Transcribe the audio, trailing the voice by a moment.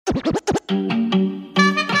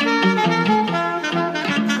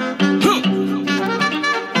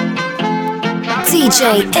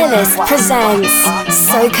DJ Illis presents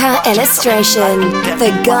Soca Illustration, the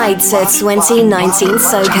guide to 2019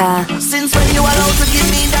 Soca. Since when you allowed to give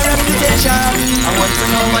me the reputation, I want to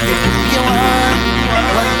know what you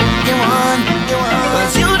want,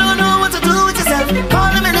 Cause you don't know what to do with yourself.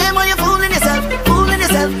 Calling my name while you're fooling yourself,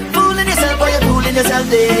 while you're fooling yourself,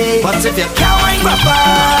 But if you can't wind proper,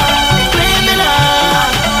 blame me now.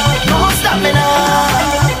 Don't stop me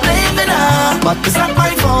now, blame me now. But it's not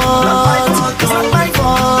my fault, it's not my fault.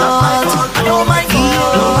 I know my fault.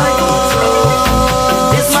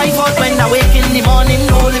 It's my fault when I wake in the morning,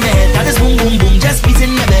 holy man. That is boom, boom, boom, just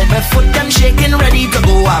beating the bed. My foot them shaking, ready to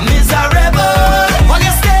go. I'm miserable. While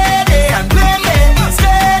you stay there and blame me,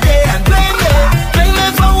 blame me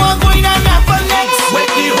for what going on happen next.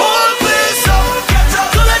 Wake the whole place up,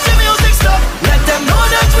 so let the music stop. Let them know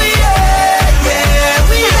that we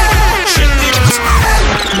we shake the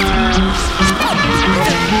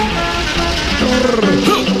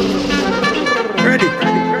ready.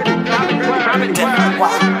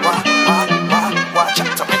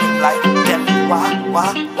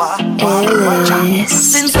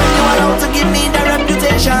 Since when you allowed to give me the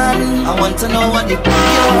reputation, I want to know what you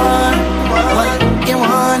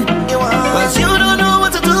want, Cause you don't know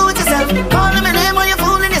what to do with yourself. Calling my name while you're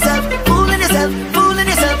fooling yourself,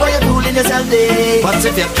 while you're fooling yourself, But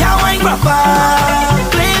if you can't wind proper,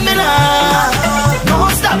 blame me now.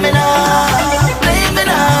 Don't stop me now, blame me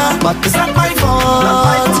now. But it's not my fault,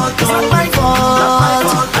 it's not my fault.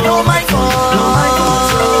 I know my fault.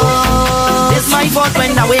 It's my fault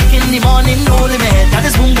when I wake in the morning, holy man. That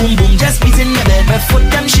is boom, boom, boom, just beating the bed. My foot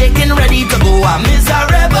them shaking, ready to go. I'm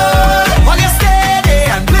miserable. While you stay there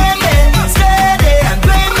and blame me,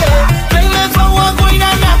 blame me for what going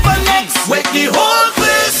on happen next. Wake the whole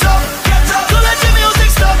place up, so let the music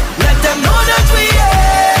stop. Let them know that we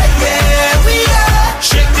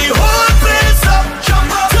shake the whole place up,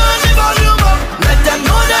 jump up, turn the volume up. Let them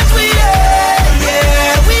know that we I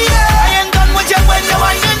ain't done with you when you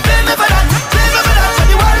whine and blame me for that. When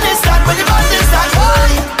the world is start, when the band is start,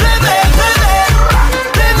 blame me.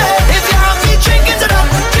 If you have me drinking to that,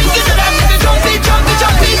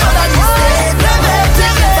 jumpy, all that you say. Blame me,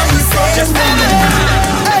 just blame me.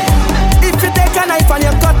 Hey, if you take a knife and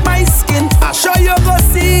you cut my skin, I sure you go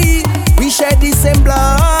see we share the same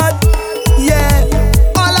blood. Yeah,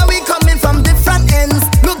 all of we coming from different ends.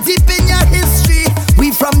 Look deep in your history,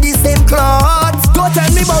 we from the same cloth. Don't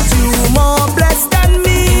tell me about you more blessed than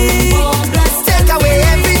me. Take away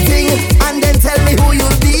everything and then tell me who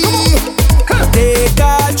you'll be. Take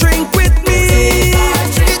a drink with me.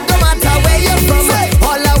 It don't matter where you're from,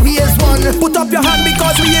 all of we is one. Put up your hand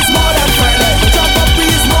because we is more than friends. Jump up, we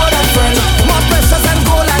is more than friends. More precious than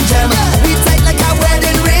gold and gem. We tight like a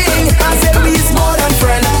wedding ring. I said we is more than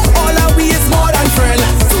friends. All of we is more than friends.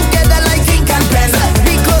 Together like ink and pen.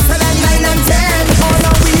 We closer than 9 and 10. All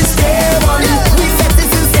of we is day one. We set this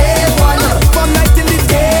since day one. From night till the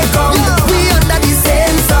day come. We under the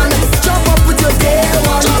same sun. Jump up with your day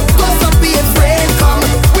one. Go stop be afraid come.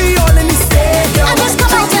 We all in the stadium. I just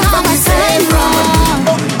come out and have my same run.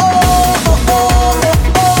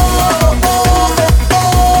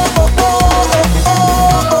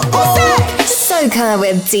 Soca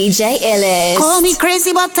with DJ Illis. Call me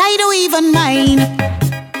crazy, but I don't even mind.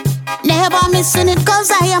 Never missing it, cause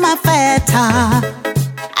I am a fighter.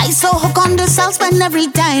 I so hook on the sound, spend every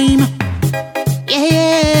time.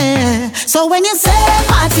 Yeah. So when you say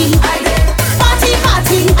party, party,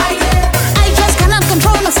 I just cannot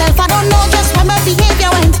control myself. I don't know just where my behavior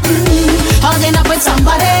went. Hugging up with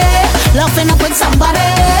somebody, laughing up with somebody,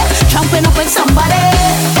 jumping up with somebody.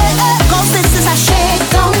 Cause this is a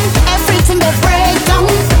shakedown. Everything will break down.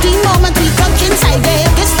 The moment we touch inside there,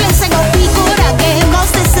 this place ain't gonna be good again.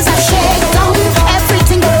 Cause this is a shakedown.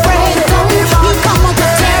 Everything will break down. We come out to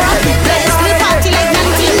tear up the place. We party like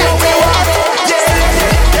 1990.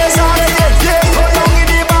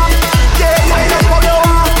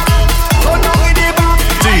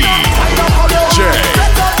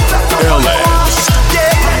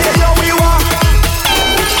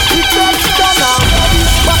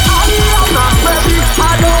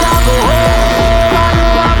 I don't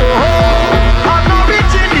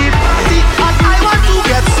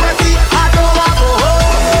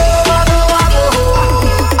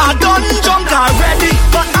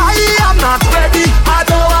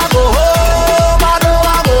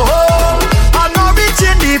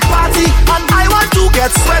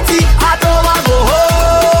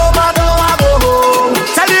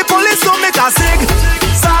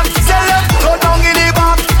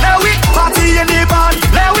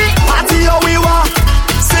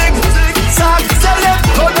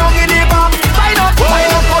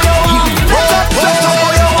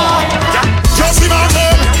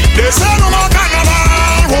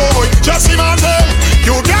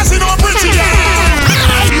no pretty girl.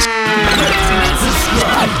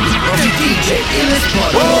 DJ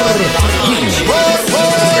Illisport.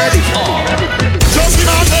 Just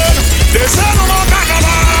imagine, they say no more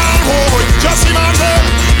carnival. Oh, just imagine,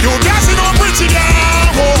 you guys see no pretty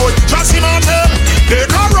girl. Oh, just imagine, they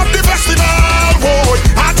corrupt the festival. Oh,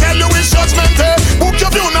 I tell you it's judgmental. Book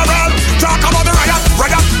your funeral. Talk about the riot.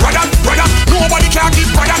 Nobody can keep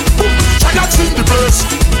riot. Riots in the place.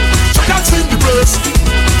 Riots in the place.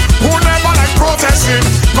 Who never like protesting,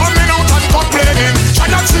 coming out and complaining.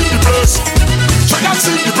 Riots in the place. Riots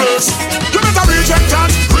in the place. You better reject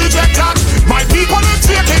that. My people are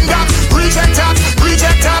taking that. Reject that.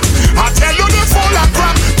 I tell you they full of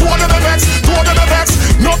crap. Two of them vex.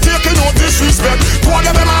 Not taking no disrespect. Two of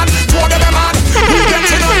them mad. Who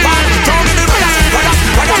gets in a fight? Down in the riot.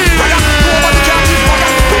 Nobody can keep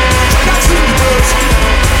riot. Riots in the place.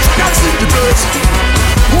 Riots in the place.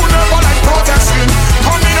 Who never like protesting,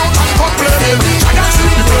 coming out and complaining. Riots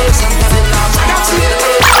in the place. Riots in the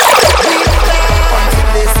place. Until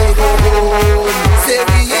they say go home, say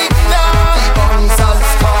we ignore the bouncers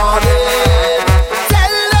calling.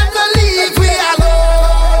 Tell them to leave we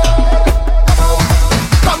alone.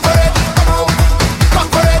 Come for it.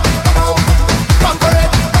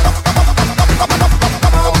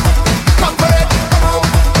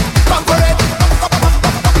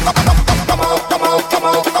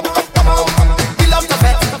 We love the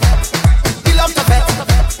vet. We love the vet.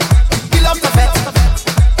 We love the vet.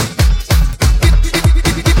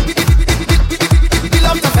 We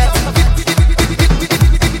love the vet.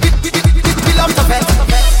 We love the vet.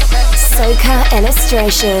 Soca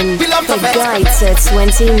Illustration. We love the The vet. Guide to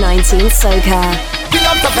 2019 Soca. We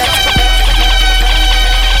love the vet.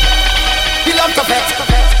 We love the vet.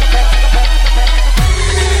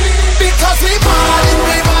 Because we born in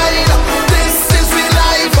we mind. This is we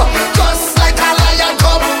life. Just like a lion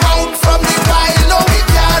come out from the wild. No, we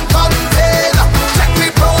can't contain. Check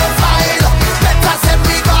we profile. Let us say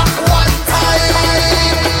we got one time.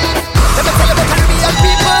 Let me tell you the Caribbean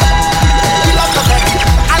people. We love the vet.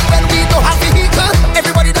 And when we don't have vehicle,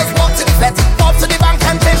 everybody does walk to the vet. Walk to the bank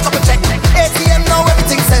and change couple check. ATM now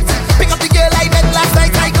everything set. Pick up the girl I met last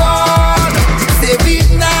night I gone. Say we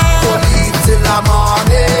now. Don't leave till the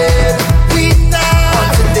morning. We now.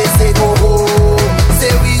 Until they say go home.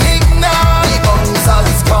 Say we ignore the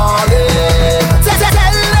bouncers calling. Tell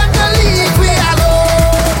them to leave we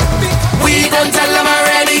alone. We done tell them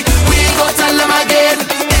already, we go tell them again.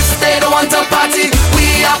 If they don't want to party,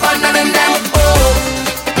 we abandoning them.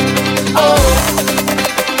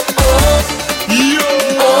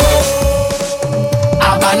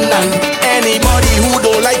 Abandon anybody who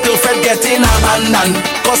don't like to fed getting abandoned.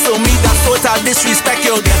 Cause to me that's total disrespect.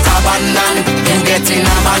 You'll get abandoned. You getting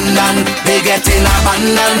abandoned. They getting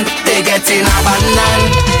abandoned. They getting abandoned.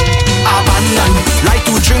 Abandoned. Like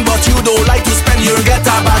to drink but you don't like to spend. You'll get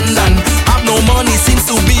abandoned. Have no money seems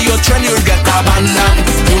to be your trend. You'll get abandoned.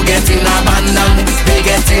 You getting abandoned. They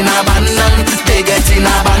getting abandoned. They getting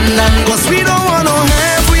abandoned. Cause we don't want no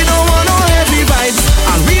help. We don't want no heavy vibes.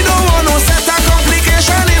 And we don't want no set of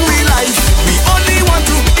complication in real life. We only want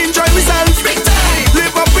to enjoy ourselves.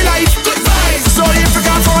 Live up with life. Good vibes. So if you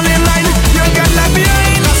can't fall in line, you get left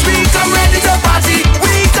behind. Cause we come ready to party.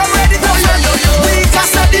 We come ready to we can't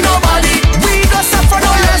study nobody. We don't stop for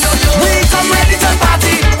no yes. We come ready to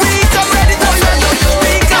party. We come ready to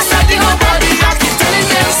we can't study nobody. I keep telling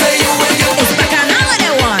them say you will you. It's back on how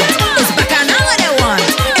they want. It's back on how they want.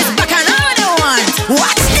 It's back on how they want.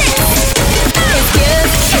 Watch this. It's good.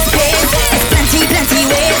 It's big. It's plenty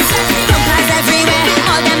ways. Bumpers everywhere.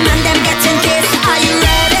 All them and them getting kissed. Are you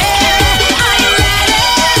ready? Are you ready?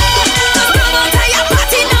 Cause promoter your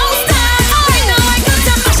party no stop. I know I come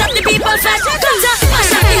to mash up the people fast. Come to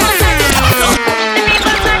mash up the whole set.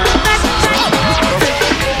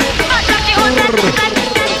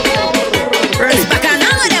 It's back on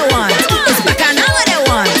how they want. It's back on how they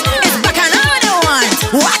want. It's back on how they want.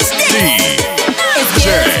 Watch this. It's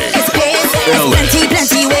good. It's big. It's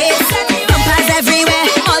plenty ways. Bumpers everywhere.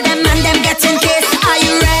 All them and them getting kissed. Are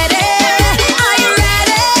you ready? Are you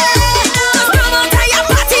ready? Cause promoter your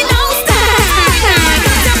party no stop.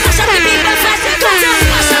 Come to mash up the people fast. Come to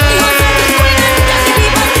mash up the whole set. Does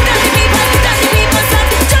the people set.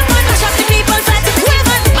 Jump on, mash up the people fast. Wave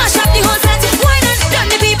on, mash up the whole set. Wine on, done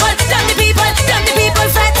the people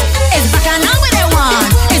fat. It's back on how they want.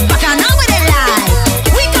 It's back on how they lie.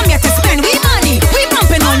 We come here to spend we money. We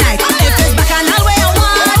pumping all night. If it's back on how we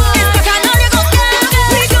want, it's back on how they go get.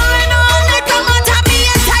 We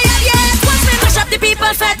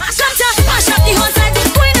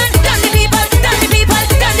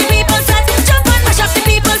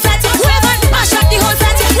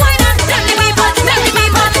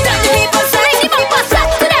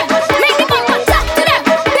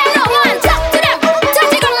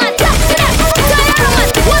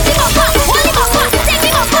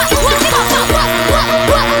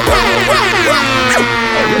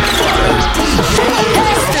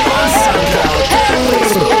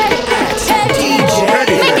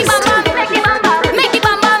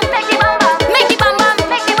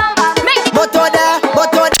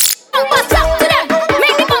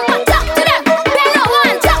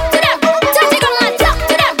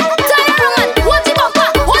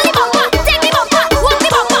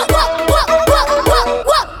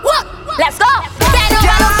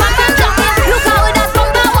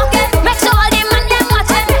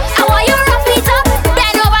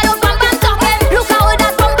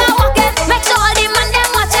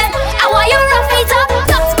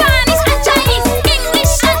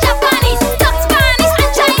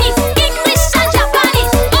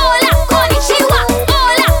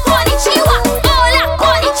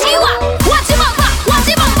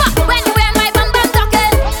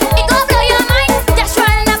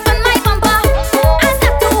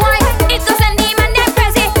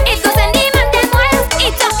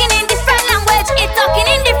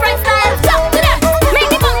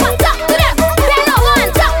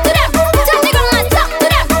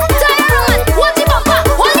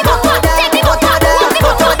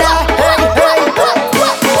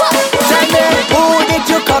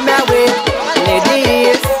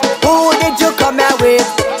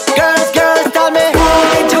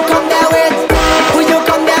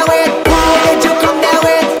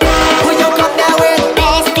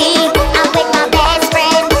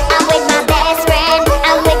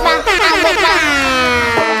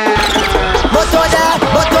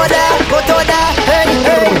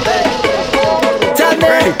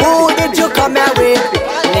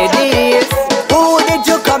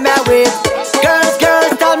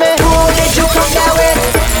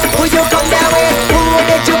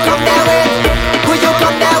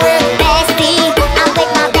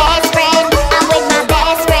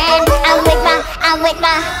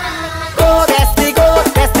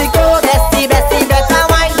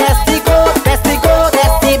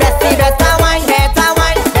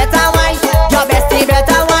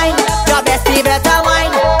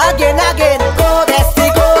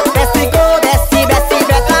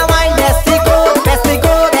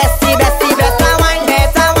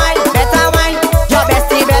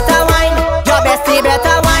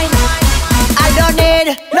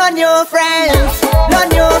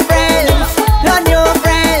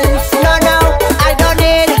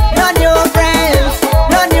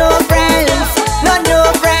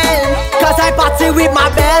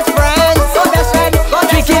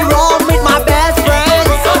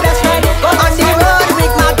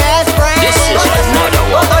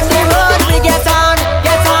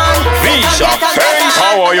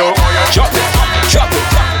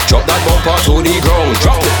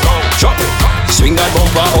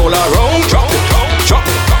all around. Drop it, drop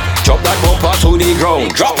it. Drop that bumper to the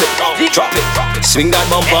ground. Drop it, drop it. Swing that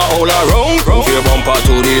bumper all around. Move your bumper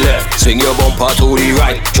to the left. Swing your bumper to the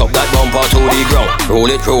right. Drop that bumper to the ground. Roll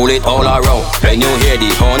it all around. When you hear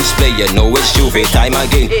the horns play, you know it's Juve time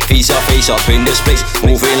again. Face up in this place.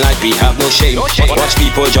 Moving like we have no shame. Watch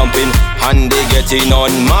people jumping and they getting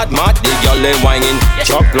on mad. The girl them whining.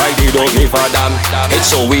 Drop like they don't give a damn.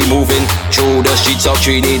 It's so we moving through the streets of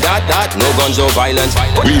Trinidad. No guns or violence.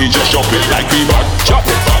 We just drop it like we bad. Drop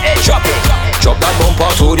it. Drop it, drop that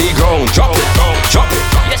bumper to the ground. Drop it, drop it.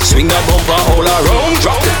 Swing that bumper all around.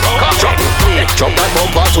 Drop it, drop it. Drop that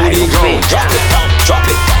bumper to the ground. Drop it, drop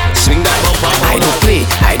it. Swing that bumper. I don't play.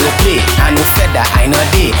 I no feather, I no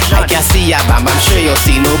day. I can see ya, bam, I'm sure you'll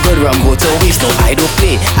see no good rum go to waste. No, I don't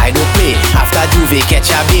play. After Juve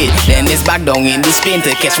catch a bait, then it's back down in the Spain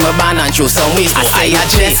to catch my ban and show some waste. I say I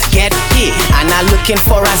just get paid, and I'm looking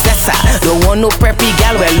for a zessa. Don't want no preppy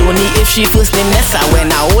gal, well only if she first name Nessa.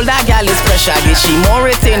 When I hold a gal is pressure, get she more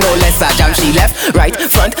retain no lesser. Jam she left, right,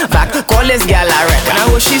 front, back, call this gal I reckon. I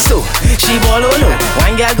what she so, she ball oh no.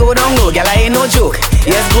 One gal go down low, gal I ain't no joke.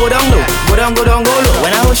 Yes, go down low, go down low.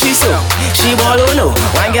 When I what she so, she ball oh no.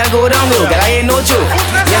 One gal go down low, gal I ain't no joke.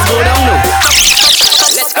 Yes, go down low.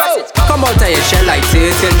 Let's go! Come out of your shell like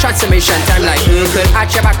turtle. Transformation time like Urkel.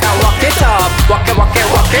 At your back and walk it up. Walk it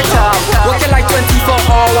up. Work it like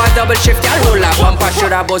 24-hour double shift. Y'all roll that bumper. Show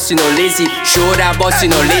that boss you no lazy. Show that boss you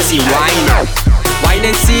no lazy. Wine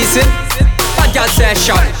in season. Bad girl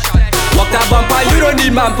session. Walk that bumper, you don't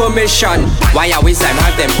need my permission. Why I waste time,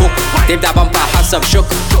 have them hook. Dip that bumper, have some shook.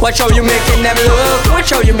 Watch how you making them look.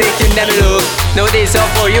 No days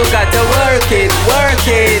off for you, got to work it.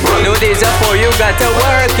 No days off for you, got to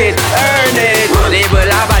work it. Earn it.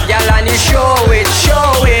 Label a bad gal and you show it.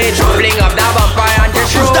 Bring up that bumper and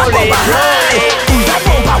just roll it. Push that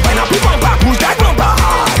bumper, when up the bumper, push that bumper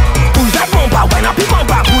hard. Push that bumper, when up the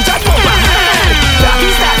bumper, push that bumper hard.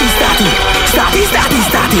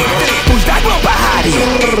 Starty. Push that bumper hardy.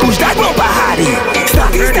 Push that bumper hardy.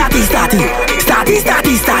 Starty.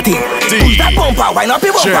 Push that bumper, wind up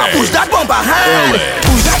the bumper. Push that bumper hard.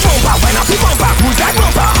 Push that bumper, wind up the bumper. Push that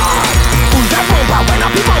bumper hard. Push that bumper, wind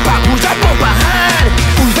up the bumper. Push that bumper hard.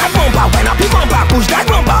 Push that bumper, wind up the bumper. Push that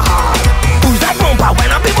bumper hard. Push that bumper,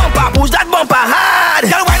 wind up the bumper. Push that bumper hard.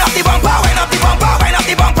 Girl, wind up the bumper, wind up the bumper, wind up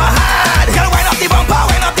the bumper hard. Girl, wind up the bumper,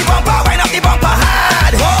 wind up the bumper, wind up the bumper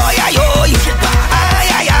hard. Oh yeah, yo.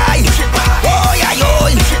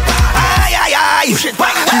 She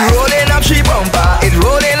rolling up, she bumper, it's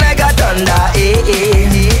rolling like a thunder.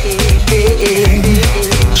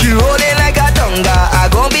 She rolling like a thunder, I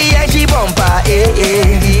gon' be a she bumper.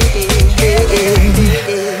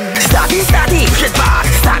 Starty, shit back.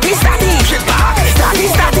 Starty, shit back. Starty,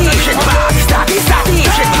 shit back. Starty,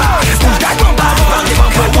 shit back. Push that bumper,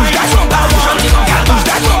 push that bumper, push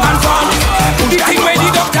that bumper. The thing where the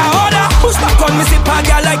doctor order, push back on me, sit back,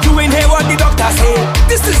 girl, like you in here, what the doctor say.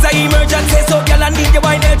 This is an emergency, so girl, I need your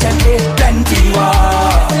wine urgently. Plenty more.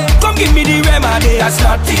 Come give me the remedy, that's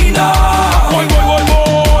not enough. Boy.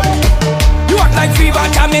 You act like fever,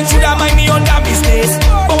 jamming, shoulda mind me on that business.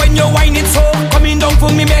 But when you wine it so, coming down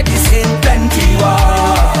for me medicine. Plenty more.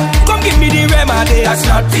 Come give me the remedy, that's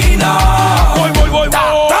not enough. Boy.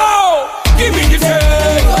 Give me the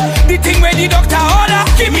thing. The thing where the doctor order.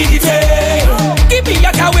 Give me the thing. Give me,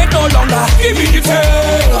 I can't wait no longer. Give me the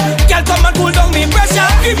thing. Girl, come and cool down me pressure.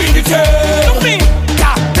 Give me the thing. Look me.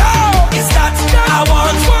 It's that I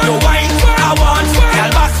want. Your wine, I want. Girl,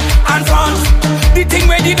 back and front. The thing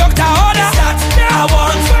where the doctor order. It's that I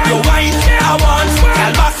want. Your wine, I want.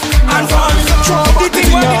 Girl, back and front. The thing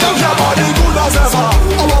where the doctor your body good as ever.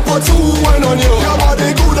 I want put two wine on you. Your body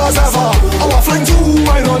good as ever. I want fling two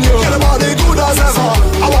wine on you. Your body good as ever.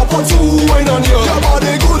 I want put two wine on you. Your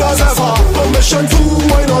body good as ever. Permission to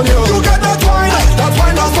wine on you. You get that wine.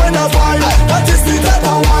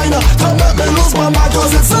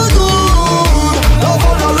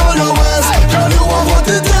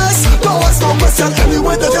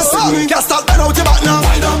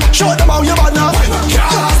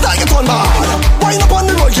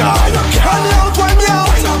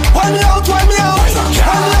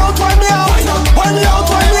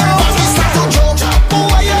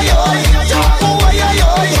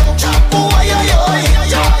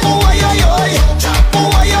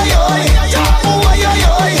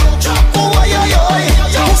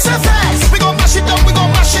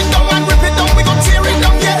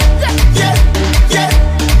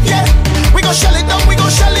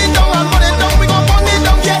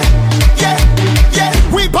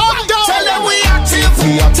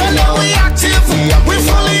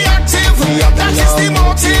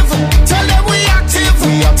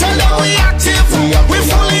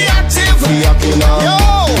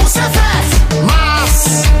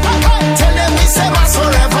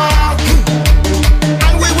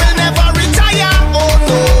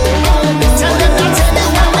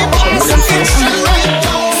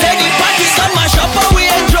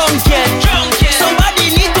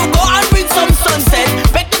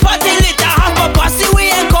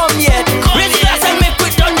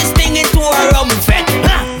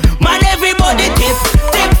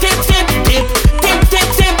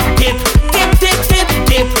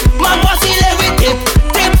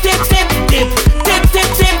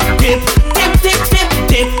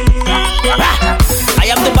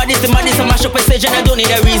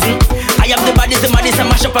 need a reason. I am the baddest, I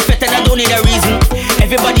mash up a fete and I don't need a reason.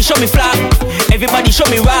 Everybody show me flag, everybody show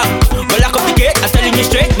me rap. Well, lock up the gate, I'm telling you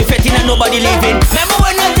straight, me fetting and nobody leaving. Remember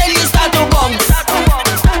when I tell you start to bounce,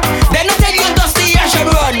 then I tell you dusty I should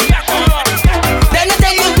run, then I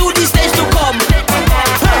tell you do the stage to come.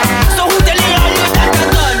 So who tell you all you that are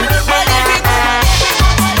done?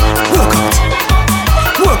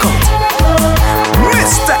 Work out,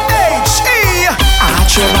 Mr. H.E.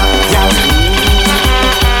 Arch your back, y'all.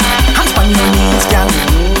 Hands on your knees, y'all.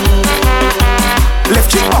 Left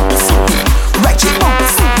cheek bumps, right cheek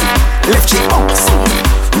bumps, left cheek bumps,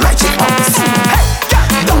 right cheek bumps. Hey, yeah,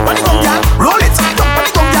 dump on the gum, y'all. Roll it, dump on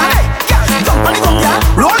the gum, y'all. Hey, yeah, dump on the gum, y'all.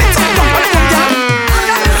 Roll it, dump on the gum, y'all.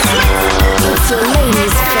 It's your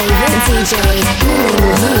ladies' favorite DJ,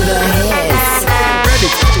 bringing you the hits. Ready?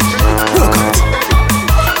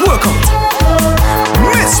 Work out,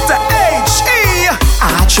 Mr. H.E.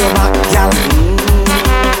 Arch your back, y'all.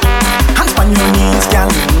 Hands on your knees, y'all.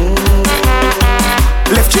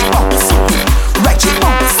 Left cheek bumps, right cheek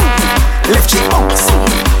bumps, left cheek bumps,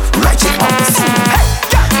 right cheek bumps. Hey,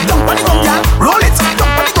 yeah, dump on the gum, y'all. Roll it,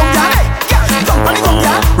 dump on the gum, y'all. Hey, yeah, dump on the gum,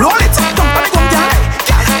 y'all. Roll it, dump on the gum, y'all. Hey,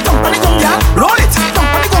 yeah, dump on the gum, y'all. Roll it,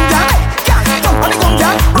 dump on the gum, y'all. Hey, yeah, dump on the gum,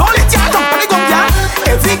 y'all. Roll it, yeah, dump on the gum, y'all.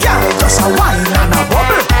 Every girl just a wine and a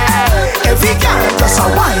bubble. Every girl just a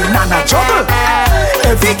wine and a juggle.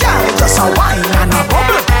 Every girl just a wine and a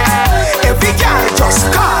bubble. Every girl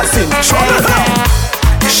just causing trouble.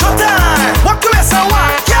 Showtime, walk your ass and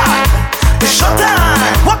walk, yeah.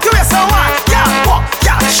 Showtime, walk your ass and walk, yeah. Walk,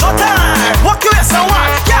 yeah. Showtime, walk your ass and walk,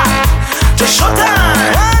 yeah. Just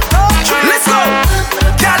showtime. 1, 2, 3, let's go.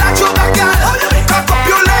 Girl, at your back, girl. Cock up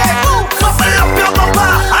your leg, muffle up your bumper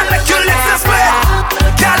and make your legs spread.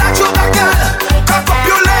 Girl, at your back, girl. Cock up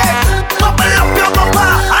your leg, muffle up your bumper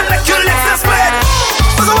and make your legs spread.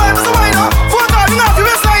 What's the wine, no? 4 guard, you know, if you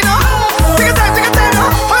waistline, no? Take your time, no?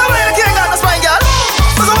 How you wear the king on the spine, girl?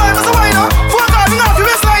 What's the wine, no? 4 guard, you know, if you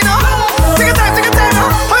waistline, no? Take your time, no?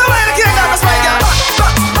 How you wear the king on the spine, girl?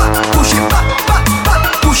 Push it back,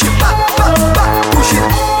 push it back, push it.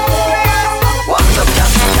 Walk it up, walk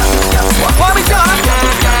it up,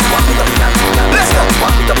 let's go.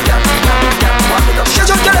 Walk it up, walk it up. Shut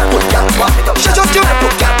your girl, walk it up. Shut your girl,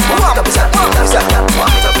 walk it up. Walk it up,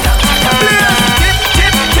 walk it up. Dip,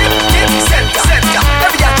 center.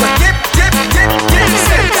 Every day just dip,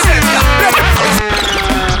 center.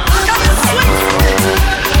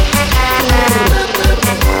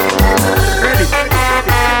 Ready?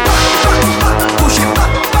 Push it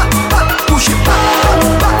back, push it back,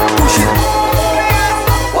 push it.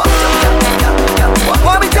 Walk it up,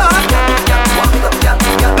 walk it up.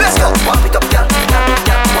 Let's go. Walk it up,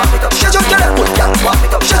 shut your girl, walk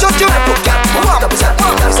it up. Shut your girl, walk it up.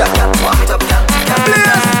 Walk it up.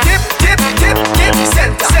 Dip,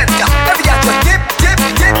 center. Every day just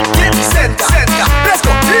dip, center. Let's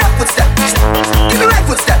go. Left foot step. Give me right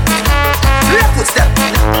foot step. Left foot step.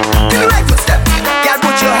 Give me right foot step. Girl,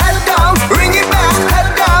 put your head down, bring it back.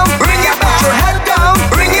 Head down, bring it back. Put your head down,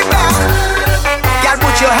 bring it back. Girl,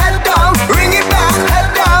 put your head down, bring it back.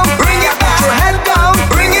 Head down, bring it back. Put your head down,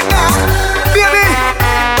 bring it back. Baby,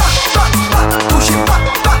 back, push it back,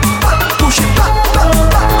 push it back,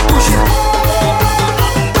 push it.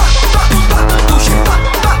 Push it back, push it back,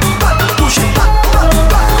 push it.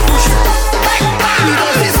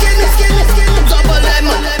 Double M.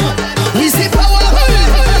 We see power. We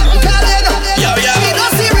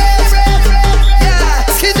don't see red. Yeah,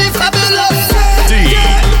 skin is fabulous.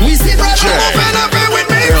 We see brother. Open up with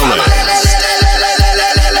me, family. With me,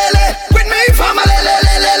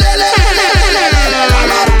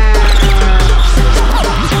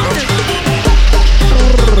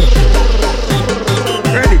 family.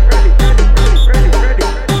 Ready.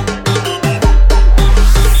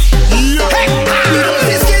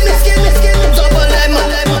 Skin, double M.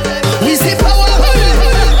 We see power. We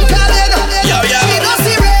don't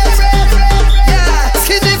see red. Yeah,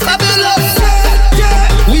 skin is fabulous.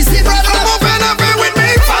 We see brother. Open up with me,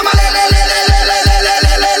 family.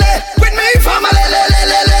 With me, family.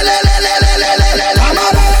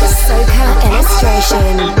 Soca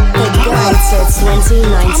Illustration, the guide to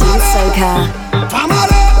 2019 Soca.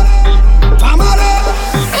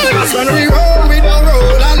 When we roll, we don't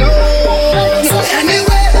roll alone. So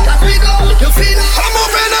anywhere that we go, you feel it. Come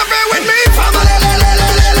open up with me, family.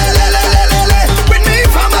 With me,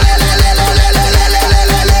 family.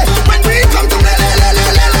 When we come to we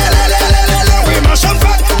mash up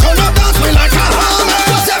back, come up dance we like a hammer.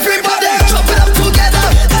 Cause everybody jump it up together,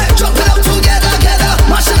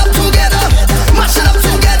 mash it up together,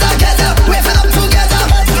 wave it up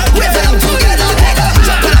together.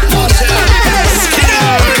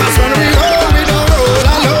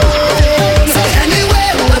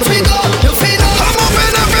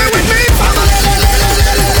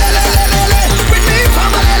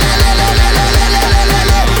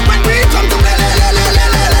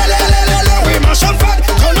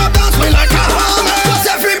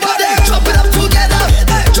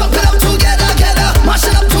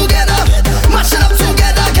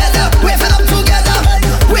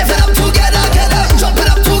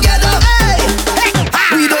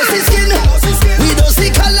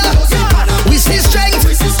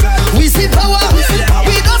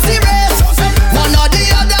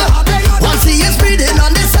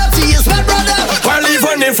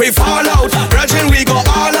 we fall out, brethren, we go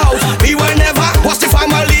all out. We will never watch the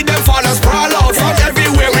family, them fall and sprawl out. From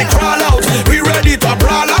everywhere we crawl out, we ready to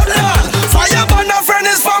brawl out. Fire burn a friend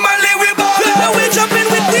is family, we ball out. Now we jump in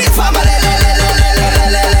with we family.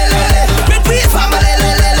 With we family.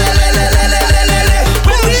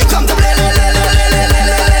 When we come to play, we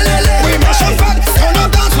mash up and turn up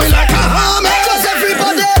dance, we like a hammer. Cause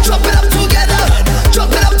everybody jump it up together,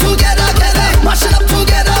 jump it up together, mash it up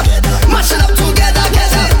together, mash it up together,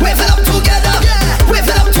 wave it up together, wave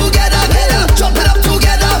it up together, jump it up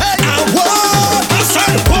together. Whoa,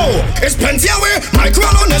 listen, whoa, it's plenty away, micro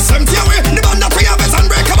on is empty away. The band that we have is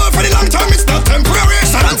unbreakable for the long term, it's not temporary.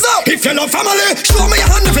 Stand up, if you're not family, show me your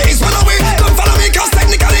hand if it's one away. Come follow me, cause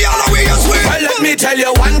technically all the way is way. Well, let me tell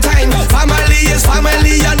you one time, family is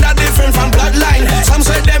family and they're different from bloodline. Some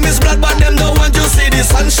say them is blood, but them don't want to see the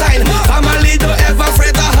sunshine. Family don't ever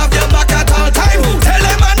afraid to have your back at all time. Tell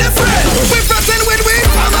them and the friend, we're fighting with we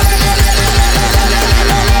family.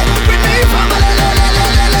 With me family.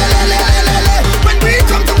 When we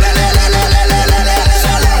come to play,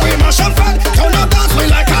 we mash up and turn up dance, we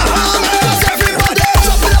like a hammer. Cause everybody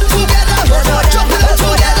jump it up together, jump it up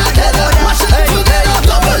together, mash it up together,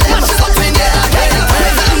 double it, mash it up together.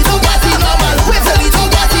 We do what we normal, we do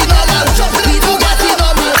what we normal, jump it, we do what we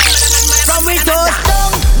normal. From we toast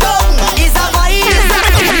down is a vibe.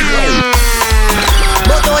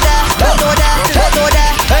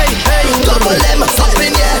 Hey, double them up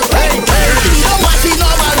in here. Hey, we do what we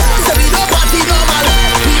normal, so we do what we normal,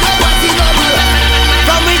 we do what we normal.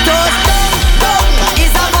 From we toast down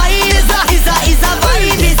is a vibe, is a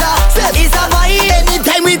vibe.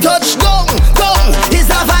 Anytime we touch down is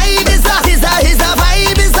a vibe, is a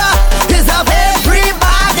vibe, is a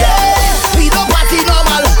everybody. We do party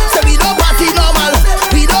normal, so we do party normal,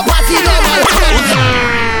 we do party normal.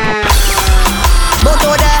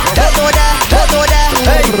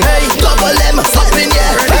 Hey, double them up in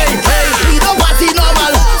here. Hey, we do party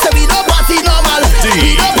normal, so we do party normal,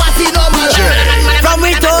 we do party normal. From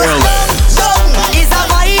we toast down is a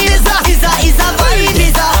vibe, is a vibe.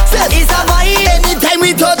 Anytime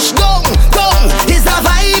we touch down is a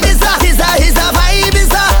vibe, is a vibe,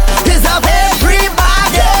 is a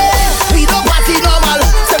everybody. We don't party normal,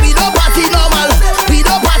 so we don't party normal, we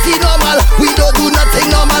don't party normal, we don't do nothing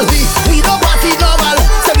normal. We don't party normal,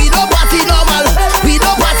 so we don't party normal, we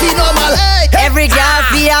don't party normal. Every girl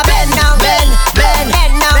feel bend down, bend down,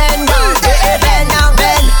 bend down, bend down,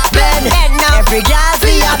 bend down. Every girl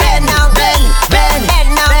feel bend down, bend down, bend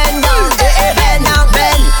down,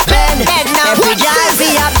 bend down. Every girl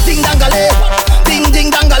feel ding dangale, ding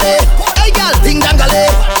dangale. Hey girl, ding dangale,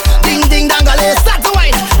 ding dangale. Start to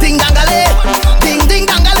wine, ding dangale, ding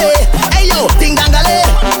dangale. Hey yo, ding dangale.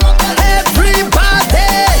 Everybody,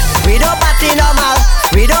 we don't party normal,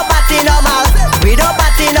 we don't party normal, we don't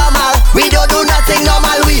party normal, we don't do nothing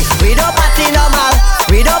normal. We don't party normal,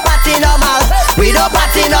 we don't party normal, we don't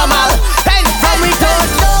party normal. Hey, from we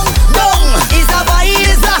toast down is a vibe,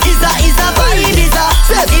 is a vibe, is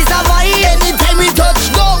a vibe. Anytime we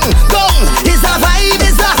touch down is a vibe,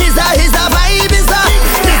 is a vibe, is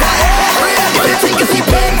a. If you think you see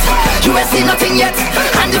paint, you ain't see nothing yet.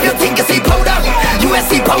 And if you think you see powder, you ain't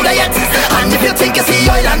see powder yet. And if you think you see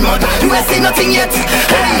oil and mud, you ain't see nothing yet.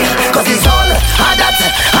 Hey, cause it's all hard that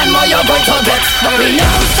and more you're going to get. We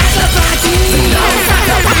now start the party, we now start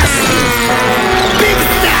the party. Big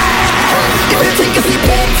style. If you think you see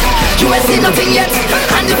paint, you ain't see nothing yet.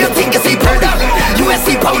 And if you think you see powder, you ain't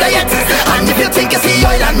see powder yet. And if you think you see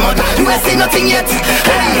oil and mud, you ain't see nothing yet.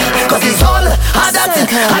 Hey, cause it's all hard that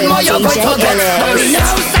and more you're going to get. We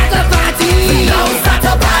now start the party, we now start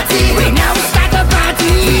the party, we now start the party,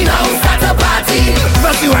 we now start the party.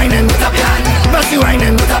 Bust you whining, put up your hand. Bust you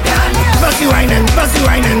whining, put up your hand. Bust you whining, bust you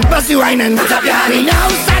whining, bust you whining, put up your hand. We now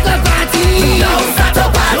start the party, we now start the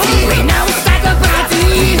party, we now start the party,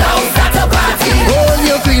 we now start the party. Hold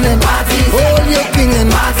your feeling, party. Hold your feeling,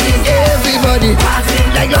 party. Everybody, party.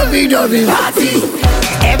 Like lovey-dovey, party.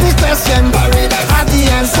 Every question, have the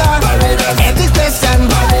answer. Every question,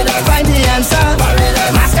 find the answer.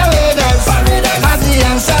 Masqueraders, have the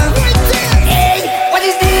answer. Hey, what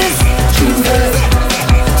is this?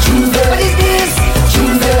 What is this?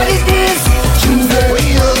 What is this?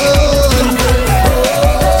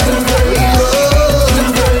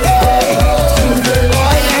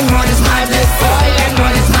 Oil and mud is madness. Oil and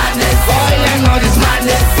mud is madness. Oil and mud is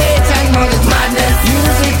madness. Satan mud is madness.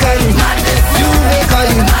 Musically madness.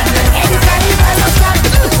 Musically madness. Any carnival of start.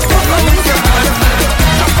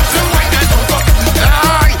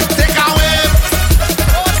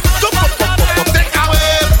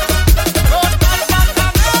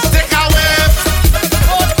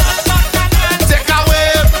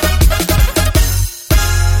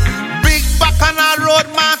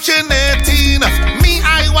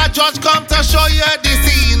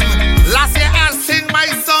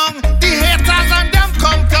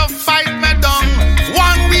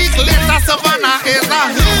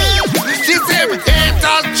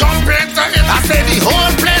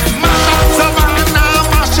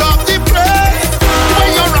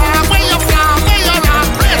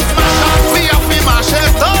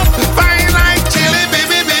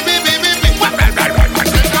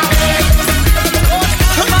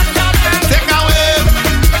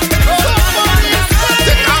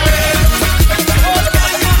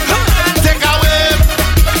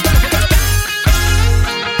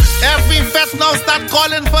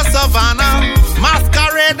 calling for Savannah.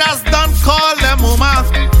 Masqueraders done call them Uma.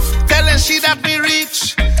 Telling she that me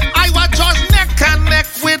reach. I was just neck and neck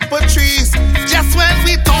with Patrice. Just when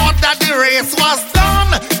we thought that the race was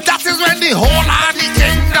done, that is when the whole of the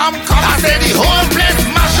kingdom come. I say the whole place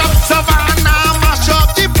mash up Savannah, mash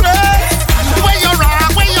up the place. Where you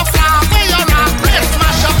rock, where you fly, where you rock, place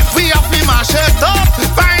mash up. We have to mash it up.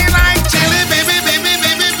 Fine like chili, baby, baby,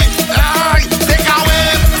 baby, baby. Aye, take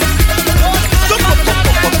away. Take away.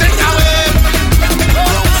 Take away.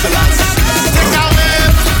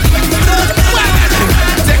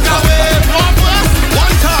 Take away.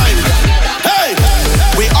 One time. Hey,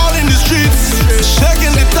 we all in the streets,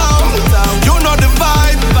 shaking the town. You know the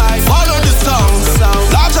vibe, follow the song.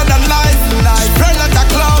 Larger than life, spread like a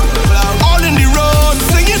cloud. All in the road,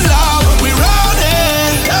 singing loud. We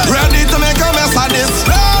ready to make a mess of this.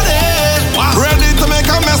 Ready to make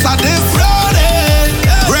a mess of this.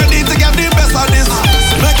 Ready to get the best of this.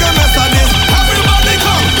 Make a mess of this. Everybody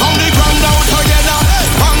come the ground down together.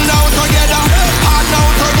 Come down together. Hard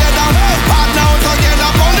down together. Hard down together.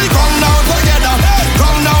 Come the ground down together.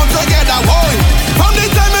 Come down together. Boy, from the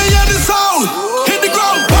time you hear the sound, hit the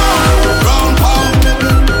ground. Ground pound.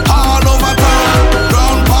 All over town.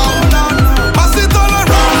 Ground pound. Pass it all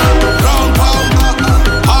around. Ground pound.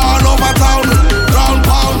 All over town. Ground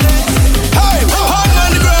pound. Hey, hang on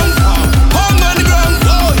the ground. Hang on the ground.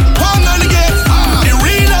 Hang on the gate. The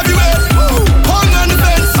real everywhere. Hang on the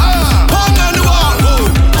fence. Hang on the wall.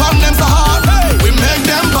 Hang them so hard. We make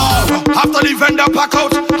them ball. After the vendor pack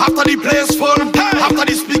out. After the place full. After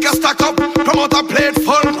the speaker stack up. Promoter played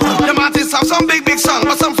full. The artists have some big song,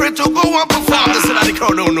 but some afraid to go and perform. They say that the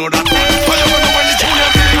crowd don't know that. But you know when the tune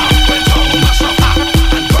is big. When tongue mash up.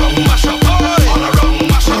 And tongue mash up. All around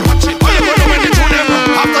mash up. Watch it. But you know when the tune is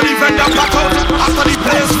big. After the vendor pack out. After the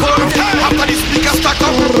place full. After the speaker stack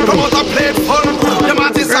up. Promoter played full. The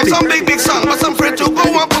artists have some big song, but some afraid to go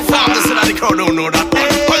and perform. They say that the crowd don't know that.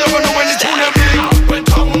 But you know when the tune is big. When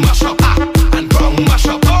tongue mash up. And tongue mash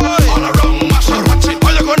up. All around mash up. Watch it.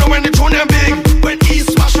 But you know when the tune is big. When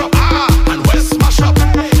east mash up. And west mash up.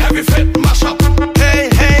 Every fit mash up. Hey,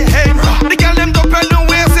 hey, hey. The girl them don't pay no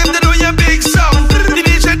ways if they do your big sound. The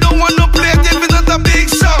DJ don't want no play if it's not a big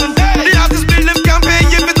sound. The artist build them campaign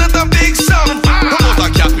if it's not a big sound. Promoter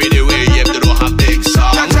can't pay the way if they don't have big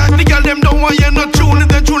sound. The girl them don't want you no tune if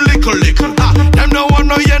they tune lickle. Them don't want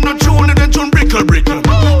no you no tune if they tune brickle.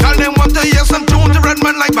 Girl them want to hear some tune to run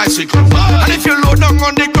man like bicycle. And if you load down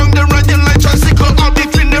on the ground, they ride you like tricycle. All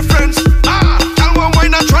between the friends. Tell one why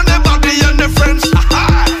not try the body and the friends.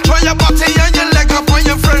 Throw your body and your leg up on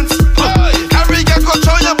your friends. Every girl go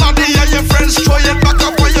throw your body and your friends. Throw it back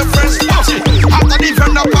up on your friends. After the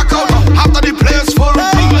vendor pack out, after the place full,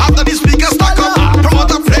 after the speaker stack up,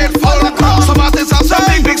 promoter played full. Some artists have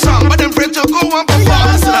some big song, but them afraid to go and perform.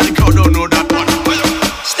 They say that the crowd don't know that one.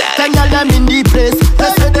 Ten girl them in the place. They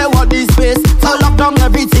say they want this space. So lock down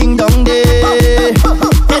everything down there.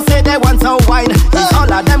 They say they want some wine. It's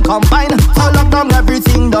all of them combine. So lock down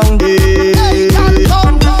everything down there.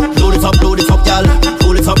 Load it up, girl.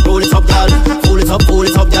 Pull it up, girl. Pull it up,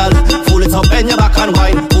 girl. Pull it up, bend your back and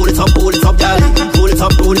wine. Pull it up, girl. Pull it up, girl. Pull it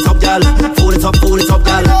up, girl.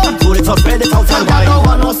 Pull it up, spread it out and wine. I don't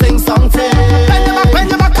want no sing song thing. Bend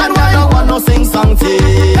your back and wine. I don't want no sing song thing.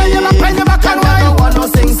 Bend your back and wine. I don't want no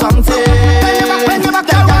sing song thing. Bend your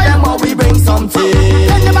back and wine. Them how we bring something.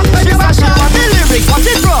 Bend your back she want the lyrics, what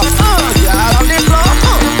it from? Girl on the floor,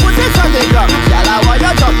 put it on the ground. Girl I want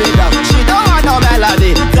you drop it down. She don't want no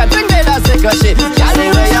melody. That bring me the sick of shit. Girl the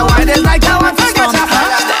way you want it like I want to get a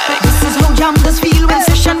fire. This is how jammers feel when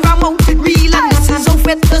session promoted real. And this is how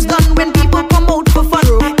fetters done when people promote for fun.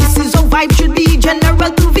 This is how vibe should be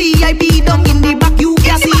general to VIP. Down in the back you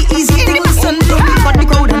can see easy to listen. Cut the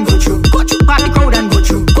crowd and go through. Part the crowd and go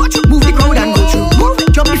through. Move the crowd and go through.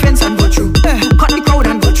 Jump the fence and go through. Cut the crowd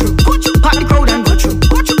and go through. Part the crowd and go through.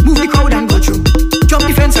 Move the crowd and go through. Jump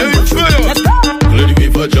the fence and go through. Let's go. Let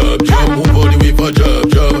it for job, move all the way for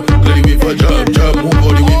job. Let it for job, move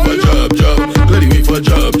all the way for job. Let it for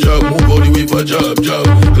job, move all the way for job.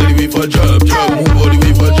 Let it for job, move all the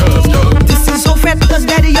way for job. This is so fat because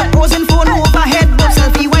daddy you're posing phone overhead. But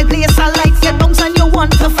selfie white place I like get bounce and you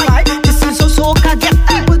want to fight. This is so soca get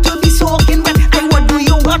people to be soaking wet. And what do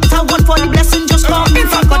you want? I want for the blessing just come in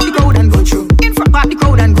front. Cut the crowd and go through. In front, part the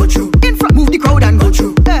crowd and go through. In front, move the crowd and go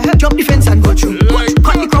through. Jump the fence and go through.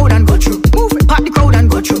 Cut the crowd and go through. Move it, part the crowd and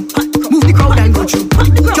go through. Move the crowd and go through.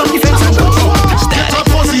 Jump the fence and go through. Get a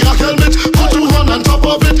pussy a helmet, put your hand on top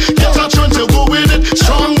of it. Get a trend to go with it.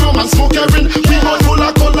 Strong rum and smoke everin. We got full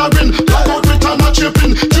of coloring. Black out with a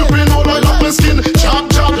chipping. Dripping all I love my skin. Chop,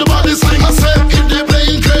 chop.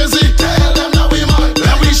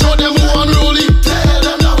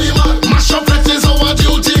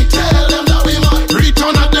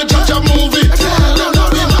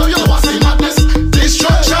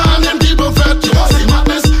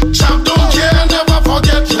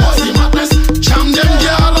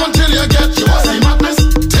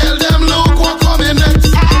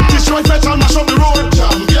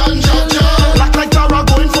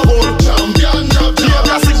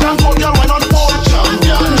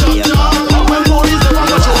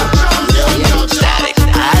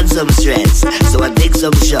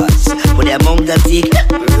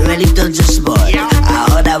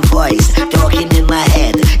 voice talking in my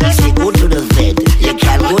head. He say go to the vet, you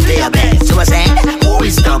can't go to your bed. So I said, who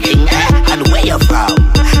is talking and where you from?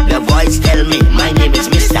 The voice tell me, my name is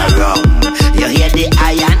Mr. Rum. You hear the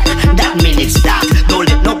iron? That mean it start. Don't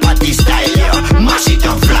let nobody style you. Mash it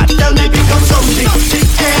up flat, tell me become something.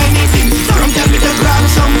 Anything, from tell me to grab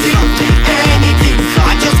something. Anything,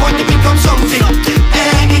 I just want to become something.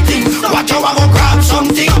 Anything, watch how I go grab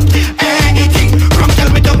something. Anything, from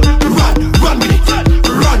tell me to run with it.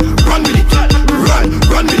 Run with it.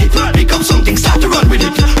 Run with it. Become something, start to run with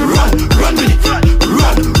it. Run with it.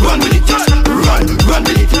 Run with it. Run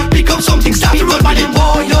with it. Become something, start to run with it.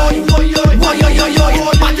 Boy, yo,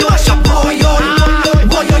 party wash up, boy, yo, party wash up,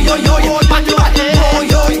 boy, yo,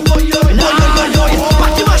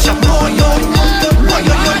 party wash up, boy, yo.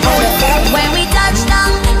 When we touch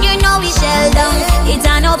down, you know we shell down. It's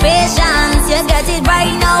a no patience, you get it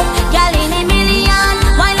right now. Girl in a million,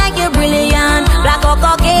 why like you brilliant? Black or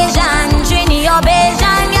Caucasian, Trini or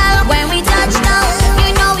Bayesian, girl. When we touch down,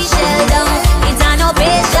 you know we shell down. It's a no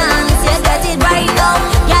patience, you get it right now.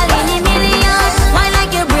 Girl in a million, why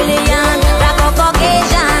like you brilliant? Black or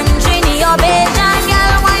Caucasian, Trini or Bayesian,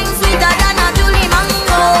 girl. Wine sweeter than a Julie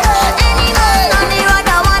mango. Any man on the road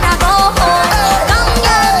I wanna go home. Come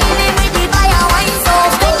girl, kill him with the fire wine so.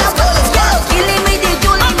 Kill him with the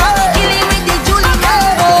Julie mango. Kill him with the Julie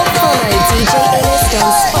mango. Follow DJ Illest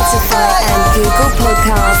on Spotify and Google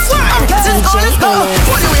Podcasts at DJ Illest.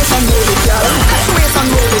 Put your waist and roll it, girl. Press your waist and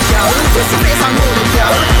roll it, girl. Press your waist and roll it,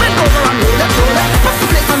 girl. Bend over and roll it, roll it. Press the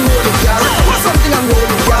place and roll it, girl. Put something and roll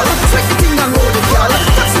it, girl. Switch the thing and roll it, girl.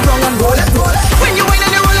 Touch the ground and roll it, roll it. When you whine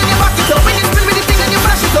and you roll and you back it up. When you spin with the thing and you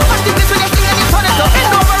mash it up. Mash the place when you sing and you turn it up.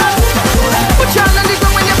 Bend over and roll it. Put your hand on the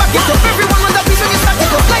ground when you back it up. Everyone wants a piece when you stack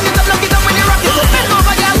it up. Line it up, lock it up when you rock it up. Bend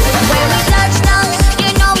over, girl. When we touch down,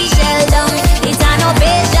 you know we shell down. It's a no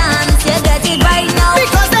patience, you get it right now.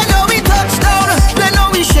 Because they know we touch down. They know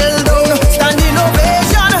we shell down. Standing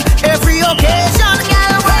ovation every occasion.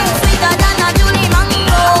 Girl, wine sweeter than a Julie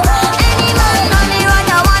mango. Any man on the road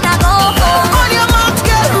I wanna go home. On your mark,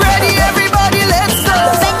 get ready, everybody, let's go.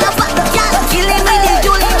 Bend your back, girl. Kill him with the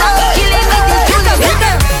Julie mango. Kill him with the Julie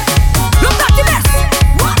mango. Look at the mess.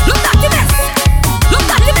 Look at the mess. Look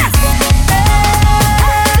at the mess.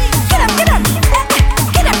 Get up, get up.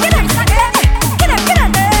 Get up, get up. Get up, get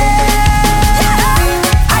up.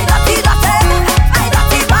 I got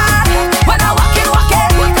it bad. When I walk in,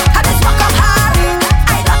 I just walk up hard.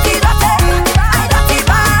 I got it bad.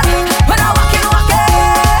 When I walk in,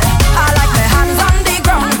 I like my hands on the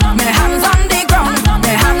ground, my hands on the ground,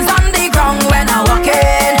 my hands on the ground. When I walk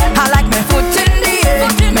in, I like my foot in the air,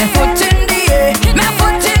 my foot in the air, my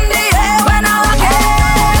foot in the air. When I walk in,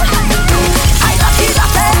 I got it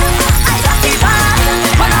bad.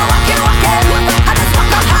 When I walk in, I just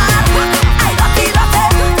walk up hard. I got it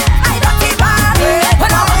bad.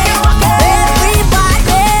 When I walk in,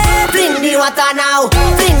 Everybody, bring the water now.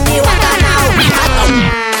 Bring the water now.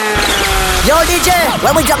 Yo DJ,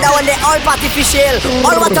 when we drop down on the all artificial,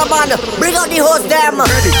 all water man, bring out the hose them.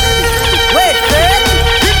 Wait.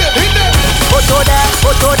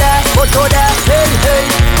 Photo there, hey, hey.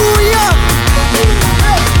 Ooh yeah.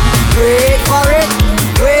 Wait for it.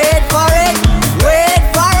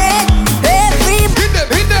 Everybody,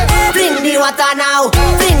 bring the water now.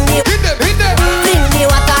 Bring the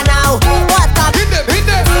water now. Water. Bring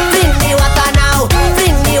the water now.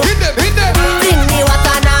 Bring the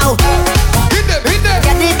water now.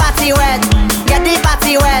 Get the party wet. Get the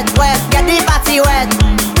party wet.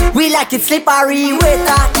 We like it slippery.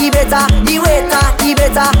 Waiter, he better.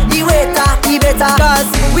 Cause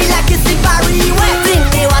we like it slippery wet. Bring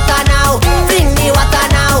the water now.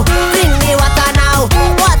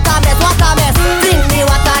 Water mess.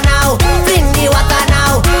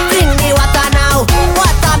 Bring the water now.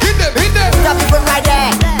 Water. Put up your foot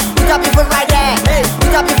right there. Hey,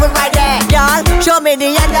 put up your foot right there. Y'all, show me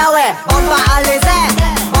the underwear. Bumper always there.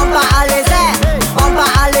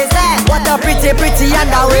 What a pretty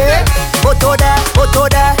underwear. Photo there.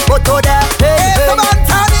 Hey, come on,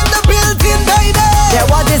 turn in the building, baby. There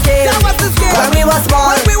was this day when we were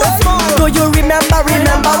small. Do you remember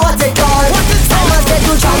what they call? Someone said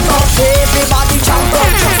to jump up, everybody jump up.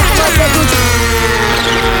 Someone said to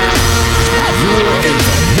You're in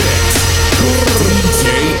the mix. DJ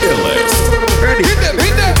Illest. Ready? Hit them.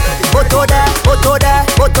 Photo there.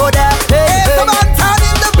 Hey, come on, turn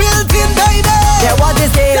in the building, baby. There was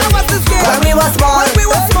this day when we were small.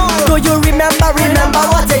 Do you remember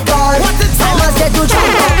what they call?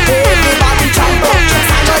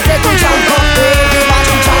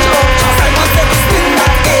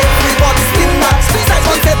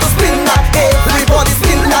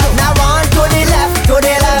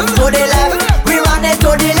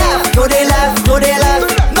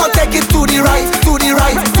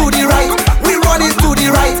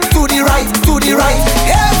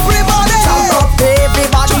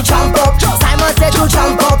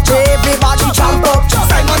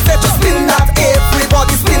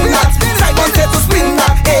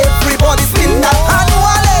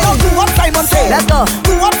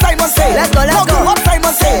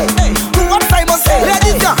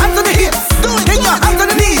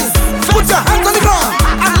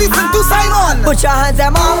 Put your hands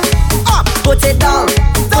them up, put it down.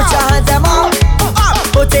 Put your hands them up,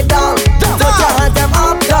 put it down. Put your hands them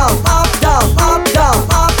up, down, up, down, up, down,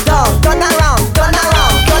 up, down. Turn around, turn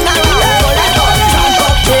around, turn around. So let's go. Jump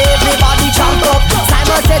up, everybody jump up.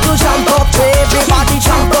 Simon said to jump up, everybody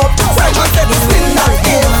jump up. Simon said to spin that,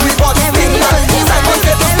 everybody spin that. Simon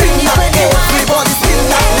said to spin that, everybody spin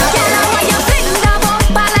that. Girl, I want you swing the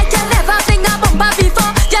bumper like you never swing a bumper before.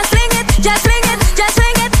 Just swing it, just swing it, just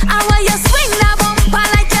swing it. I want you swing the bumper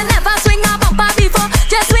like you never swing a bumper before.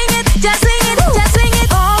 Just swing it, just swing it, just swing it.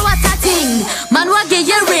 Oh, what a thing! Man will give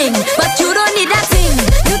you ring, but you don't need that thing.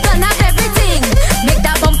 You don't have everything. Make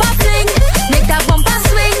that bumper fling, make that bumper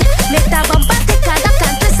swing, make that bumper take a duck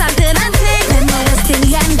and twist and turn and sing. Them West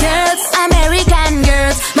Indian girls, American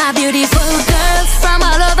girls, my beautiful girls from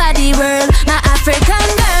all over the world, my African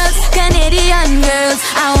girls, Canadian girls.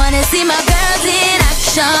 I wanna see my girls in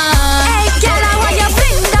action. Hey, girl, I want you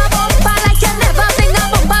fling the bumper like you never fling a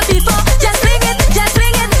bumper before. Just swing it, just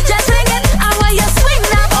swing it, just swing it. I want you swing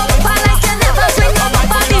the bumper like you never swing a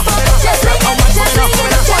bumper before. Just swing it, just swing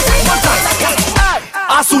it, just swing it.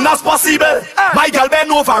 As soon as possible, my girl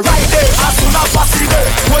bend over right there. As soon as possible,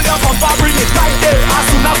 hold your bumper, bring it right there. As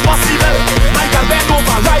soon as possible, my girl bend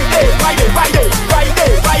over right there, right there, right there, right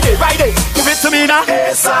there, right there, right there. Give it to me now,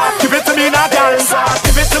 give it to me now, girl.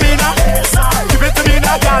 Give it to me now, give it to me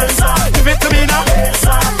now, girl. Give it to me now,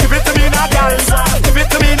 give it to me now, girl. Give it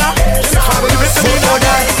to me now, give it to me now,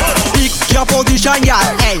 girl. Pick your position, y'all.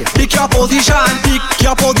 Hey, pick your position. Pick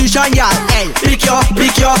your position, y'all. Hey, pick your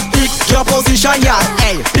position, y'all.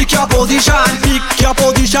 Hey, pick your position. Pick your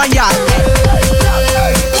position, y'all.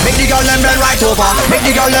 Make the girl them bend right over. Make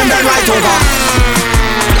the girl them bend right over.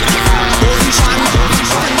 Position.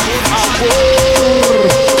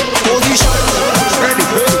 Position. Ready.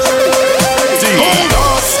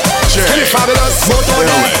 Kenny Fabulous. Pick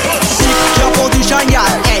your position, y'all.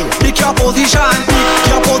 Hey, pick your position. Pick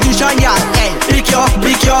your position, y'all. Hey, pick your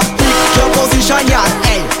position, y'all.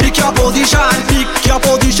 Hey, pick your position. Pick your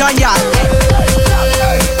position, y'all.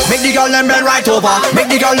 Make the girl them bend right over. Make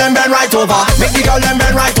the girl them bend right over. Make the girl them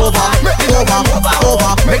bend right over.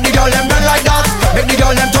 Over. Make the girl them bend like that. Make the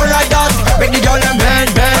girl them turn like that. Make the girl them bend.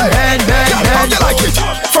 How you like it?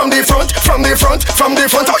 From the front, how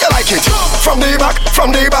you like it? From the back, how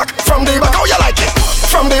you like it?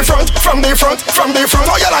 From the front,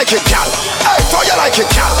 how you like it, gal? Hey, how you like it,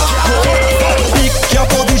 gal? Pick your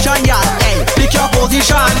position, y'all. Hey, pick your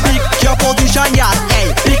position. Pick your position, y'all.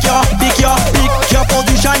 Hey, pick your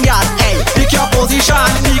position, y'all. Hey, pick your position.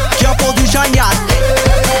 Pick your position, y'all.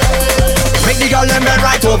 Make the girl them bend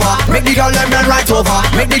right over. Make the girl them bend right over.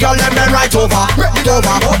 Make the girl them bend right over.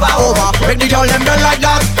 Over. Make the girl them bend like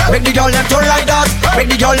that. Make the girl them turn like that. Make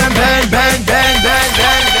the girl them bend.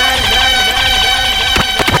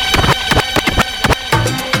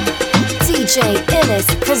 DJ Illis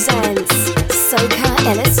presents Soca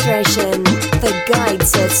Illustration, the guide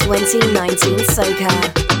to 2019 Soca.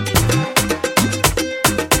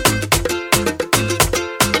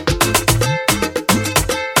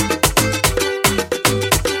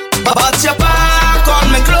 But your back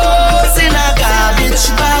on me clothes in a garbage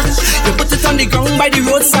bag. You put it on the ground by the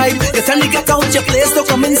roadside. You tell me get out your place to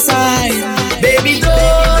come inside. Baby,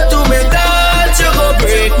 don't do me that, you go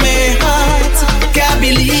break my heart. Can't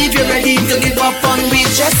believe you're ready to give up on me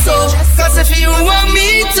just so. Cause if you want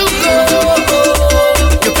me to go,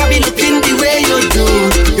 you can't be looking the way you do.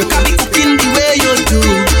 You can't be cooking the way you do.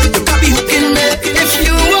 You can't be hooking me if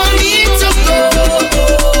you want me to go.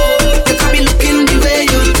 You can't be looking the way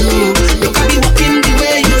you do. You can't be walking the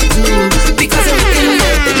way you do. Because you're hooking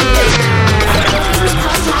me.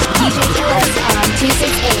 Contact DJ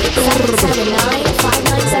Illis on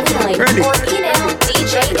 268-779-5979 or email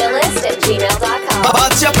djillis@gmail.com.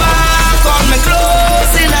 But your back on me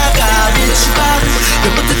clothes in a garbage bag. You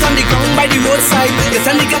put it on the ground by the roadside. You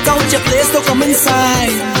tell me get out your place to come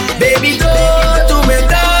inside. Baby, don't do me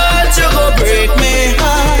that, you go break my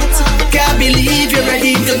heart. Can't believe you're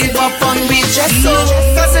ready to give up on me just so.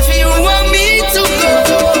 Cause if you want me to go,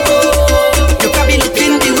 you can't be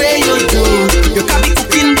looking the way you do. You can't be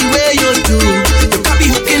cooking the way you do. You can't be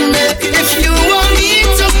hooking me if you want me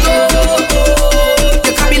to go.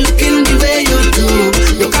 You can't be looking the way you do.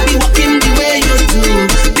 You can't be walking the way you do.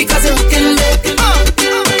 Because you're hooking me.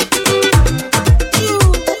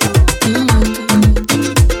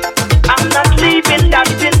 I'm not leaving,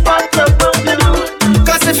 that's impossible to do.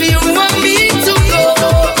 Cause if you want me to go,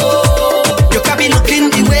 you can't be looking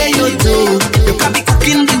the way you do. You can't be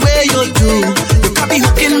cooking the way you do. You can't be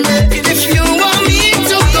hooking me if you want me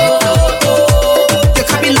to go. You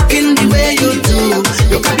can't be looking the way you do.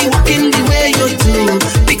 You can't be walking the way you do.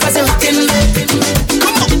 Because you're hooking me.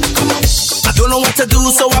 to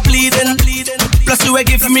do, so I'm pleading. Plus you ain't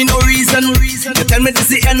giving me no reason. You tell me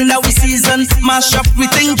this the end of the season. Mash up we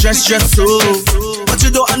think just so. But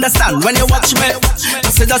you don't understand when you watch me. I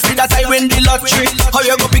said just see that I win the lottery. How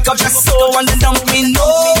you go pick up just so and then dump me? No,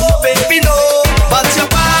 baby, no. But your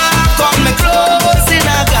back on me clothes in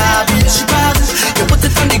a garbage bag. You put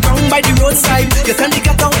it on the ground by the roadside. You tell me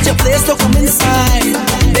cut out your place to come inside.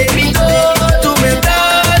 Baby, go to me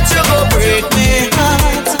that you go break me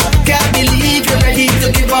heart. Can't believe you're ready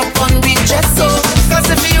to give up on me just so. Cause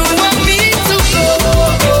if you want me to go,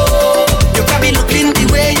 you can't be looking the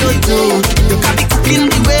way you do. You can't be cooking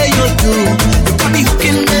the way you do. You can't be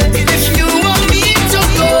hooking me. If you want me to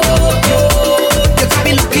go, you can't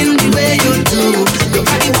be looking the way you do. You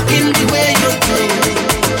can't be hooking the way you do.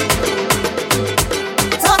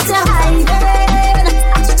 Don't you hide it,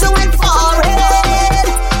 I'm doing for it.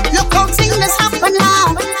 Look how things happen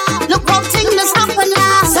now. Look how things happen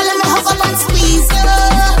now. So let me hug and squeeze you.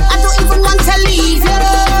 I don't even want to leave you.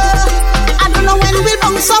 I don't know when we'll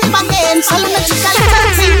bounce up again. So let me just get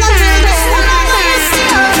everything to do this.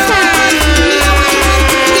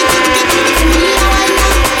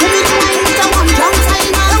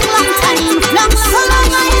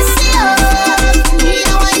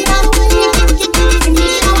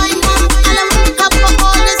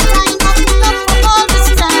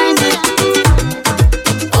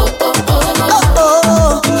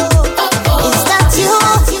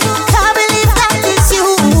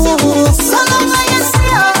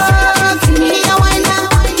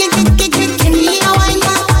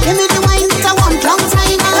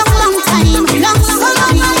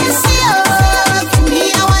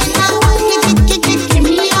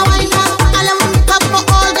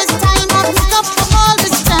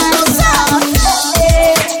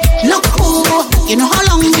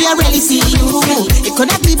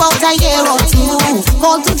 A year or two,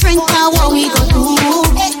 call to drink now, what we go do?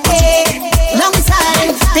 Long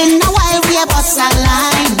time, been a while we a bust a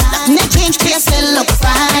line. Nothing they change, clear still look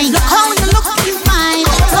fine. Look how you looking fine.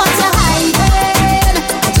 Don't you hide it,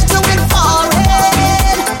 just doing for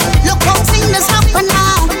it. Look how things happen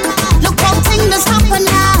now. Look how things happen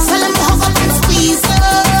now. So let me hug up and squeeze you.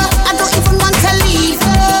 I don't even want to leave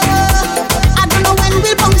you. I don't know when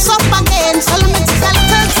we'll bounce up again. So let me take a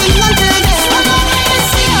little thing and do this.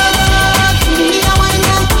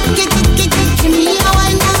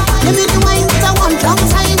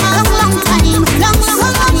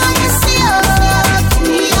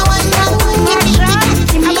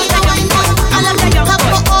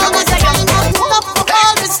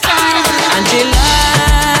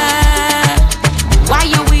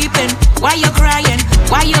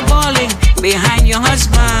 Behind your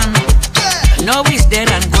husband, no, he's dead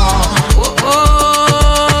and gone.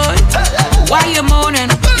 Oh. Why you moaning?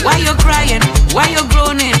 Why you crying? Why you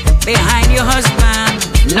groaning? Behind your husband,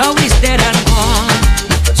 no, he's dead and gone.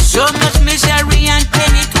 So much misery and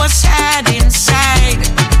pain, it was sad inside.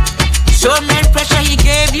 So much pressure he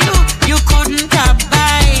gave you, you couldn't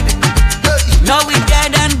abide. No, he's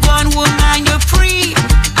dead and gone, woman, you're free.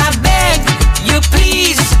 I beg you,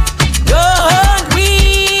 please, don't weep.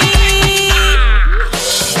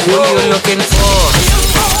 Who you looking for?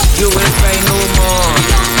 You will cry no more.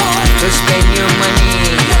 Just spend your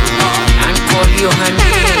money and call you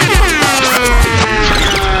honey.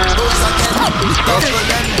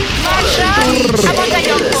 I want a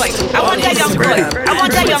young boy. I want a young boy. I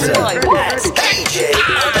want a young boy.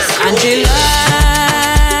 Angela,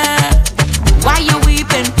 why you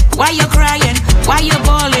weeping? Why you crying? Why you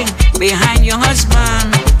bawling? Behind your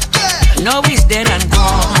husband, no, he's dead and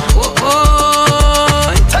gone.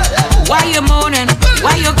 Why you moaning?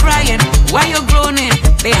 Why you crying? Why you groaning?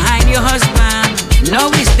 Behind your husband,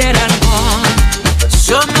 no, he's dead and gone.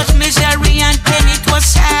 So much misery and pain, it was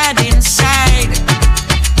sad inside.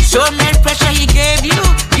 So much pressure he gave you,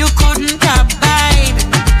 you couldn't abide.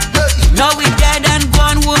 No, he's dead and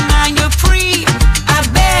gone, woman, you're free. I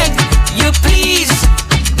beg you, please,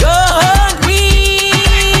 don't weep.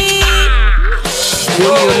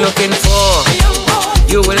 Who you looking for?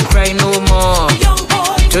 You will cry no more.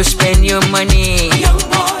 To spend your money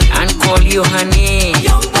and call you honey.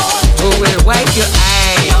 Who will wipe your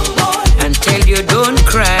eye and tell you don't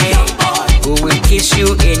cry? Who will kiss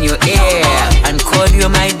you in your ear and call you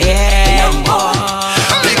my dear?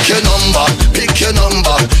 Pick your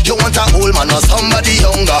number. You want a old man or somebody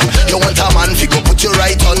younger? You want a man fi go put you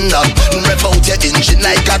right under. Rev out your engine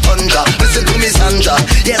like a thunder. Listen to me Sandra,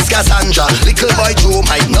 yes Cassandra. Little boy Joe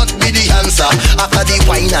might not be the answer. After the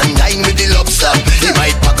wine and dine with the lobster, he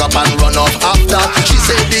might pack up and run off after. She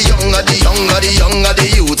said the younger the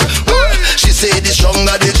youth. She said the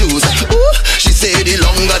stronger the juice. She said the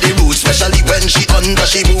longer the roots, especially when she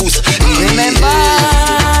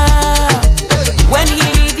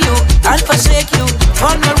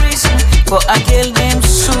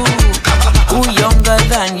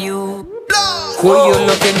Who you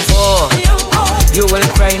looking for? You will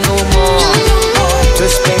cry no more. To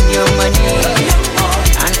spend your money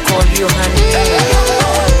and call you honey.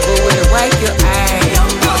 Who will wipe your eye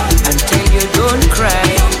until you don't cry?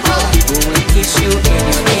 Who will kiss you in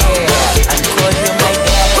your ear and call you my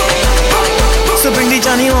dad? So bring the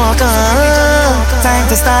Johnny Walker, time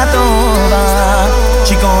to start over.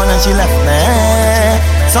 She gone and she left me,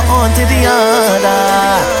 so on to the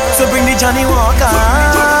other. So bring the Johnny Walker,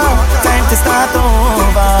 time to start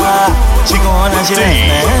over. She gone and she left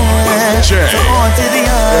me, so on to the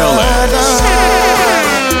other.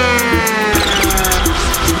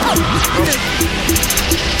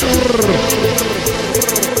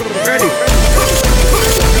 Ready.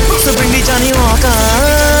 So bring the Johnny Walker,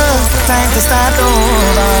 time to start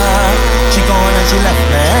over. She gone and she left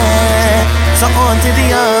me, so on to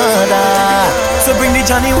the other. So bring the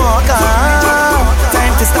Johnny Walker,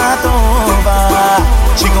 time to start over.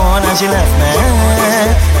 She gone and she left me,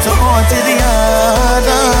 so on to the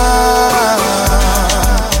other.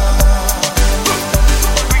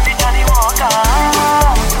 Bring the Johnny Walker,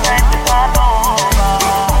 time to start over.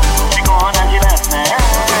 She gone and she left me,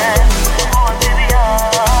 so on to the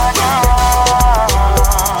other.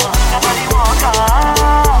 Johnny Walker,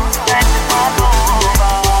 time to start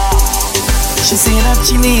over. She said that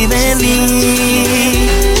she needed me,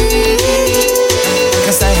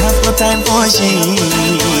 'cause I have no time for she.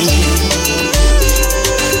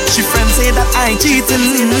 She friends say that I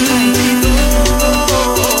cheating,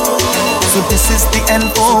 so this is the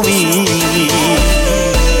end for me.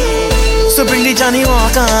 So bring the Johnny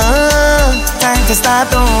Walker, time to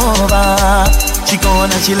start over. She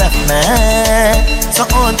gone and she left me, so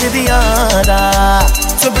on to the other.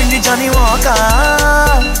 So bring the Johnny Walker,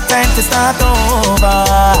 time to start over.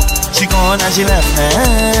 She gone and she left me,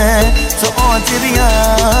 so on to the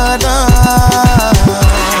other.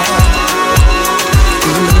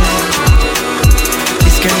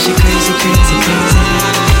 This girl, she crazy, crazy, crazy.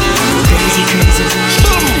 Crazy, crazy.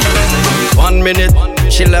 1 minute,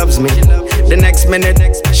 she loves me. The next minute,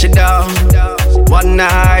 she down. One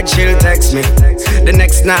night, she'll text me. The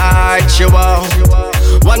next night, she won't.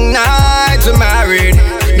 One night, we're married.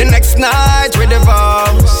 The next night, we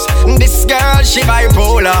divorce. This girl, she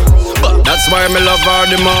bipolar, but that's why me love her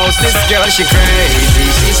the most. This girl, she crazy.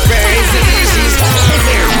 She's crazy. She's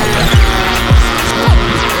crazy.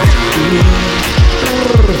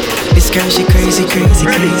 This girl, she crazy, crazy,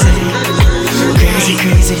 crazy. Crazy,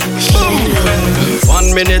 crazy.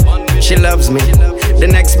 1 minute, she loves me. The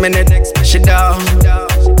next minute, she down.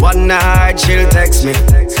 One night, she'll text me.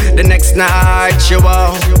 The next night, she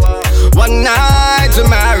won't. One night, we're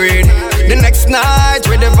married. The next night,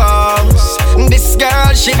 we divorce. This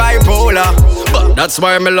girl, she bipolar, but that's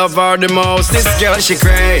why me love her the most. This girl, she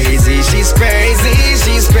crazy. She's crazy.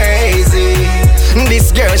 She's crazy.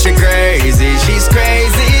 This girl, she crazy. She's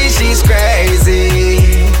crazy. She's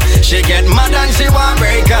crazy. She get mad and she want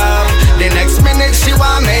break up. The next minute she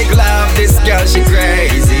want make love. This girl, she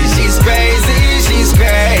crazy. She's crazy. She's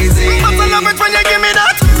crazy. But I love it when you give me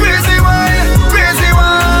that crazy wine, crazy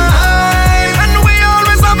wine. And we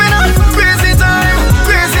always having a crazy time,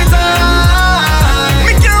 crazy time.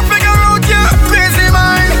 Me can't figure out your crazy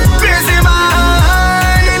mind, crazy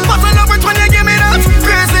mind. But I love it when you give me that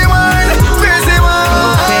crazy wine, crazy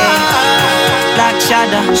wine. Black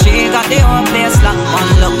Shadow, she got the whole place locked.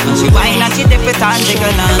 One look, when she whine and she dip it and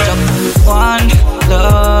jiggle and jump. One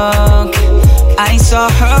look, I saw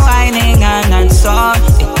her whining and I saw it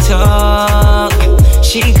took.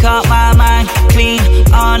 She caught my mind clean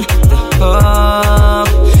on the hook.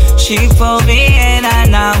 She pulled me in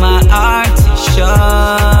and now my heart is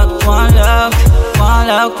shook. One look, one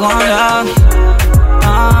look, one look.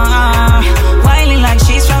 Whining like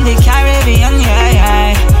she's from the Caribbean, yeah,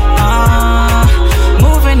 yeah.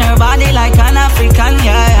 Moving her body like an African,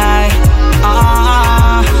 yeah, yeah.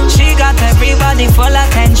 She got everybody full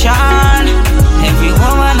attention. Every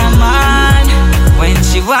woman a man. When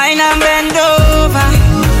she whine and bend over,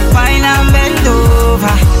 whine and bend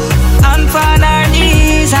over, and on her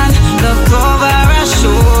knees and look over her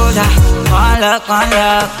shoulder. One look,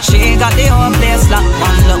 she got the whole place locked.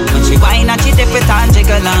 One look, when she whine and she dip it and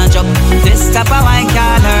jiggle and jump. This type of wine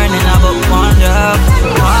can't learn in a book. One look,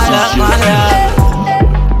 one look, one look.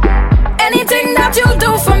 Anything that you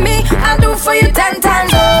do for me, I'll do for you 10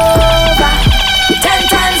 times over. 10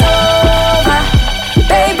 times over,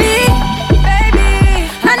 baby.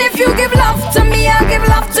 And if you give love to me, I'll give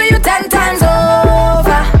love to you 10 times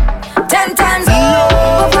over. 10 times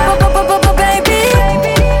over, baby.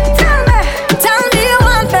 Tell me you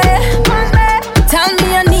want me. Tell me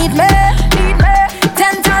you need me.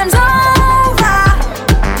 10 times over.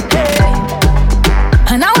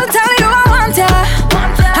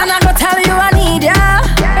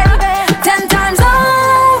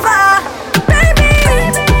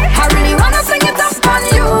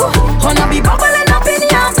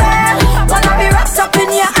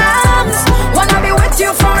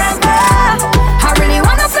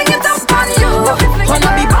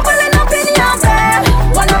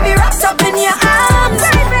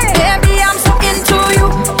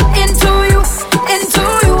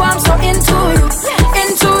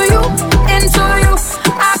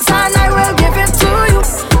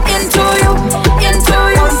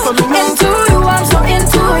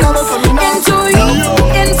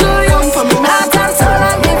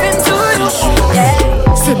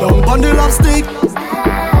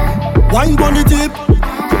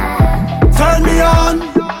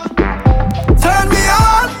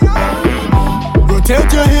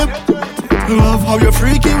 how you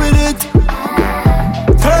freaky with it.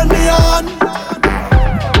 Turn me on.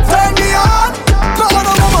 Turn me on. No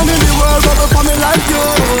other woman in the world ever for me like you.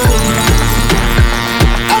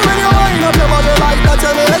 And when you wind up your body like that,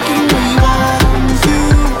 you're making me want you.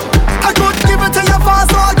 I could give it to you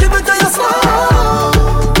fast, or I give it to you slow.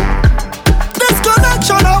 This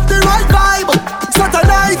connection of the right vibe. So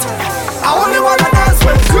tonight, I only wanna dance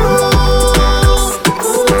with you.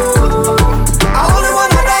 I only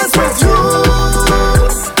wanna dance with you.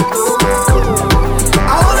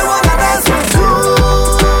 I only wanna dance with you.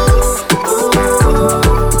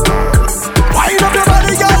 Wind up your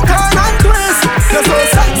body, girl, turn and twist. You're so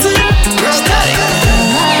sexy. I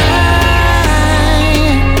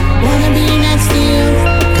wanna be next to you,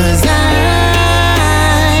 'cause I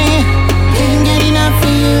can't get enough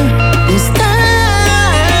of you. This time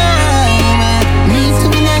I need to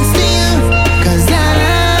be next to you, 'cause I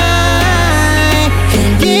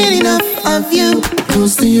can't get enough of you.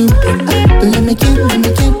 Close to you, let me get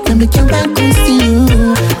back close to you,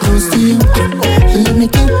 close to you. Let me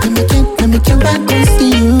get back close to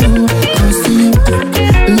you, close to you.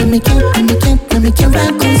 Let me get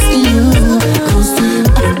back close to you, close to you.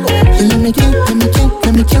 Let me get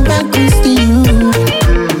back close to you.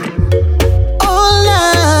 Oh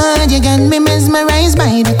Lord, you got me mesmerized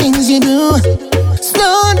by the things you do.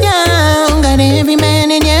 Slow down, got every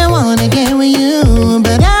man in here wanna get with you,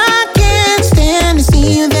 but I can't stand to see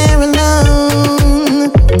you there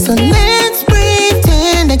alone. So let's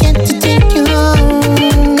pretend I get to take you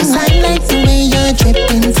home, 'cause I like the way you're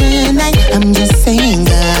dripping tonight. I'm just saying,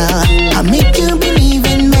 girl, I'll make you believe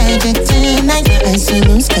in magic tonight. I still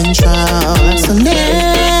lose control, so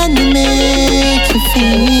let me make you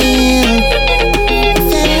feel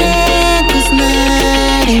that was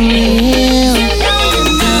not real. I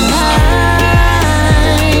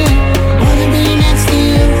wanna be next to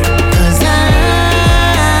you, 'cause I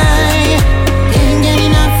can't get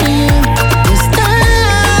enough of you. This time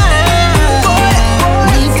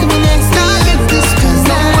need to be next to you, 'cause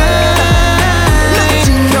I can't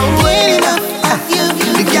get enough of you.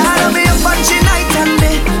 The girl on me up and she night and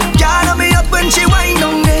day. Girl on me up when she wind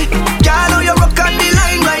on me. Girl on you rock on the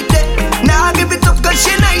line right there. Now give it up 'cause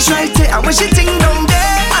she nice right there. And when she ting down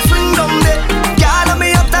there, I swing down there. Girl on me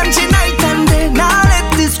up and she night and day. Now let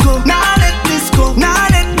this go, now let this go, now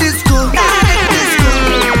let this go, now let this go.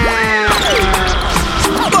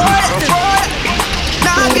 Boy,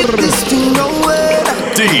 now get this thing nowhere.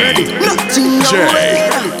 Nothing nowhere.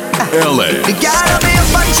 LA. The girl on me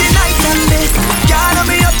up and she night and day. Girl on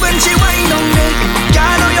me up when she wind on me.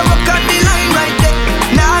 Girl on you rock on the line right there.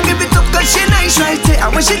 Now give it up 'cause she nice right there.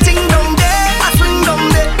 And when she ting down there, I swing down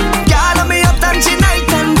there. Girl on me up and she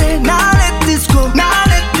night and day. Now let this go, now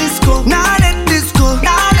let this go, now let this go,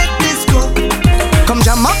 now let this go. Come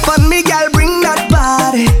jam up on me, girl, bring that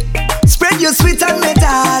body. Spread your sweet on me,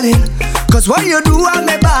 darling. 'Cause what you do, I'm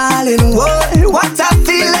me ballin'. What a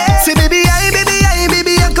feeling. See, baby,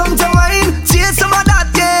 I come to wine. See some of that,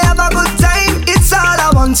 yeah, have a good time. It's all I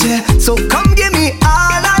want, yeah. So come give me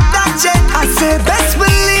all of that, yeah. I say best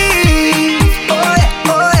believe. Oh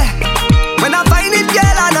yeah. When I find it,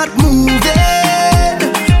 girl, I'm not moving.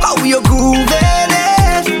 How you grooving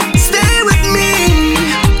it? Stay with me.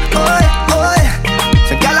 Oh yeah.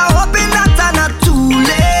 So girl, I'm hoping that I'm not too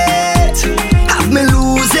late. Have me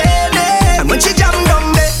losing it. And when she jam down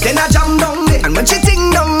there, then I jam down there. And when she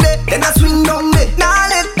ting down there, then I swing down there. Now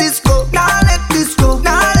let this go, now let this go,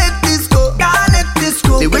 now let this go, now let this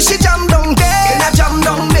go. The way she jam down there, then I jam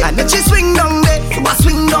down there. And then she swing down there, so I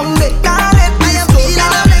swing down there. Now let this go, now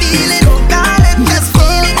let this go, now let this go.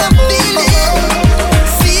 I'm feeling,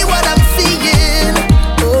 see what I'm seeing.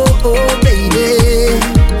 Oh baby,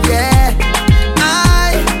 yeah.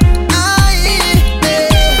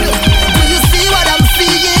 Do you see what I'm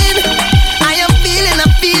seeing? I am feeling,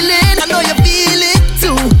 I know you feel it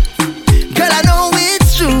too. Girl, I know it's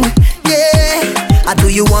true, yeah. Or do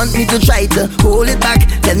you want me to try to hold it back?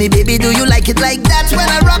 Tell me, baby, do you like it like that when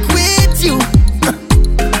I rock with you?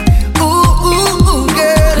 Ooh,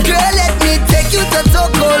 girl, let me take you to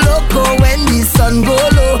Toco Loco. When the sun go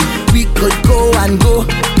low, we could go and go,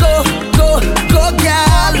 girl,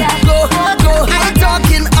 go. I'm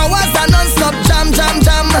talking hours and non-stop jam.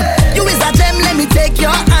 You is a gem, let me take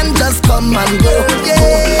your hand, just come and go,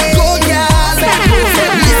 yeah. Go, girl,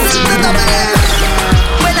 listen to the man.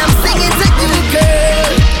 When I'm singing to you,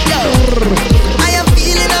 girl, yo, I am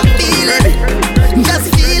feeling, just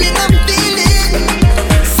feeling, I'm feeling.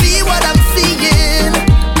 See what I'm seeing,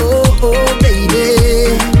 oh baby,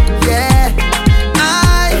 yeah.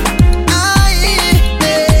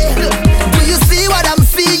 Do you see what I'm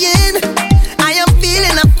seeing? I am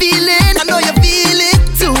feeling, I know you feel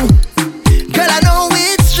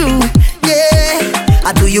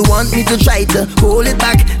want me to try to hold it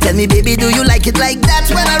back. Tell me, baby, do you like it like that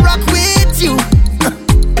when I rock with you?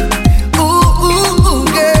 Ooh,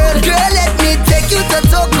 girl, let me take you to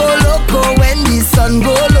Toco Loco. When the sun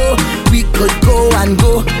go low, we could go and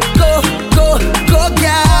go, girl,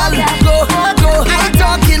 go. I'm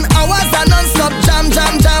talking hours and non-stop jam.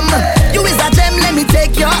 You is a gem, let me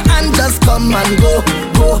take your hand, just come and go,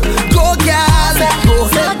 girl, go.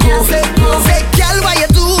 Say, girl, why you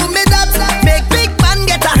do me that? Make big man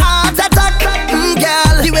get a heart attack.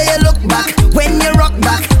 Girl, the way you look back when you rock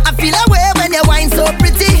back, I feel away when you whine so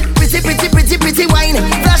pretty wine.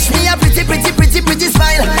 Flash me a pretty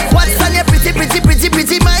smile. What's on your pretty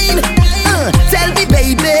mind? Tell me,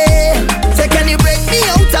 baby, say can you break me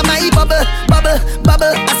out of my bubble?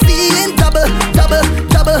 I see in double,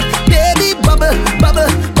 baby, bubble,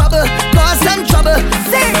 cause I'm trouble.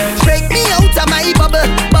 Say, break me out of my bubble.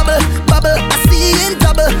 I see in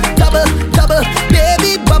double,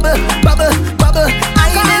 baby, bubble,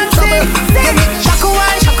 I'm in trouble.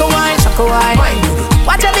 Shaka wine.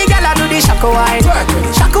 Watch a big girl do the shaka wine.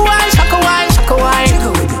 Shaka wine.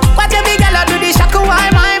 Watch a big girl do the shaka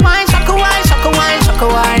wine. Shaka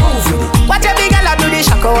wine. Watch a big girl do the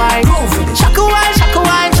shaka wine. Shaka wine.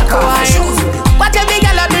 Watch a big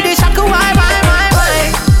girl do the shaka wine.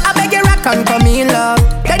 I beg you rock on to me, love.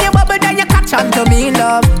 Then you bubble, then you catch on to me,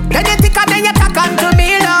 love. Then you thicker, then you tack on to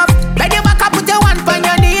me, love. Then you back up, put your one on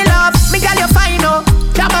your knee, love. Me girl, you fine, oh.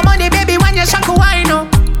 Drop my money, baby, when you shaka wine, oh.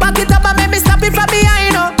 Back it up and make me stop it from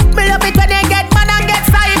behind, oh. Me love it when you get mad and get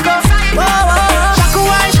psycho. Whoa. Shaka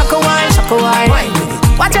wine.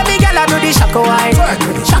 Watch a big girl do the shaka wine.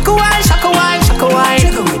 Shaka wine.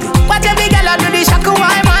 Watch a big girl do the shaka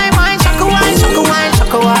wine. Shaka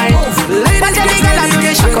wine. Watch a big girl do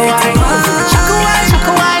the shaka wine. Shaka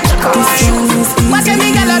wine. Watch a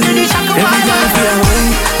big girl do the shaka wine.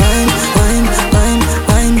 Wine,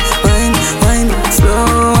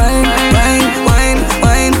 slow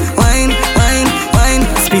wine,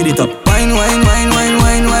 speed it up. Wine.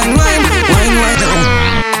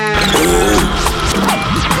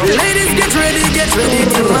 Ladies, get ready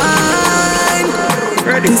to wine.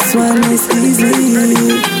 This one is easy.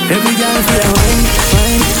 Every girl feel wine.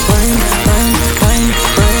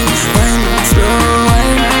 Slow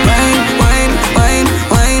wine.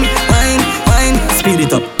 Speed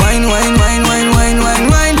it up. Wine.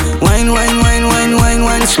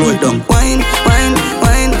 Slow it down. Wine.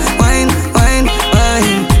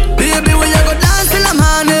 Baby, when you go dance till the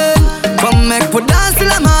morning, come make we dance till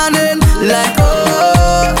the morning. Like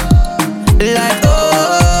oh,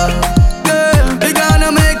 girl, we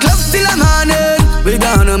gonna make love till the morning. We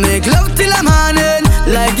gonna make love till the morning.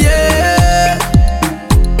 Like yeah.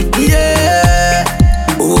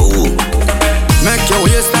 Ooh. Make your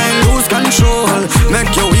waistline lose control.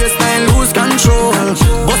 Make your waistline lose control.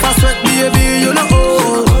 Bust a sweat, baby, you know.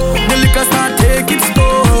 The liquor start take its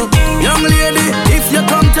toll. Young lady, if you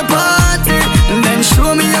come to party, then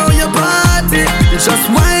show me how you party. Just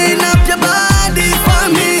wind up your body for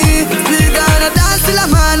me. We gonna dance till the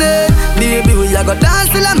morning. Baby, we are gonna dance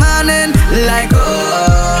till the morning. Like oh,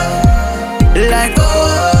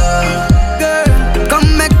 girl,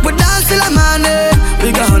 come make we dance till the morning.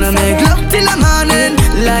 We gonna make love till the morning.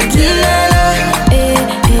 Like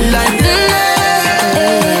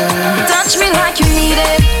touch me like you need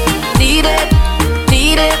it.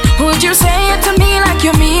 Would you say it to me like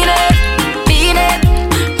you mean it? Beat it.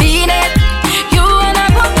 You and I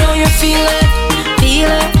both know you feel it.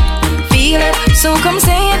 So come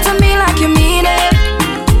say it to me like you mean it.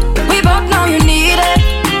 We both know you need it.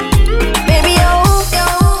 Baby,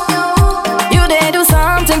 you dare do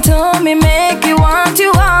something to me, make me want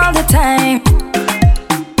you all the time.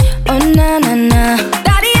 Oh na.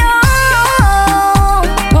 Daddy,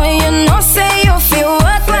 boy, you know say you feel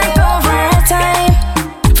worth like overtime.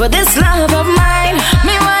 For this love of mine,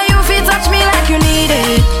 me why you feel touch me like you need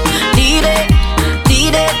it.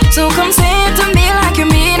 So come say it to me like you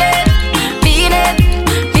mean it. Beat it.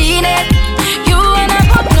 You and I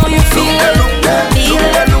both know you feel it.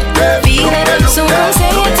 So come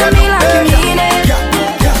say it to me like you mean it.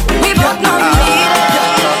 We both know you need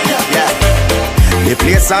it. The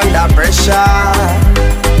place under pressure.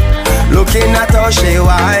 Looking at how she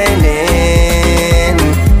whining.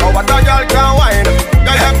 Oh, what a girl can whine.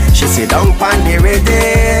 She sit down on the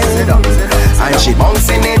rhythm, and she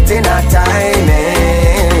bouncing it in her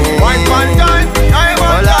timing. One time,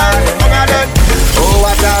 oh,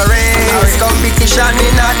 what a race. Competition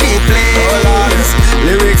in a deep place.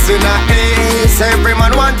 Lyrics in a ace. Every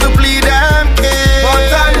man want to plead them case.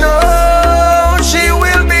 But I know she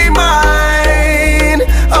will be mine,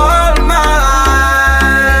 all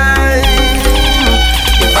mine.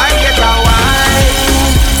 If I get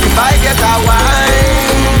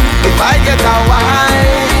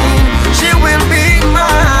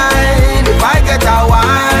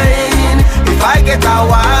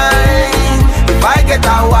get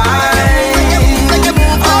a wine.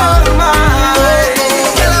 Oh my.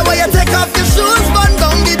 Girl, I want you take off your shoes, run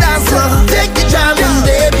down the dance floor. Take the jamming,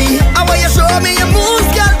 baby. I want you show me your moves,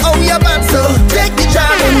 girl, how you bad so. Take the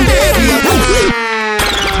jamming, baby.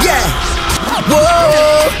 Yeah.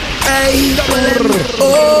 Whoa. Hey.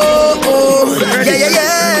 Oh, oh. Yeah, yeah,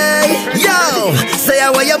 yeah. Yo. Say I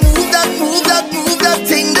want you move that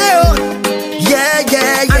thing there. Yeah,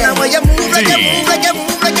 yeah, yeah. And I want you move like you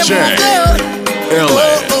move there. Oh,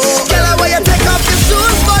 oh. Girl, I want you take off your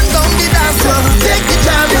shoes, run down the dance floor. Take the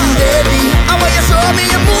jamming, baby. I want you show me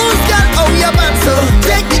your moves, girl, how you bad so.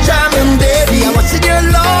 Take the jamming, baby. I'm watching you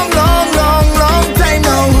long time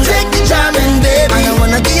now. Take the jamming, baby. And I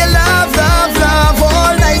wanna give you love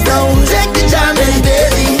all night now. Take the jamming,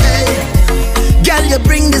 baby. Hey. Girl, you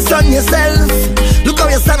bring this on yourself. Look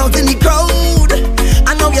how you stand out in the crowd.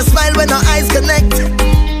 I know you smile when our eyes connect.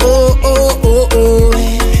 Oh, oh, oh, oh.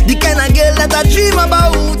 The kind of girl that I dream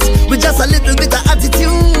about. With just a little bit of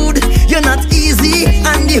attitude. You're not easy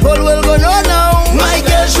and the whole world gonna know now. My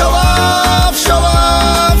girl, show off.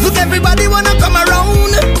 Look, everybody wanna come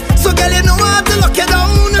around. So girl, you know how to lock you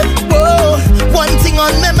down. Whoa, one thing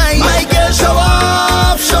on my mind. My girl, show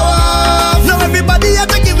off. Now everybody have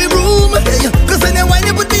to give me room. Cause when you whine,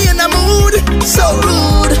 you put me in a mood. So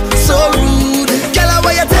rude. Girl, I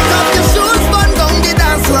want you take off your shoes, run down the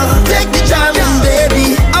dance floor. Take the jamming,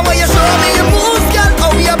 baby. I want you show me your moves, girl,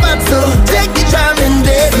 how you bad so. Take the jamming,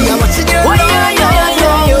 baby. I'm watching you long time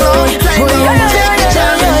now. Take the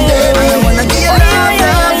jamming, baby. I wanna give you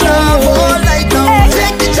love all night now.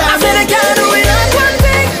 Take the jamming, baby. I said I can't do it at one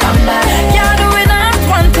thing. Can't do it at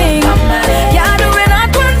one thing. Can't do it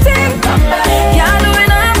at one thing. Can't do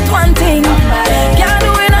it at one thing. Can't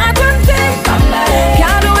do it at one thing.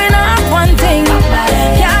 Can't do it at one thing.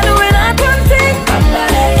 Can't do it at one thing.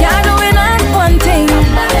 Can't do it at one thing.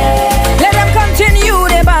 Let them continue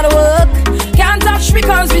their bad work. Can't touch me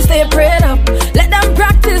cause we stay prayed up. Let them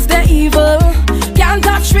practice their evil. Can't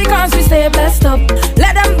touch me cause we stay blessed up.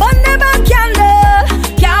 Let them burn their back candle.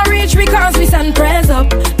 Can't reach me cause we send prayers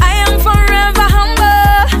up. I am forever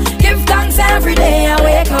humble. Give thanks every day I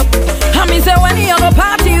wake up. And me say when you go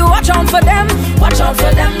party, you watch out for them. Watch out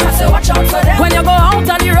for them, I say watch out for them. When you go out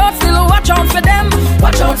on the road, still watch out for them.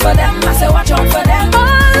 Watch out for them, I say watch out for them. All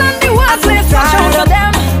on the workplace, watch out for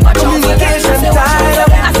them. Watch out for them, I say watch out for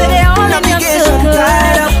them. I say they all on your circle.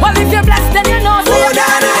 Well, if you're blessed, then you know. So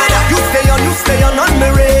you stay on my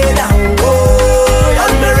radar. Oh,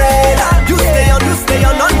 on my radar. You stay on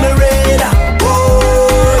my radar.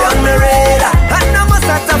 Oh, on my radar. And I must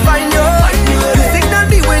have to find you. You signal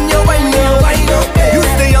me when you whine up. You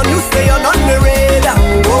stay on my radar.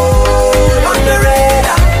 Oh, on my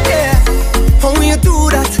radar. Yeah. How you do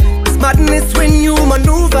that? It's madness when you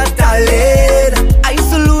maneuver, darling. I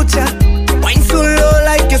salute ya. Wine so low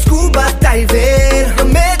like a scuba diving. The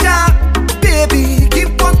major, baby, keep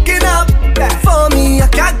walking up. For me, I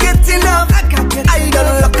can't get enough. I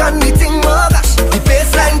don't look on the thing, oh gosh. The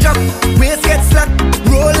baseline drop, waist get slack.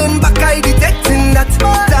 Rolling back, I detecting that.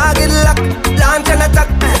 Target lock, launch and attack.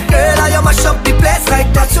 Girl, I mash up the place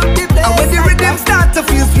like that. And when the rhythm start to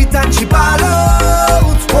feel sweet and she ball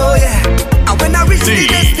out, oh yeah. And when I reach the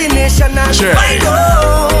destination, I find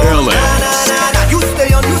out. You stay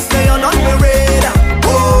on my radar.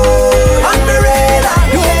 Oh, on my radar.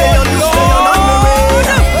 You stay on my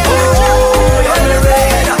radar. Oh, on my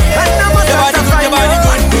radar. And I must have to find out.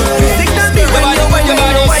 You signal me when you wind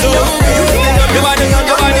up. Your body on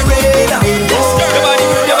my radar.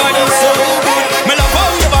 Your body so good. Me love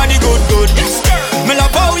how your body good. Me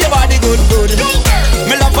love how your body good.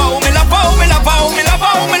 Me love how your body good.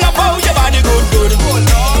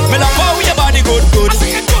 Me love how your body good.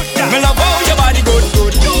 Me love how your body good.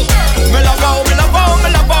 Me love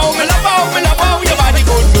how your body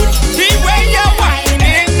good. The way you're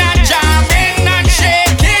whining and jamming and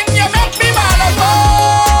shaking, you make me wanna go.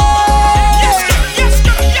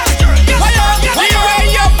 The way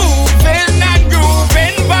you're moving and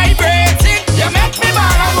grooving, vibrating, you make me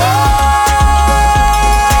wanna go.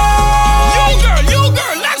 You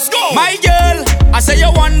girl, let's go. My girl, I say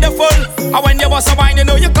you're wonderful. And when you bust a wine, you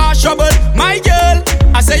know you cause trouble. My girl,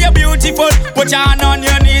 I say you're beautiful. Put your hand on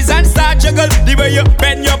your knees and start juggle. The way you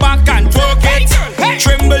bend your back and twerk it.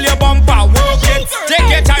 Tremble your bumper, work it. Take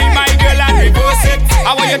your time, my girl, and reverse it.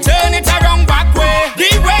 And when you turn it around back way. The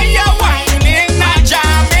way you're whining and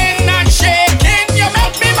jamming and shaking, you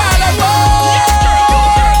make me wanna go.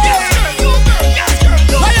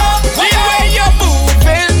 The way you're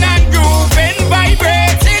moving and grooving,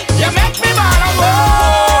 vibrating, you make me wanna go.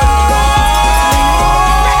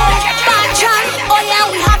 Oh yeah,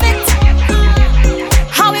 we have it.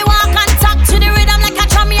 How we walk and talk to the rhythm like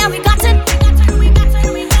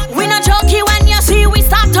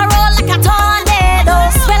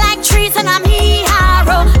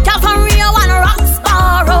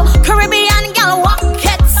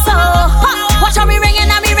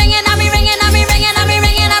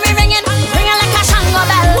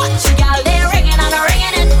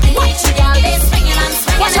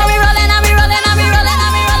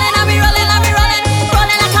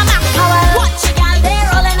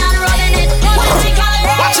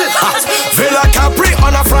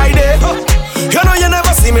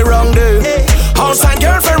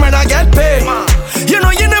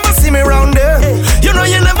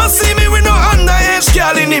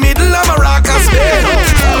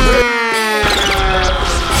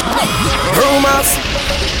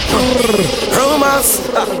rumors.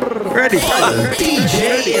 Ready?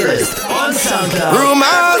 DJ Illest on SoundCloud.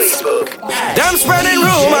 Rumors. Them spreading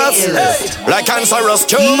rumors like cancerous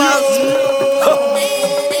tumors.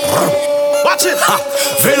 Watch it.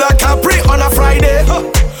 Villa Capri on a Friday.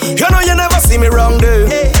 You know you never see me round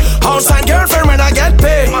there. Outside girlfriend when I get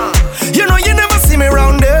paid. You know you never see me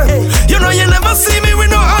round there. You know you never see me with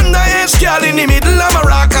no underage girl in the middle of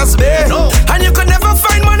Maracas Bay. And you could never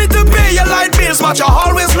find money to pay your light bills, but you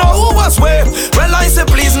always know who was where. Well, I say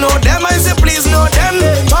please know them, I say please know them.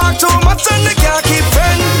 Talk too much and they can't keep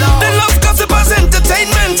friend. They love gossip as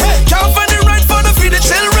entertainment. Can't find it right for the feed the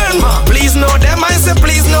children. Please know them, I say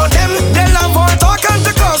please know them. They love all talk and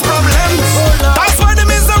to cause problems. That's why the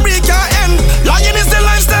misery can't end. Lying is the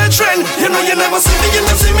lifestyle trend. You know you never see me, you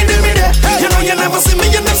never see me, do me there. You know you never see me,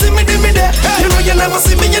 you never see me, do me there. You know you never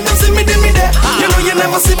see me, you never see me, do me there. You know you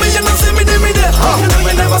never see me, you never see me, do me there. You know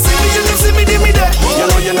you never see me, you never see me, do me there. You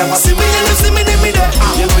know you never see me, you never see me, do me there.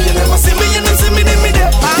 You know you never see me, you never see me, do me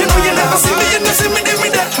there. You know you never see me, you never see me, do me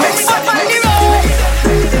there. Up on the road,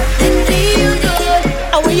 it feel good.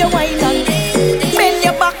 How you wine on? Bend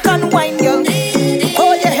your back and wine, girl.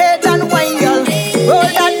 Hold your head and wine, girl. Roll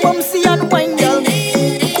that bumsy and wine, girl.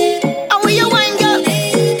 How you wine, girl?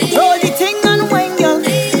 Roll the thing and wine, girl.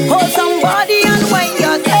 Hold somebody and wine,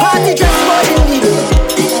 girl. Party dress for the middle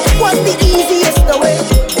was the easiest way.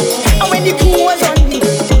 And when the crew was on me,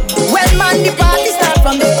 well man, the party start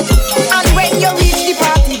from there. And when you reach the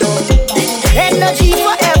party door, energy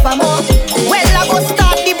forevermore. Well, I go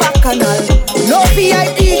start the bacchanal. No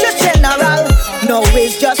VIP, just general. No,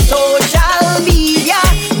 it's just social media.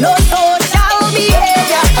 No social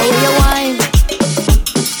behavior. How you whine?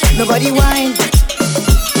 Nobody whine.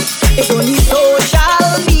 It's only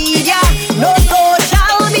social media. No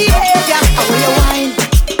social behavior. How you whine?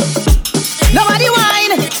 Nobody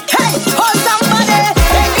whine. Hey, hold somebody.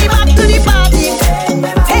 Take me back to the party.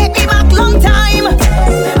 Take me back long time.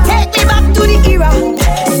 Take me back to the era.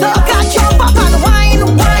 So catch your back and wine,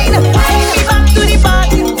 wine. Take me back to the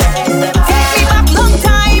party. Take me back long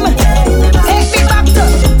time. Take me back to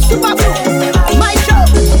Super Bowl. My show.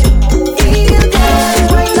 Feel good.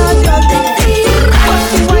 Wine on your day.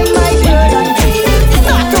 Wine my girl and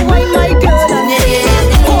start to wine my girl and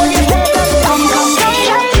hold your head and come, come,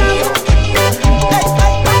 come.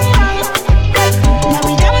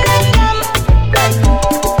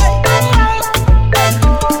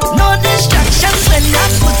 No distractions when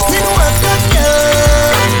I'm putting work on you.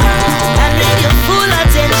 And with your full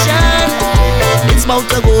attention, it's about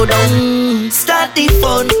to go down. Start the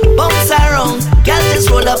fun, bounce around. Girl, just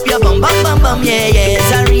roll up your bum, bum, bum, bum, yeah, yeah.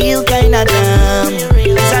 It's a real kind of jam.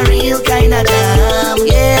 It's a real kind of jam,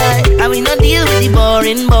 yeah. And we no deal with the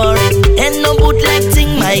boring, boring. And no bootleg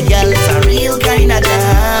thing, my girl. It's a real kind of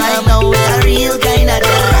jam. No, it's a real kind of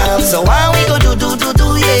jam. So why we go do,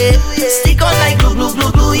 yeah. Stick on like glue, glue,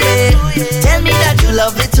 glue, glue, yeah. Tell me that you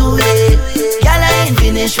love it too, yeah. Girl, I ain't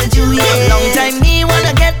finished with you, yeah. Long time me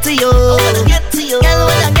wanna get to you. Girl,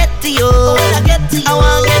 wanna get to you. I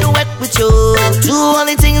wanna get wet with you. Do all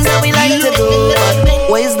the things that we like to do. But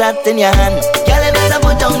what is that in your hand? Girl, you better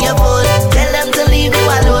put down your phone. Tell them to leave you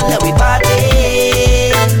alone. Let we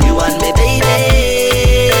party. You and me, baby.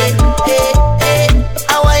 Hey, hey.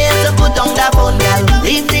 I want you to put down that phone, girl.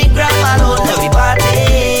 Leave the gram alone. Let we party.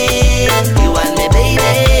 You and me, baby.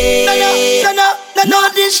 No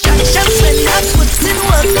distractions when I'm putting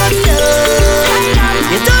work on you.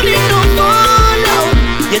 You don't need no phone now.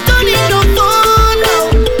 You don't need no phone now.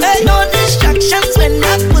 Hey. No distractions when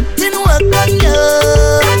I'm putting work on you.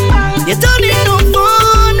 You don't need no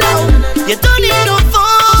phone now. You don't need no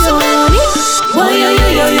phone. Why yo yo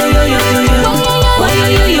yo yo yo yo yo yo? Why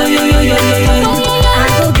yo yo yo yo yo yo yo yo? I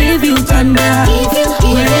go give you thunder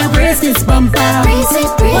when your breast is bumper. Why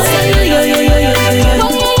yo yo yo yo yo yo yo?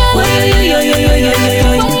 Why yo yo yo yo yo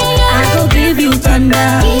yo yo? I go give you thunder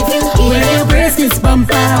when your breast is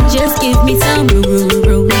bumper. Just give me some room, room,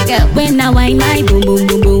 room. When I whine my boom, boom,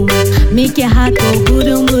 boom, boom, make your heart go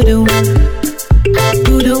boom, boom, boom.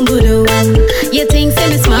 Boom, boom. You think say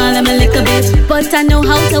me small, I'm a little bit, but I know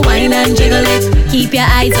how to whine and jiggle it. Keep your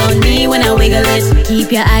eyes on me when I wiggle it.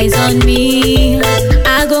 Keep your eyes on me.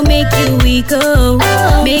 I go make you weak, oh.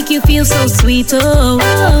 Make you feel so sweet, oh.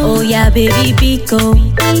 Oh yeah, baby, Biko.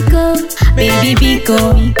 Baby,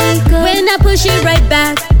 Biko. When I push it right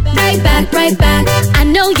back, right back, right back. I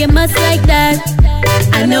know you must like that.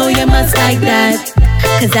 I know you must like that.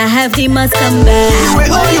 Cause I have the must come back. The way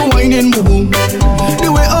all you whining, boo boo.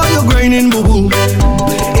 The way all you grinding, boo boo.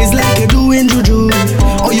 It's like you're doing juju.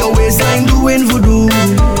 Or your waistline doing voodoo.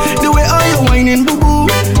 The way all you whining, boo boo.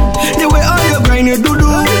 The way all you grinding, doo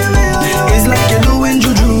doo. It's like you're doing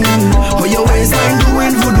juju. Or your waistline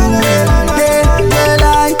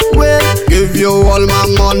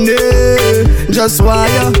just why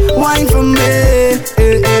you wine for me,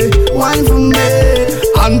 wine for me.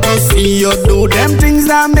 And to see you do them things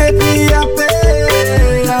that make me happy.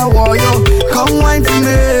 I want you come wine for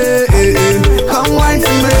me, come wine for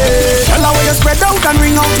me. Tell her when you spread out and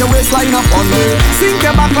ring out your waistline up on me. Sink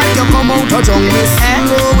your back like you come out of jungle.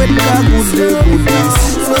 Slow with that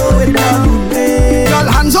goodness, slow with that goodness. Girl,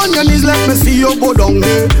 hands on your knees, let me see you go down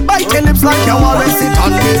there. Bite your lips like you want to sit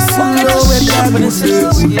on this. Slow with that goodness,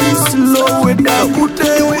 slow with that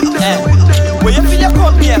goodness. Where you feel you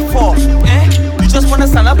come here for? You just wanna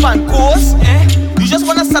stand up and coast? You just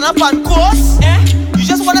wanna stand up and coast? You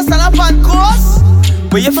just wanna stand up and coast?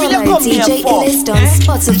 Where you feel you come here for? You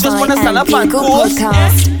just wanna stand up and coast?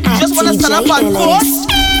 You just wanna stand up and coast?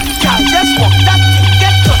 Can't just walk that thing,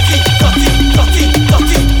 get dirty, dirty, dirty,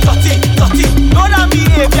 dirty, dirty, dirty. Know that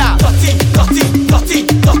behavior, dirty, dirty, dirty,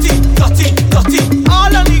 dirty, dirty, dirty.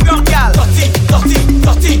 All on the ground, girl, dirty, dirty,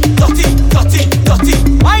 dirty, dirty, dirty, dirty.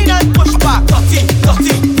 Wine and push back, dirty,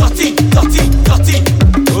 dirty, dirty, dirty, dirty.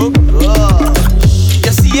 Oh, oh.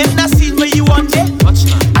 You see in that scene where you want it?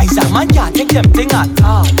 I's a man can't take them thing at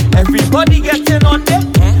all. Everybody getting on there,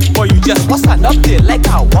 but you just must stand up there like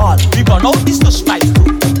a wall. We burn out this to strike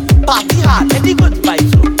through. Party hard, let the good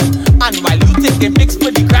vibes flow. And while you taking pics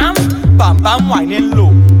for the gram, bam bam whining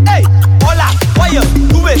low. Hey, hola, why you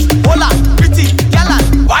do it? Hola, pretty galant,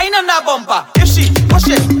 wine on that bumper. If she push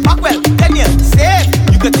it back well, then you save.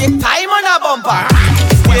 You could take time on that bumper.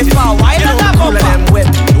 Stay for wine on that bumper.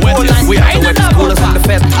 Hold on, wine on that bumper.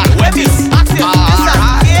 Wetties, active, this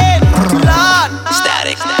again, Lord.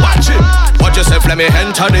 Static, watch it. Watch yourself, let me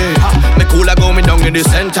enter there. Me cooler go me down in the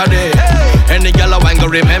center there. And the girl wine go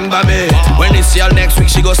remember me. When it's y'all next week,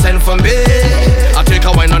 she go send for me. I take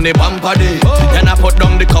a wine on the bumper day. Then I put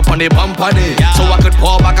down the cup on the bumper day. So I could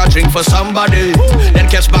pour back a drink for somebody. Then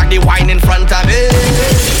catch back the wine in front of me.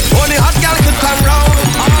 Only hot girl could come round.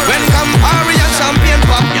 When Campari and champagne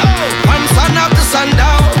pop. From sun up to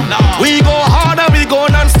sundown. We go hard and we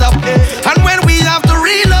go non-stop. And when we have to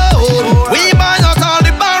reload, we buy out all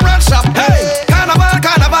the bar and shop. Hey, carnival,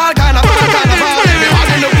 carnival, carnival, carnival.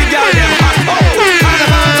 Everybody look the girl them hot.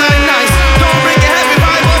 Carnival time nice. Don't bring a heavy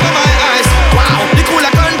vibe over my eyes. Wow, the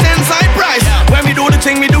cooler contents I price. When we do the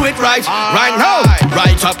thing, we do it right. Right now.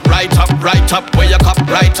 Right up, right up, right up. Where your cup,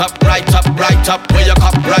 right up, right up, right up. Where your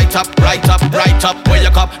cup, right up, right up, right up. Where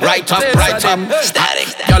your cup, right up, right up. Static.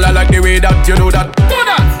 Y'all like the way that you do that. Do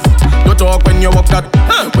that. You talk when you walk that.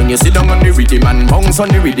 When you sit down on the rhythm and bounce on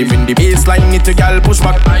the rhythm in the baseline, it a girl push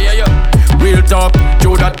back. Real talk,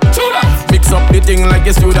 do that. Mix up the thing like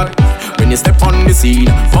you do that. When you step on the scene,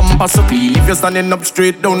 bumper so clean. If you're standing up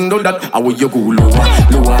straight, don't do that. How will you go lower,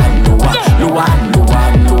 lower, lower, lower,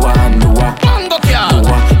 lower, lower, lower,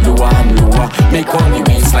 lower, lower, lower. Make all the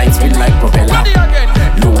waistline spin like propeller.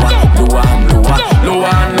 Lower, lower, lower,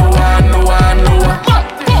 lower, lower, lower, lower.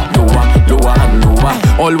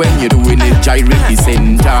 All when you doing it, gyrate the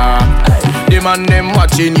center. The man them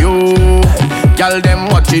watching you, girl them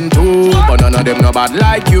watching too. But none of them no bad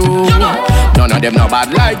like you. None of them no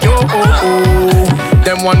bad like you.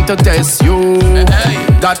 Them want to test you,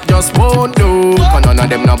 that just won't do. But none of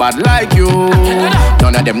them no bad like you.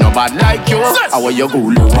 None of them no bad like you. How will you go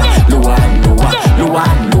lower, lower, lower, lower,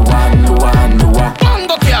 lower, lower, lower,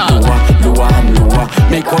 lower, lower, lower.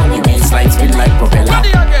 Make all the waistline spin like propeller.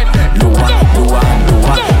 Lower, lower, lower,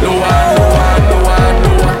 lower, lower, lower, lower,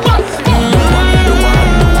 lower, lower,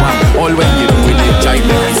 lower. All when you do it, jive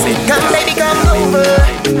like say. Come baby, come over.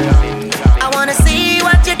 I wanna see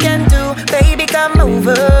what you can do. Baby, come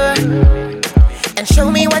over and show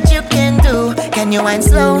me what you can do. Can you wind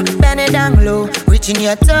slow, bend it down low, reaching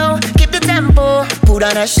your toe, keep the tempo, put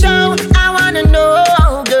on a show. I wanna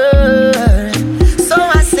know, girl. So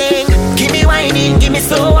I sing, give me whining, give me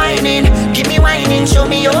slow whining, give me whining, show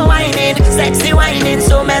me your whining, sexy whining,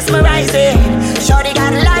 so mesmerizing. Shorty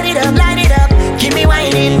gotta light it up, light it up. Give me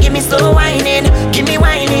whining, give me slow whining, give me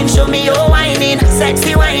whining, show me your whining,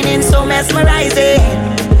 sexy whining, so mesmerizing.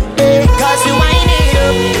 Cause you whine it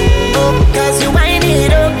up, oh, cause you whine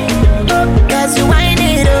it up, oh, cause you whine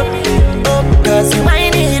it up, oh, cause you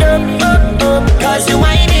whine it up, oh, oh, cause you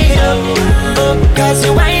whine it up, oh, cause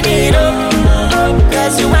you whine it up.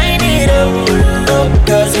 Cause you wind it up, oh,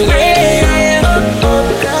 cause you wind it up, oh.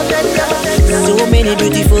 So many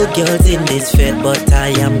beautiful girls in this fete, but I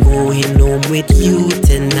am going home with you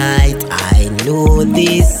tonight. I know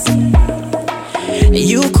this.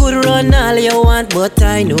 You could run all you want, but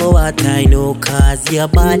I know what I know. Cause your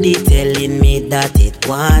body telling me that it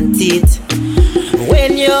want it.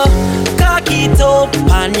 When you cock it up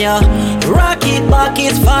and you rock it back,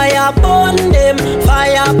 it's fire burn them,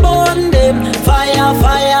 fire burn them, fire,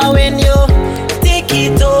 fire. When you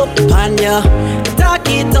it up on ya. Talk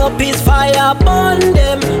it up is fire burn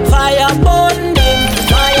them, fire burn them,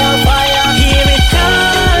 fire, fire. Hear it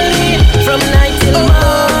calling from night till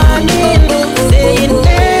morning, saying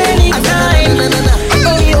anytime.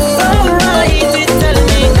 Oh, it's alright, it's telling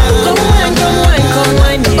me, come wine, come wine, come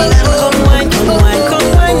wine me, come wine, come wine, come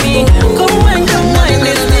wine me, come wine, come wine.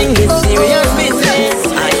 This thing is serious business.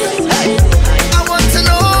 I want to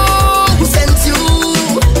know who sent you.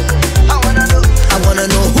 I wanna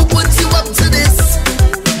know who put you up to this.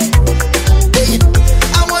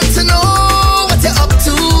 I want to know what you're up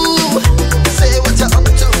to. Say what you're up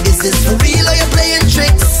to. Is this for real or you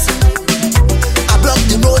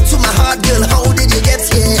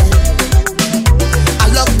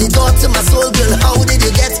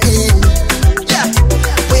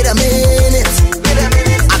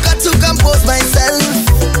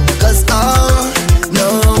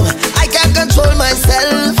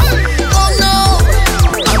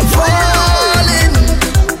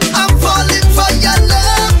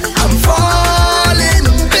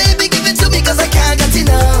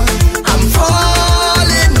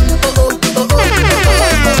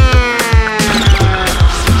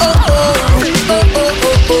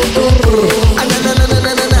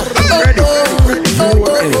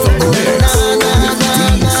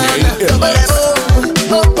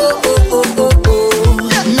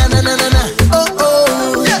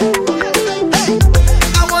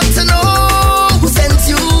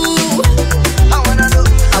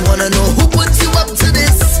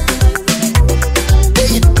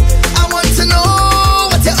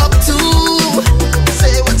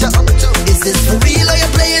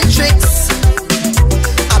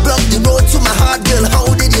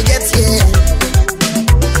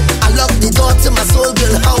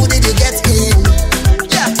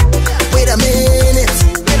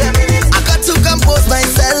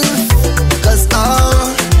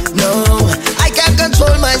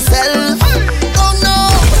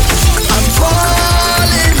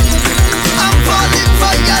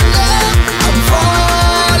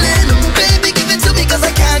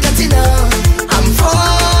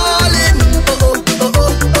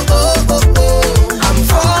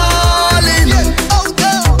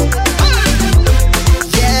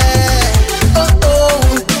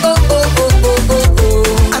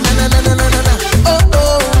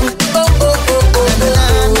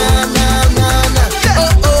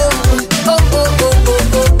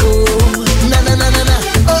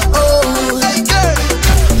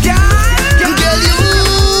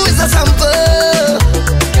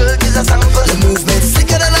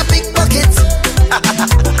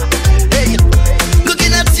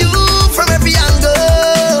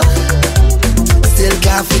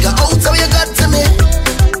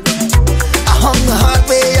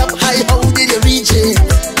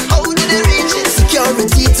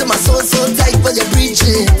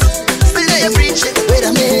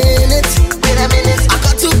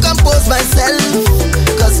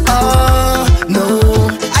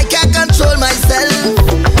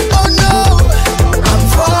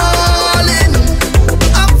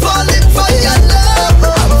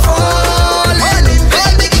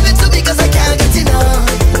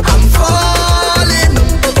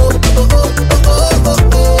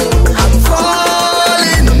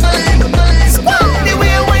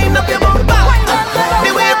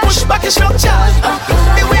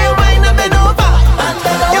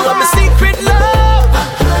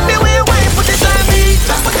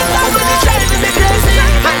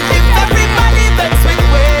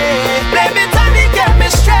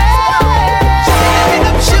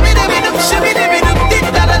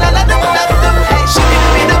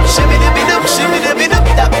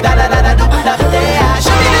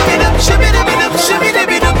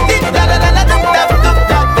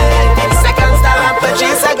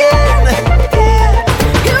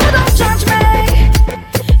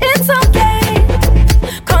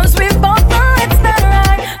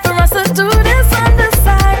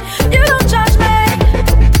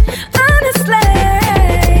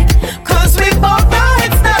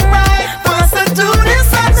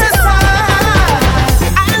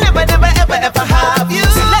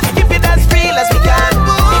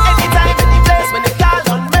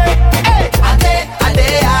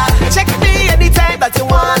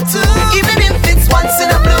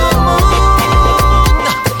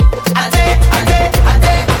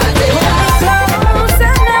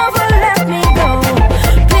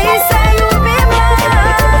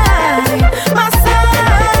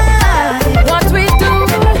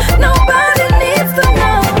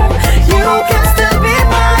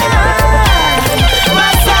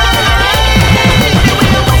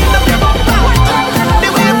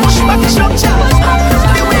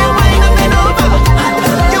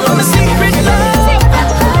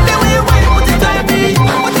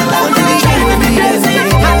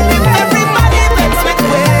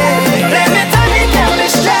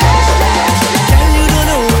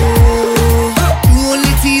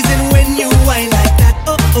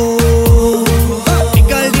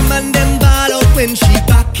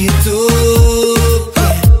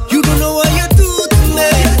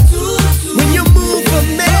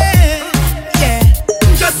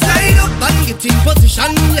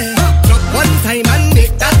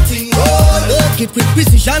it with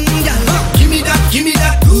precision, girl. Give me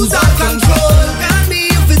that cruise out control. Call me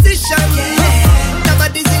your physician, yeah.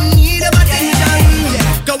 Nobody's in need of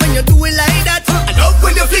attention. Cause when you do it like that, I love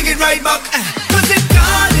when you fling it right back. Cause it's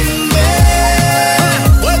calling me.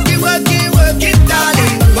 Work it,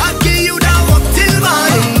 darling. Walk you down, walk till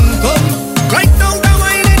morning. Come right now, the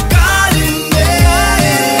wine is calling me.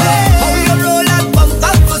 How you roll that bump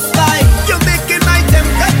up for style? You're making my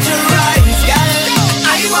temperature rise, girl.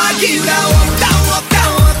 I walk you down, walk down, walk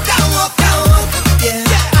down, walk down, walk down, walk.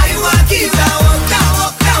 Yeah, I walk you down, walk down,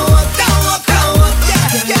 walk down, walk down, walk down, walk.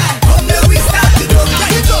 Yeah. Come here, we start to go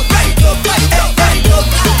right up, right up, right up, right up.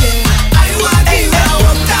 Yeah, I walk you down,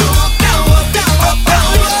 walk down, walk down, walk down, walk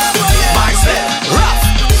down, walk.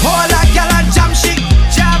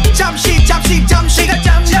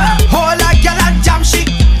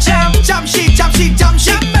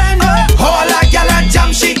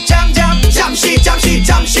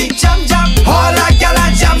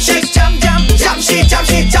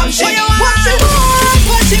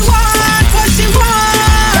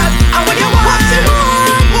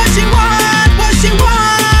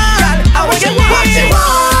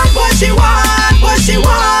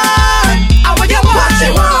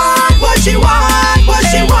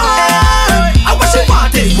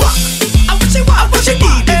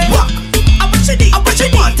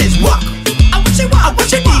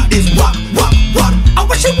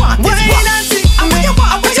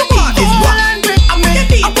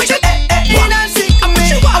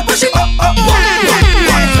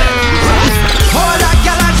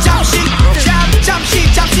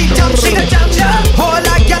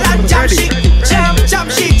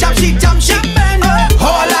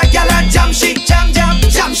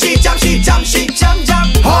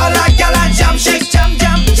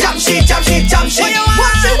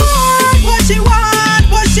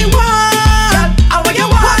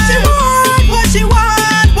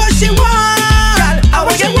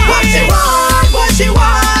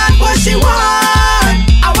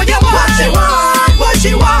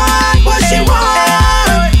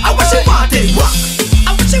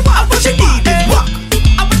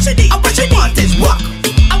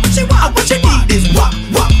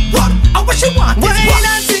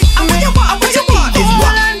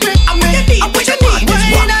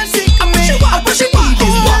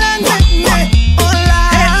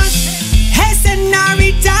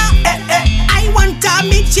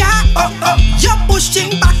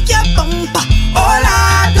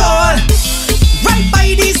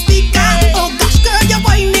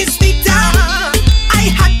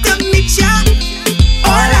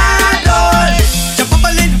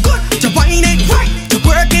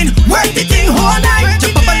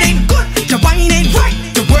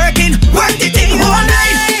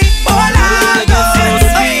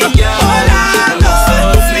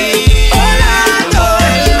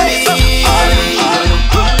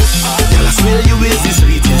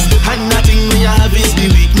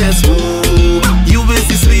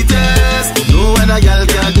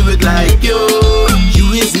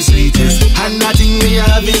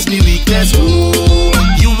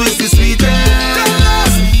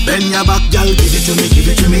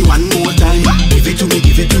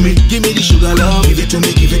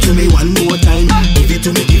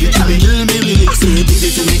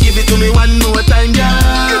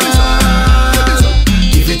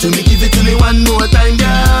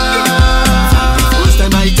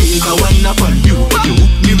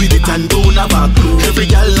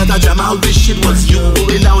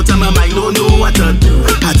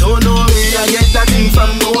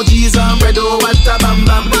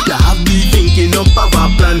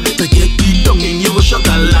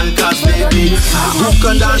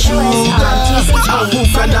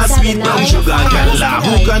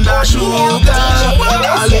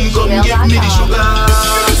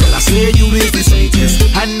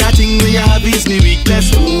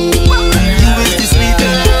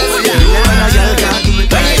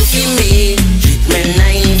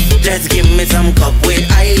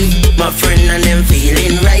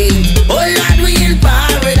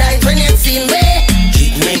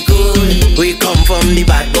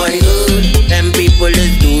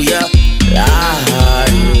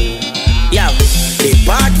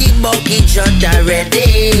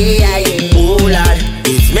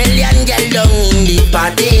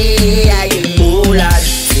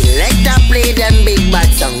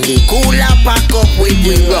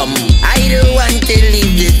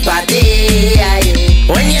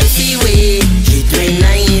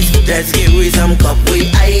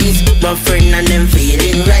 My friend and them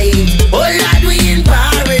feeling right. Oh Lord, we in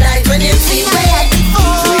paradise when you see me.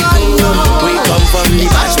 We come from the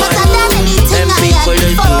back, them people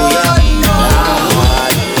is do ya.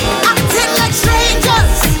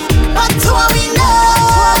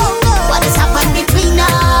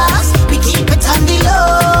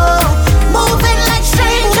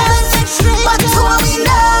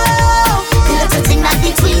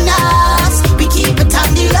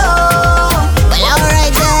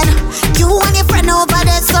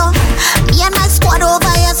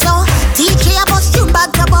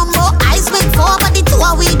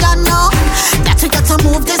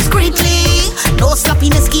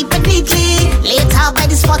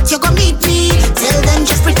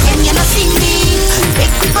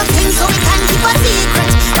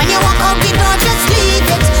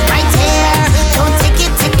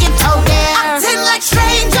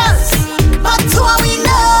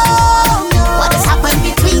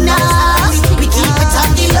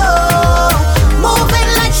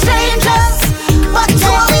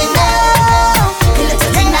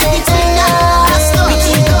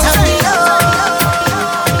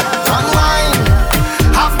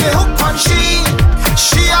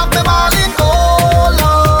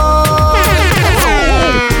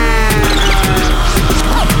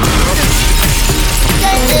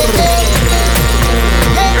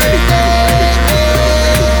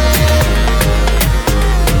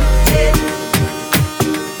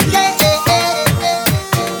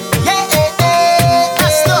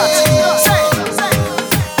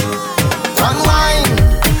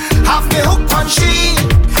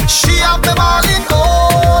 She have them all in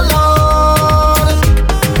hold on.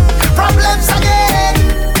 Problems again.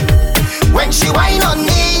 When she whine on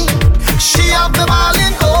me, she have them all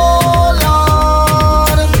in hold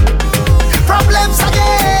on. Problems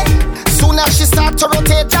again. Soon as she start to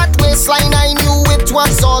rotate that waistline, I knew it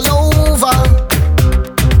was all over.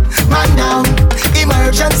 Man down,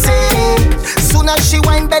 emergency. Soon as she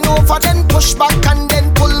whine, bend over, then push back and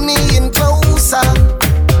then pull me in closer.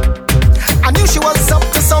 I knew she was up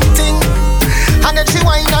to something. And then she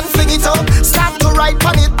whine and fling it up. Start to ride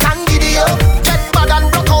on it and giddy up. Get bad and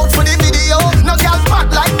broke out for the video. No girl bad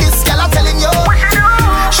like this, girl I'm telling you.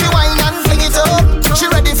 She whine and fling it up. She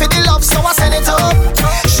ready for the love, so I send it up.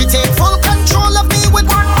 She take full control of me with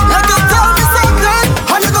one. You can tell me something.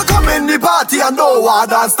 How you gonna come in the party and no one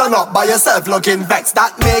and stand up by yourself looking vexed?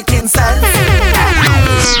 That making sense?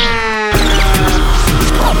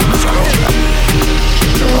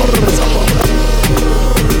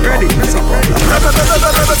 Ready?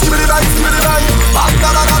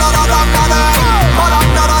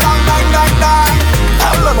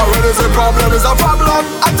 Is a problem, is a problem.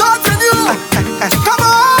 I'm talking to you. Come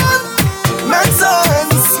on, make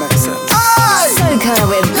sense. Soca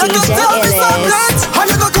with DJ Illis. How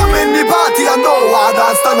you gonna come in the party and no one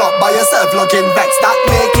and stand up by yourself looking vexed? That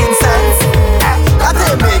making sense? That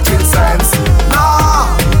ain't making sense. Nah,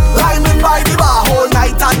 lining by the bar whole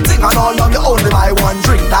night and ting and all of you only buy one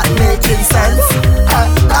drink. That making sense?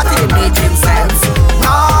 That ain't making sense.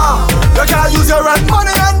 Nah, you can't use your rent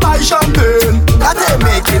money and buy champagne. That ain't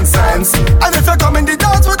making sense. And if you come in the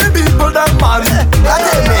dance with the people, them man, that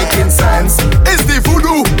ain't making sense. It's the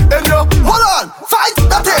voodoo in your hold on, fight.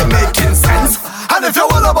 That ain't making sense. And if you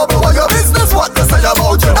wanna bubble with your business, what they say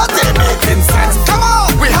about you, that ain't making sense. Come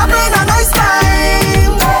on, we having a nice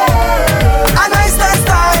time, a nice time,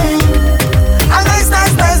 a nice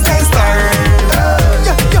time.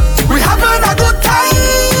 We having a good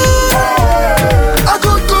time, a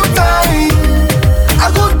good time, a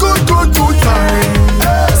good time.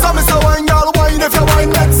 Some is a wine, girl, wine if your wine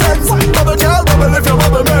makes sense. Bubble, girl, bubble if your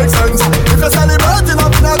bubble makes sense. If you're celebrating,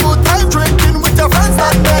 having a good time, drinking with your friends,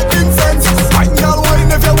 that making sense. Wine, girl,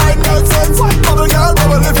 wine if your wine makes sense. Bubble, girl,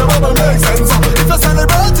 bubble if your bubble makes sense. If you're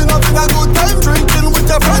celebrating, having a good time, drinking with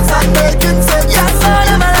your friends, that making sense. Yes, all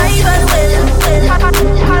I'm alive and well,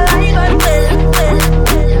 alive and well,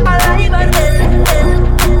 alive and well.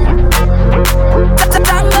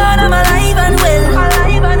 Thank God I'm alive and well,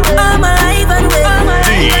 alive and well. I'm alive and well.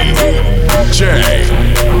 DJ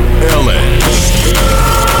Illis.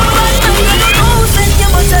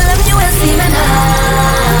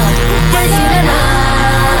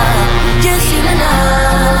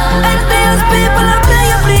 People are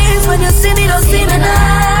playing please when you see me, don't see me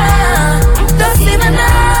now. Don't see me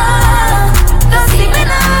now. Don't see me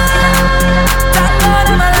now. Thank God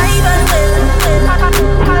I'm alive and well.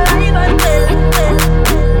 Alive and well.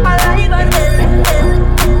 Alive and well.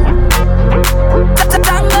 Thank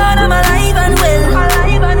God I'm alive and well.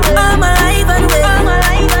 Alive and well. I'm alive and well. I'm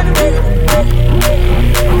alive and well.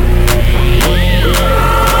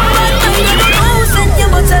 But I don't send you,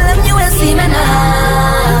 but tell them you will see me now.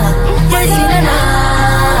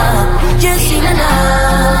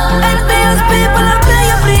 People are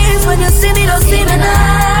playing please when you see me, don't see me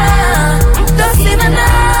now. Don't see me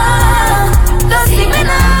now. Don't see me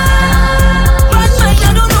now. But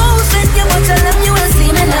I don't know who sent you, but tell them you will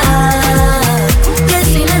see me now. You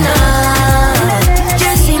see me now.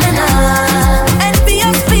 You see me now.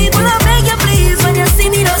 Envious people are begging please when you see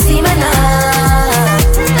me, don't see me now.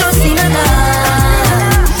 Don't see me now.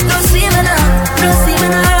 Don't see me now. Don't see me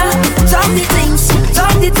now. Talk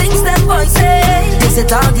the things that boys say. They say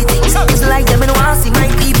talk the things. It's like them and want to see my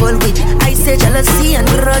people win. I say jealousy and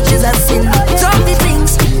grudges are sin. Talk the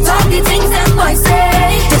things that boys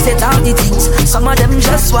say. They say talk the things. Some of them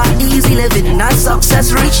just want easy living. Not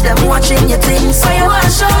success reach them watching your things. So you want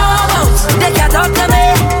to show out, they can't talk to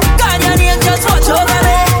me. God, your name just watch over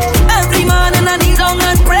me. Every morning I kneel down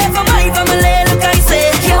and pray for my family. Look, I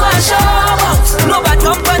say, you want to show out, no bad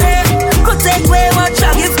company could take away what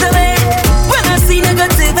you give to me. When I see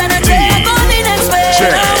negative energy, I go the next way.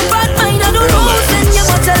 But mine, I don't know who send you,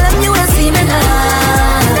 but tell them you will see me now.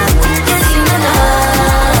 You see me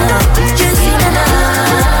now. You see me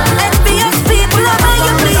now. Envious people are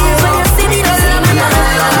begging please when you see me, don't see me now.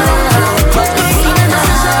 Don't see me now.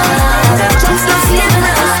 Just don't see me now.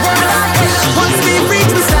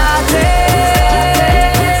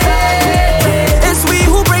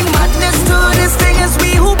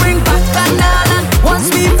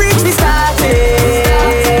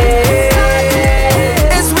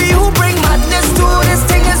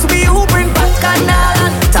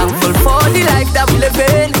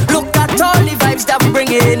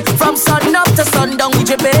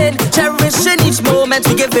 living, cherishing each moment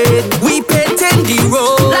we give it. We painting the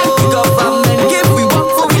road like the government give we work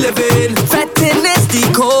for we living. Fetting is the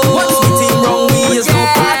code. What's the thing wrong? We is no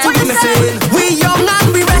party we missing. We young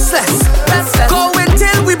and we restless, going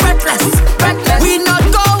till we breathless. We not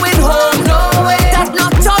going home. No way. That's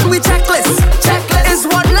not all we checklist. Is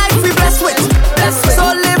what life we blessed with.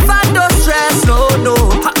 So live and don't stress. No.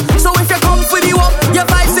 So if you come for the walk, your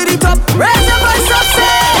vibes to the top. Raise your voice up,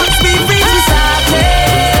 say. Once we reach the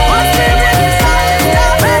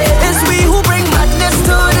it's we who bring madness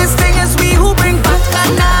to this thing. It's we who bring back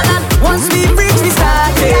and once we reach the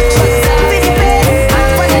start, it's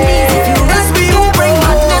we who bring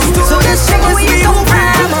madness to this thing. It's we who bring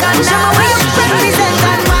back and Represent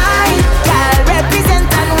and wine, girl, represent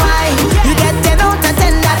and wine. You get 10 out of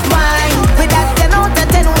 10 that wine, with that 10 out of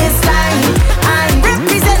 10 waistline. I'm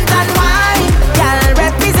represent and wine, girl,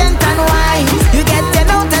 represent and wine. You get 10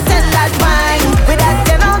 out of 10 that wine, with that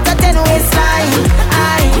 10 out of 10 waistline.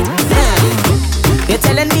 You're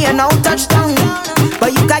telling me you're no touchdown,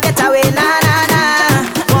 but you can't get away, nah.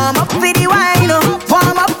 Warm up for the wine,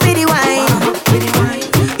 warm up for the wine.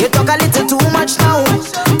 You talk a little too much now.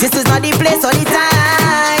 This is not the place or the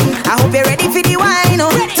time. I hope you're ready for the wine,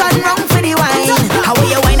 turn round for the wine. How will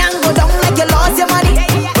you wine and go down like you lost your money?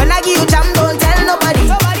 When I give you jam, don't tell nobody.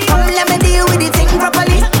 Come let me deal with the thing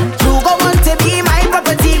properly. You go want to be my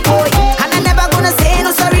property, boy, and I'm never gonna say no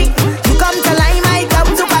sorry. You come to line, I come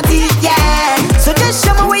to party, yeah. So just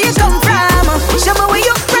show me where you come from, show me where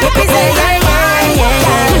you represent.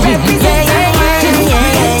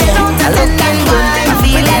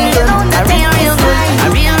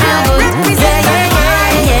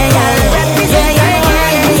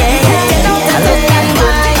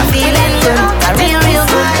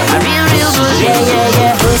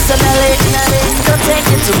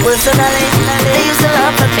 Personally, they used to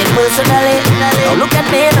laugh at me personally. Now look at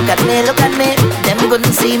me. Them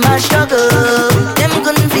couldn't see my struggle. Them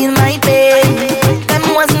couldn't feel my pain.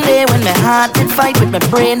 Them wasn't there when my heart did fight with my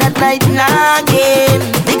brain at night and again.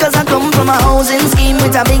 Because I come from a housing scheme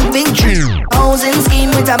with a big dream. Housing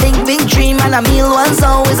scheme with a big dream, and a meal once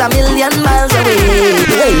always a million miles away.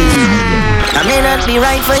 I may not be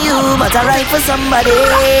right for you, but I'm right for somebody.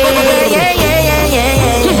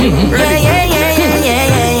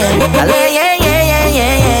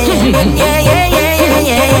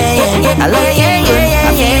 I'm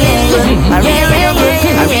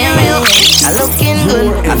looking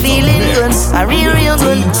good, I'm feeling good, I'm real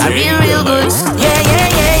good, I'm real good.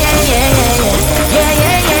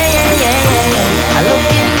 I'm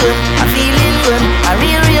looking good, I'm feeling good, I'm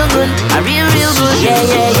real good, I'm real good.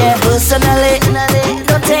 Yeah. Personally,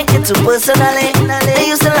 don't take it too personally. They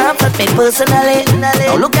used to laugh at me personally.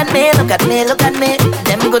 Now look at me.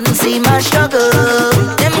 Them couldn't see my struggle.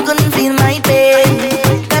 Them couldn't feel my pain.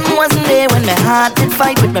 Them wasn't there when my heart did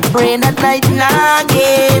fight with my brain at night and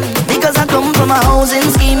again. Because I come from a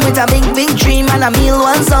housing scheme with a big dream, and a meal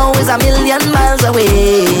once always a million miles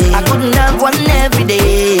away. I couldn't have one every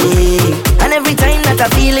day. And every time that I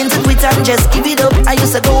feel to quit and just give it up, I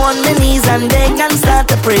used to go on my knees and beg and start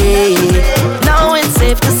to pray. Now it's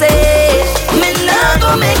safe to say, me not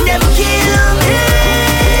gonna make them kill me.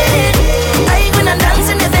 I gonna dance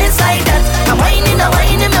in the face like that. I'm whining my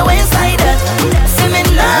waist like that. Say me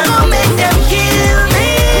not gonna make them kill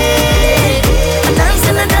me.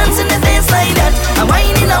 I'm dancing the face like that. I'm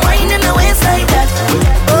whining my waist like that.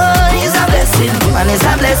 Oh, it's a blessing, and it's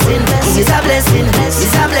a blessing. It's a blessing,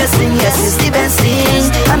 it's a blessing. Yes, it's the best thing.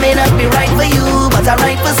 I may not be right for you, but I'm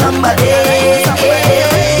right for somebody. It's a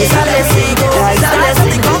blessing, it's a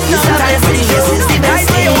blessing. It's a blessing, yes, it's the best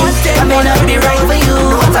thing. I may not be right for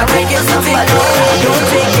you, but I'm right for somebody. Don't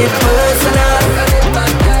take it personal.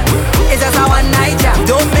 It's just a one night jam.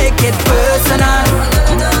 Don't make it personal.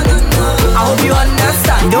 I hope you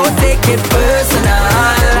understand. Don't take it personal.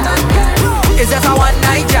 It's just a one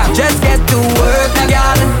night jam. Just get to work,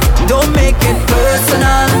 girl. Don't make it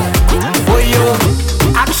personal. For you,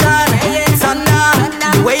 action, thunder.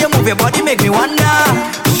 The way you move your body make me wonder.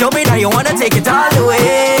 Show me that you wanna take it all the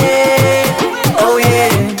way. Oh yeah,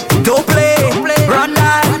 don't play, run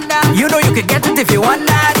that. You know you can get it if you want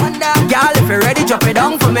that. Girl, if you're ready, drop it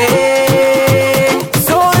down for me.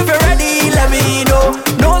 So if you're ready, let me know.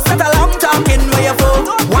 No set a long talking where you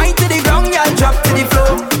flow. Wine to the ground, girl, drop to the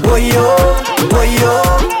floor. Oh yo.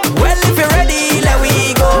 Well, if you're ready, let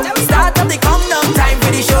we go. Start up the countdown, time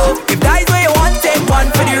for the show. If that's where you want, take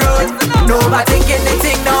one for the road. No, but thinking the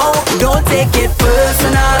thing now. Don't take it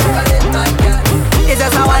personal. It's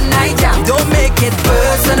just a one night jam. Don't make it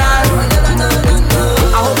personal.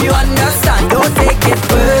 I hope you understand. Don't take it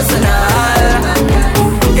personal.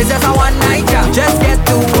 It's just a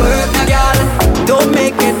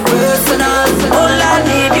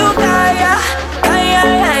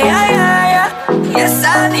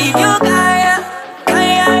I need you, Gaia.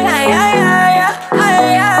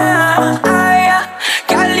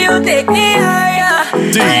 Girl, you take me higher.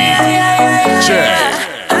 DJ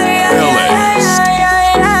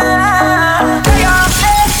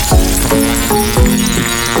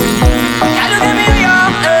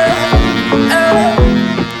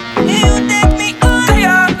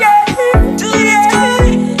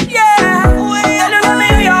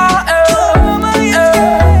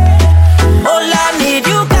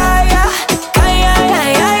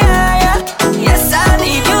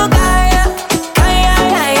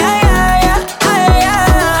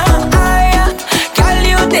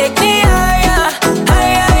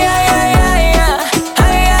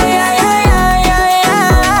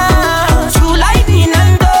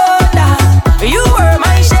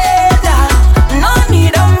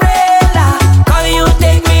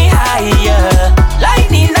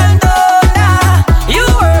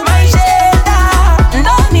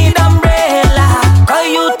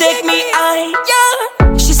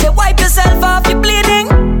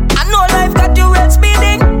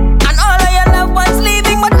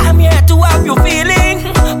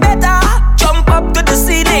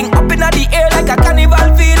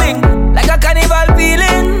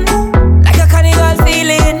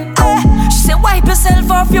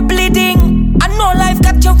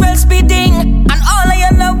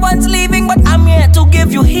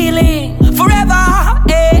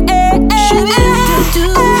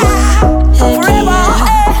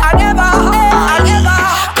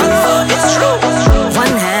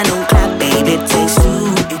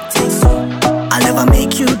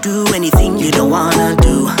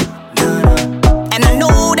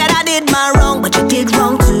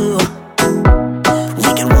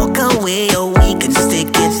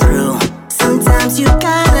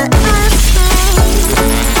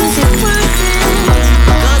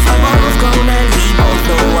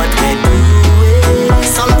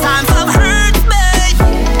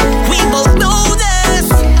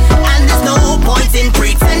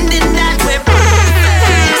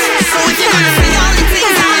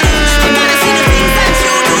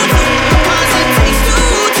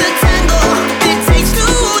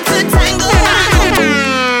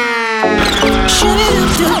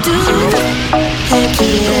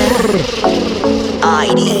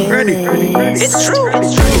It's true.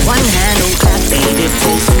 One hand on clap, baby,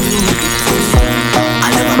 takes two.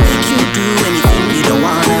 I'll never make you do anything you don't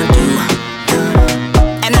wanna do.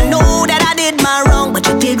 And I know that I did my wrong, but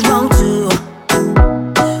you did wrong too.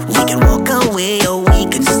 We can walk away or we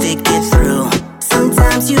can stick it through.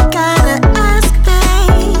 Sometimes you gotta ask,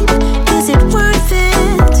 babe, is it worth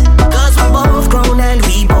it? 'Cause we're both grown and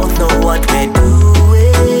we both know what we're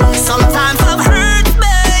doing. Sometimes I've hurt,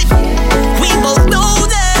 babe, we both know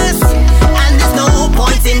this. And there's no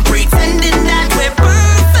point in pretending that we're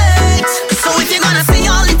perfect. So if you're gonna see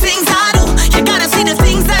all the things I do, you gotta see the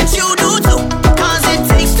things that you do too. 'Cause it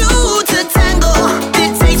takes two to tango.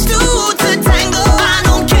 It takes two to tango. I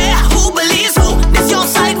don't care who believes who. It's your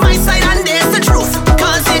side, my side, and there's the truth.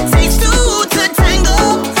 'Cause it takes two to tango.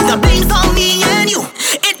 The blame's on me and you.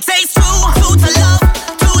 It takes two to love,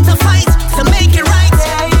 two to fight, to make it right.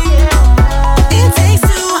 It takes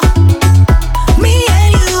two, me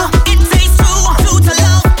and you. It takes two to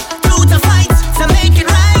love, two to fight, to make it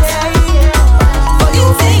right. It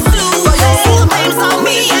takes two, the blame's on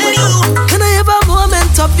me and you. Can I have a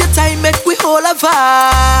moment of your time, make we all a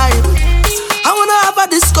vibe? I wanna have a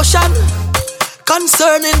discussion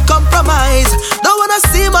concerning compromise. Don't wanna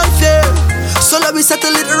seem unfair, so let me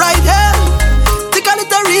settle it right here. Take a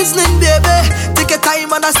little reasoning, baby. Take your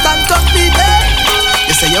time, understand completely.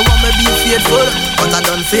 You say you want me be faithful, but I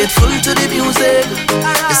done faithful to the music.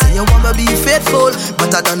 You say you want me be faithful,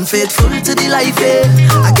 but I done faithful to the life,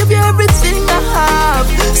 I give you everything I have,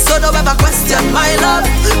 so don't ever question my love.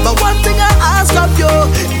 But one thing I ask of you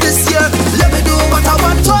this year, let me do what I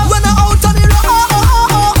want to. When I'm out on the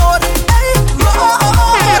road, hey,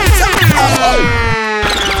 road.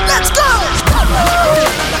 Let's go.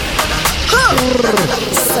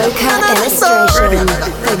 Soca Illustration,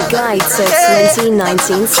 the guide to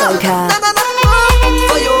 2019 Soca.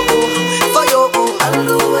 For you, I'll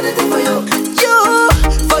do anything for you.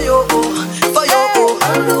 For you,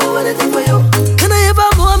 I'll do anything for you. Can I have a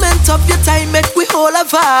moment of your time, make we all a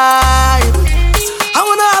vibe? I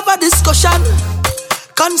wanna have a discussion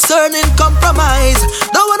concerning compromise.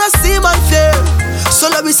 Don't wanna seem unfair, so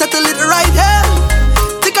let me settle it right here.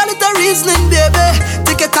 Take a little reasoning, baby.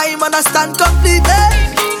 Take your time, understand completely.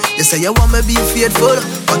 You You say you want me be faithful,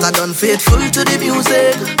 but I done faithful to the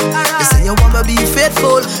music. You say you want me be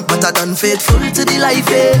faithful, but I done faithful to the life,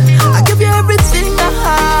 eh. I give you everything I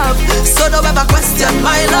have, so don't ever question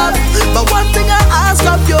my love. But one thing I ask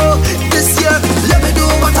of you this year, let me do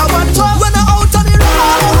what I want to. When I'm out on the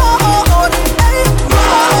road, hey,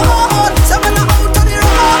 road. So when I'm out on the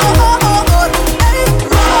road, hey,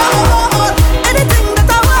 road. Anything that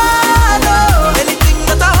I want, oh, anything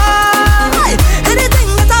that I want,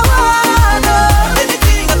 anything that I want, oh,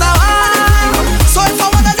 anything that I want. So if I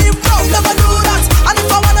wanna leave broke, let me do that. And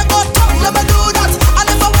if I wanna go down, let me do that. And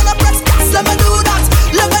if I wanna press gas, let me do that.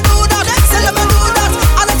 Let me do that, say let me do that.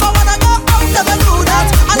 And if I wanna go out, let me do that.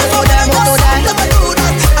 And if I wanna go down, let me do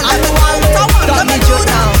that. And if I want what I want, let me do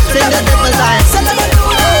that. Sing the different line. Say let me do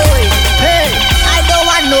that. Hey, I don't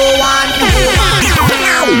want no one.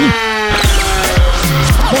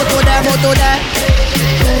 Moto there.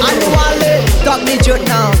 I don't want it. Talk me truth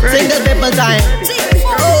now. Sing the different time.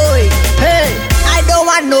 Oi, hey, I don't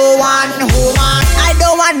want no one woman. I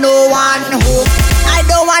don't want no one woman. I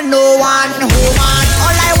don't want no one woman.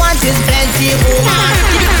 All I want is plenty woman.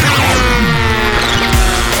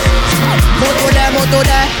 Moto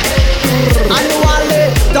there. I don't want it.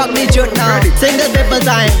 Talk me truth now. Sing the different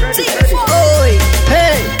time. Oi,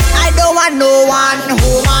 hey, I don't want no one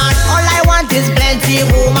woman. All I want is plenty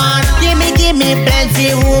woman. Give me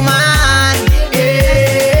plenty woman.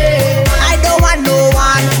 Yeah. I don't want no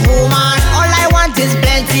one woman. All I want is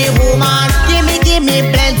plenty woman. Give me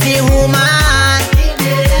plenty woman.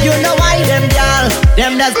 You know why them girl,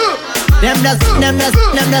 them man, them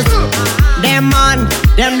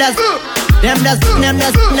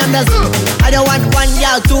does. I don't want 1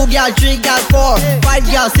 girl, 2 girl, 3 girl, 4,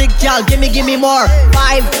 5 girl, 6 girl. Give me more.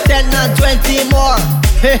 5, 10, and 20 more.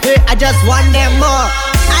 I just want them more.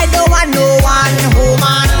 I don't want no one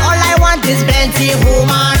woman. All I want is plenty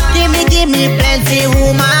woman. Give me plenty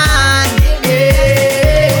woman.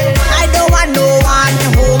 Yeah. I don't want no one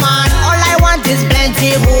woman. All I want is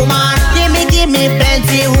plenty woman. Give me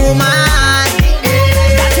plenty woman.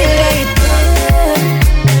 Yeah. That ain't good.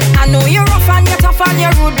 I know you're rough and you're tough and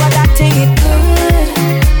you're rude, but that ain't good.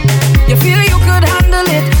 You feel you could handle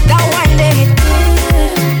it, that one day it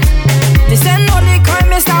good. They say no, they call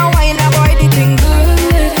me star wine, that boy they think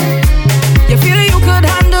good. You feel you could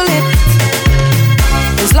handle it.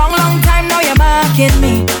 It's long time now you're marking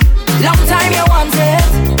me. Long time you want it.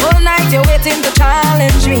 All night you're waiting to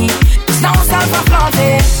challenge me. It's no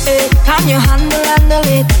self-applauding. Can you handle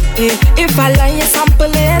it? If I lie, you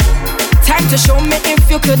sample it. Time to show me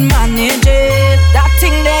if you could manage it. That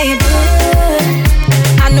thing they good.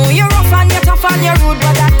 I know you're rough and you're tough and you're rude,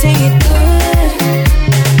 but that ain't good.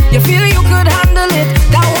 You feel you could handle it.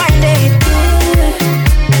 That wine they good.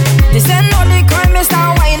 They say no, they call me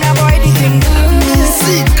star wine, that boy they think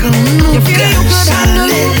good. You feel you could handle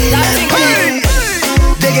it. That thing good.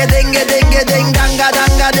 Ding danga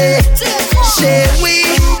danga de. Say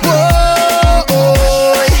we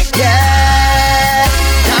boy, yeah.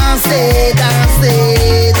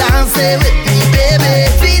 Dansez with me, baby.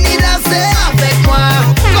 Fini danser avec moi.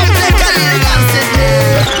 Comme les calés danser.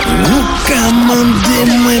 Nous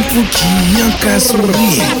commandez-moi pour qui en cas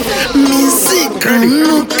sourire. Musique,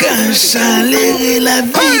 nous can chaler la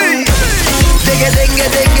vie.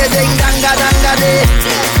 Ding danga danga de.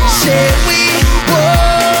 Say we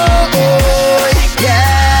boy,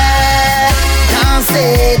 yeah.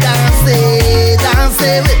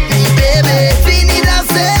 Dansez with me, baby. Fini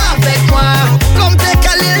danser avec moi. Comme tes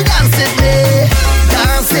calés danser.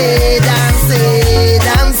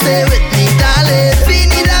 Dansez with me, darling.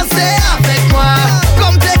 Fini danser avec moi.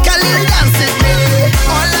 Comme tes calés danser.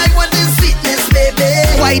 All I want is sweetness, baby.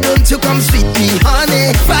 Why don't you come sweet me,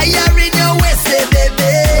 honey? Fire in your waist,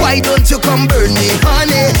 baby. Why don't you come burn me,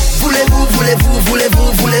 honey? Voulez-vous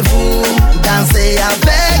danser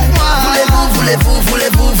avec moi? Voulez-vous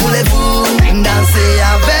danser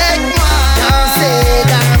avec moi?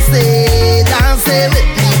 Dansez with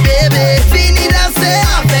me, baby. Fini danser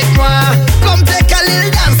avec moi. Comme tes calés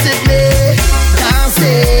danser, baby.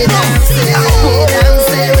 Dansez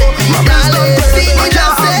with me, darling. Fini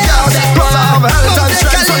danser avec moi. Comme tes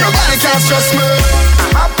calés danser, baby.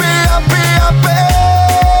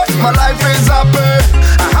 My life is happy.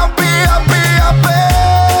 Happy.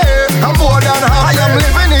 I'm more than happy. I am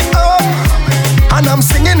living it up, and I'm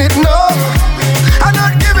singing it now. I'm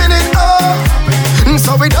not giving it up.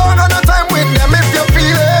 So we don't have no time with them if you're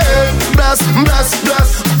feeling blessed.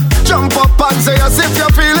 Jump up and say as if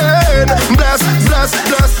you're feeling blessed.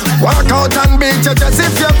 Walk out and beat your chest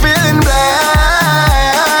if you're feeling blessed.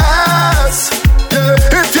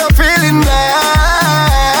 Yeah, if you're feeling blessed.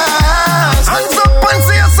 Hands up and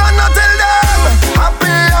say yes or no.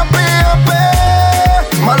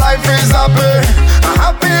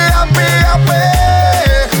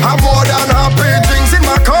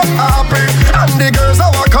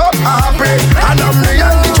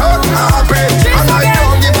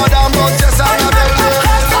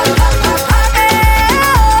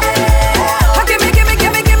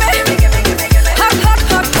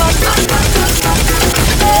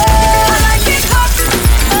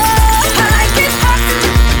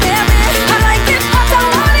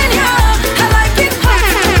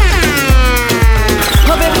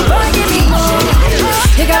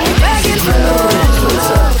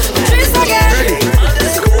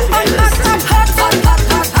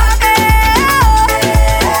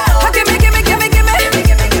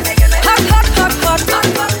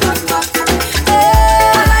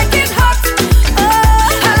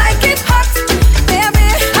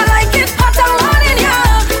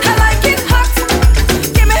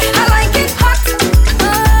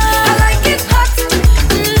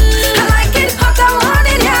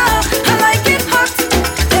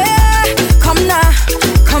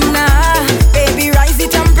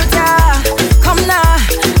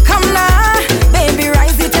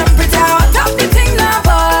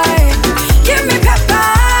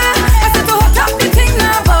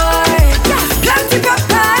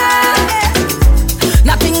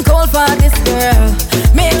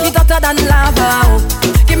 and lava.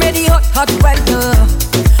 Give me the hot, hot weather.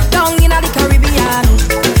 Down in the Caribbean.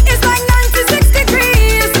 It's like 96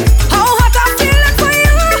 degrees. How hot I'm feeling for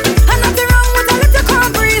you. And nothing wrong with a little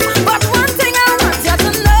cold breeze. But one thing I want you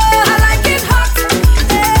to know, I like it hot.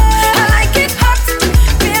 Yeah, I like it hot.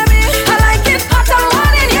 Baby, I like it hot. I'm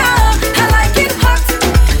wanting you. I like it hot.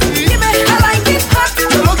 Give me, I like it hot.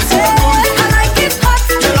 You look so good. I like it hot.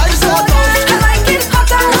 Your life so good. I like it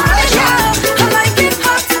hot. I'm wanting you. I like it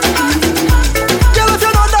hot. Girl, if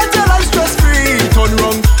you know that your life stress free, turn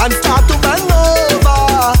round and start to bend over.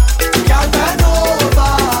 Girl, bend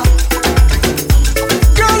over.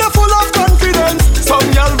 Girl, you're full of confidence. Some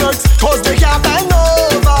girl works 'cause they can't bend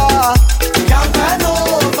over. Girl, bend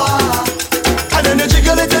over. And then you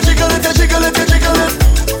jiggle it, you jiggle it, you jiggle it, you jiggle it.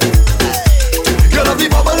 Girl, have the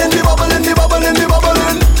bubbling, the bubbling, the bubbling, the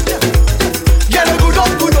bubbling. Girl, you good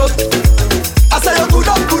up, good up. I say you good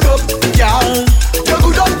up, good up. Girl, you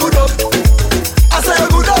good up, good up. I say you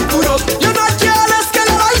good up, good up. You're not careless, girl,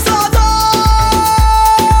 your life's so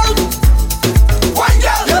told. Why,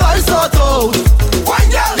 girl? Your life's so told. Why,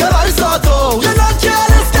 girl? Your life's so told. You're not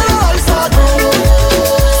careless, girl, your life's so told.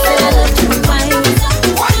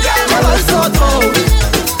 Why, girl? Your life's so told.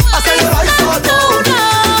 I say your life's so told.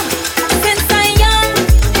 Since I'm young,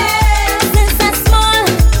 since I'm small,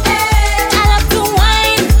 I love to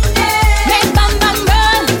wine, make bam bam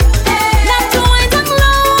roll, love to wind up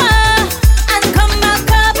lower and come back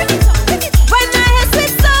up. When I hear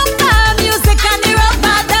sweet soca music and the rock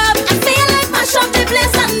band up, I feel like mash up the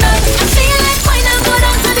place and done. I feel like wine and go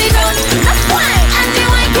down to the ground. That's why and the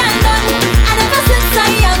wine can done. And ever since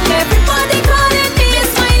I'm young, everybody calling me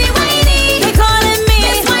Miss Whiny Whiny. They calling me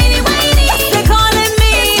Miss Whiny Whiny. They calling me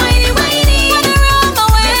Miss Whiny Whiny. Wanna roll my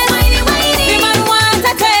way, Miss Whiny Whiny. The man want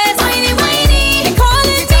a taste, Whiny Whiny. They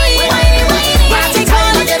calling me Whiny Whiny. They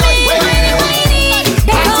calling me Whiny Whiny.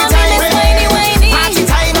 They call me Miss Whiny Whiny. Party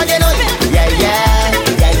time again, oh. Yeah, yeah,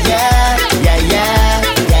 yeah, yeah, yeah, yeah, yeah,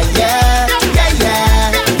 yeah, yeah, yeah,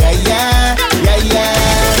 yeah, yeah, yeah.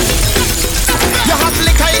 You have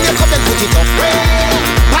liquor in your cup and put it up.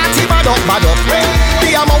 Party bad up, bad up. The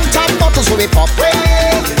amount of bottles we pop.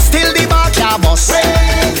 Still the bar can't bust.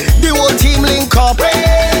 The whole team link up.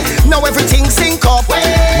 Now everything sync up.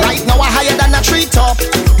 Right now we're higher than a treetop.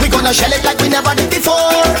 We gonna shell it like we never did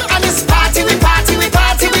before. And it's party, we party, we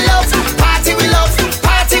party, we love. Party, we love.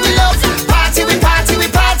 Party, we love. Party, we party, we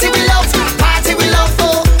party, we love. Party, we love.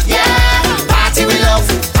 Oh, yeah. Party, we love.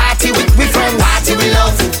 Party with we friends. Party, we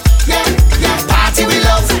love. Yeah, yeah. Party, we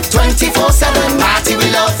love. 24/7. Party, we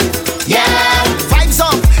love. Yeah. Vibes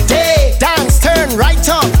up. Day, dance, turn right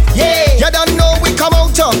up. Yeah. You don't know we come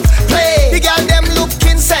out to play. The girl them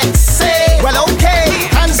looking sexy. Well, okay.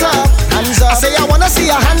 Hands up, hands up. I say I wanna see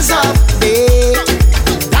your hands up. Hey.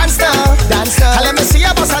 Dance now, dance now. And let me see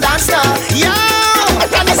you bust a dance now. Yeah.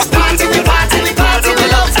 And it's party, we party, we party, we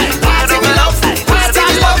love. Party, we love. Party,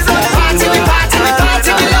 we love. Party, we party, we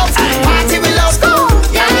party, we love. Party, we love.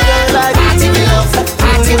 Yeah. Party, we love.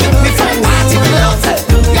 Party with me friends. Party, we love.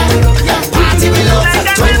 Yeah, yeah. Party, we love.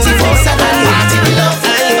 24/7. Party, we love.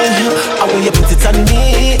 I want you put it on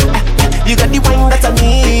me. You got the wine that I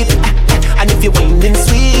need. And if you're whining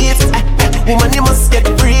sweet, woman, you must get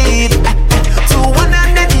breathe. To one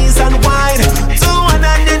on the knees and wine. To one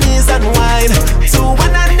on the knees and wine. To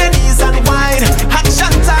one on the knees and wine.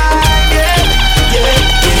 Action time, yeah, yeah,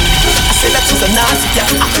 yeah. I say that you're so nasty, yeah.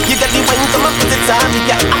 You got the wine, come and put it on me,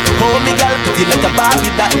 yeah. Hold me, girl, put it like a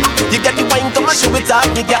Barbie, that. You got the wine, come and show it on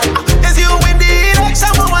me, yeah. Is you win the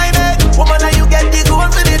election, we wine it. Woman, and you get the gold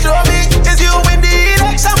for the trophy. Is you win the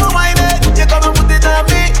election, we wine it. You come and put it on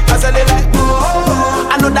me. I say they like,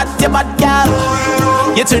 I know that you're bad, girl.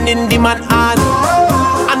 You're turning the man on.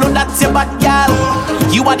 I know that you're bad, girl.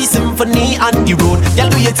 You are the symphony on the road. Girl,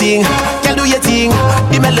 do your thing. Girl, do your thing.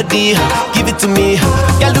 The melody, give it to me.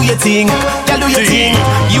 Girl, do your thing. Girl, do your thing.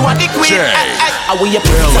 You are the queen. I want you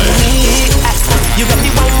put it on me. You got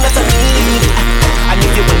the wine that I need. And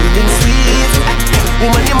if you're waiting sweet,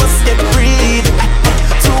 woman, you must get breathe.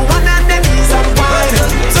 To one on the knees and wine.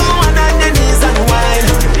 To one on the knees and wine.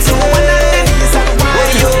 To one on the knees and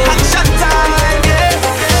wine. Action time, yeah.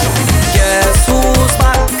 Guess who's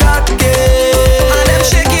back again? And them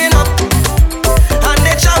shaking up, and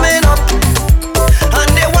they jamming up,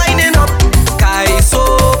 and they winding up. Guys so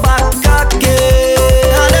back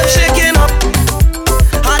again. And them shaking up,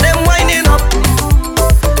 and them winding up.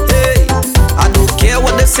 Hey, I don't care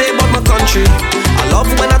what they say about my country. I love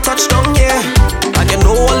when I touch down here, and you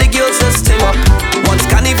know all the girls just team up. Once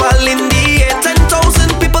carnival in the air,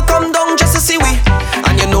 10,000 people come down just to see we,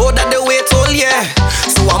 and you know that they wait all year.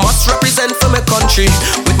 So I must represent for my country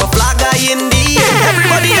with my flag high in the air.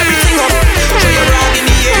 Everybody, everything up.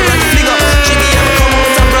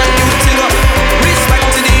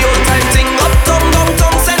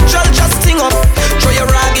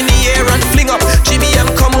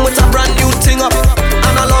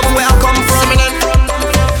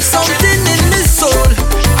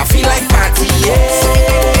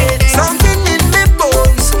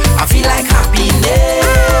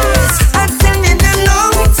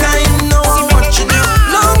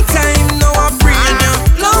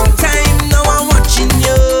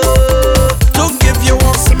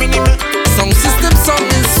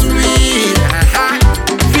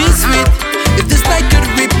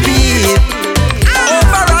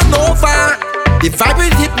 I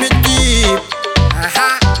breathe hit me deep.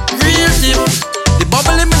 Real deep. The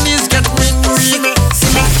bubble in my knees get ring.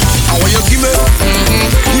 How will you give me?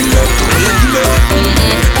 Give me. How you give me?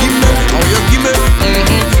 Give me. How you give me?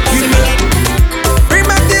 Give me. Bring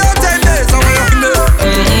back the old time days. How will you give me?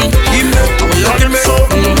 Give me. How will you give me?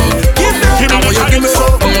 Give me. How will you give me?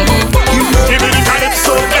 Give me the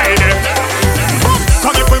calypso, baby.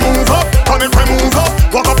 Come if we move up, come if we move up.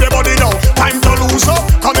 Walk up your body now, time to lose up.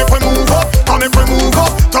 Come if we move up, come if we move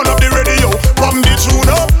up. Turn up the radio, bump the tune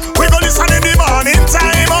up. We go listen in the morning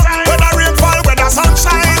time. Whether rainfall, whether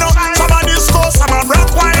sunshine. Some a disco, some a black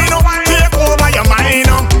wine. Take over your mind.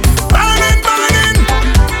 Burning, burning,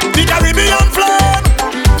 the Caribbean flame.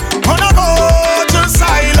 Gonna go to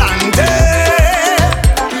silent day.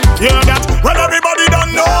 Hear that? When everybody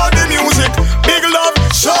don't know the music. Big love,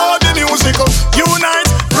 show the music. Unite,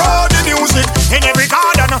 grow the music in every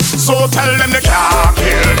garden. So tell them they can't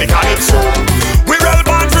kill the calypso. We real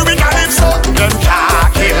born for the calypso. Them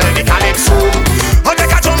can't kill the calypso. Oh, they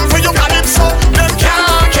can jump for your calypso. Them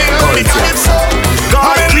can't kill the calypso.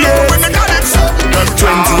 God clear with the calypso. Them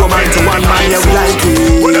 20 woman to one man, yeah, we like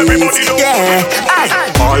it. When everybody know. Yeah,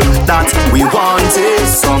 all that we want is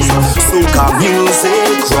some soca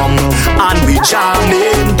music rum, and we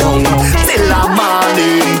jamming down till the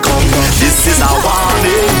morning come. This is our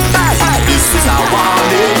warning. This is our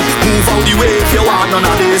warning. Move out the way if you want none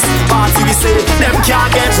of this. Party we say them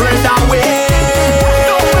can't get rid away.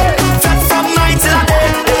 Fed from night till a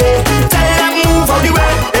day. Tell them move out the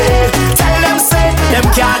way. Tell them say them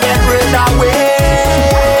can't get rid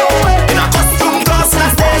away. In a costume class in a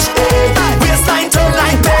stage. Waistline turn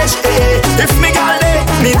like beige. If me got late,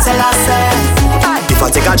 me tell her say. If I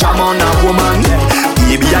take a jam on a woman,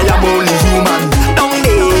 baby I am only human. Down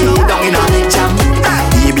in a big jam.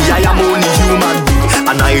 Baby I am only human,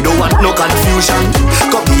 and I don't want no confusion.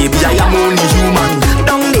 Cause baby I am only human.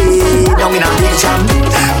 Down in a big jam.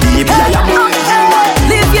 Baby I am only human.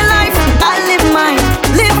 Live your life, I live mine.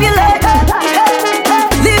 Live your life.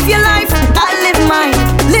 Live your life, I live mine.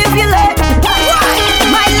 Live your life.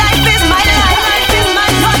 My life is my life.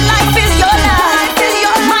 Your life is your life.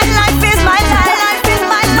 My life is my life.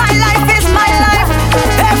 My life is my life.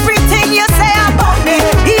 Everything you say about me,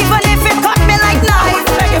 even if it cut me like knife.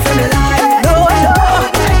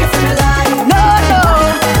 No,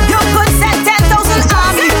 you could send 10,000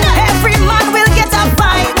 army. Every man will get a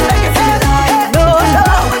fight. No,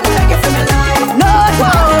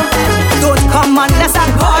 don't come unless I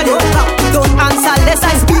call you. Don't answer unless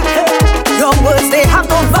I speak. Your words, they have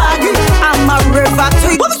no value. I'm a river to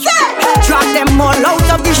you. Drag them all out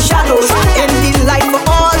of the shadows. In the light for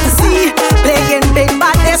all to see. Playing big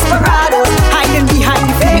bad desperados. Hiding behind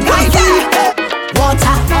the fake ID.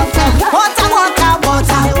 Water, water, water, water,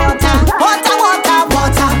 water, water, water,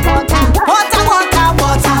 water, water, water, water,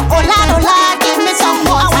 water. Oh Lord, give me some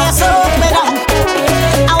water. I want you soak me down.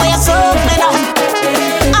 I want you soak me down.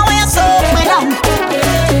 I want you soak me down.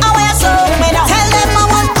 I want you soak me down. Tell them I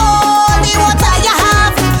want all the water you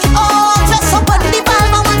have. All just open the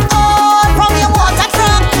valve. I want all from your water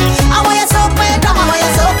truck. I want you soak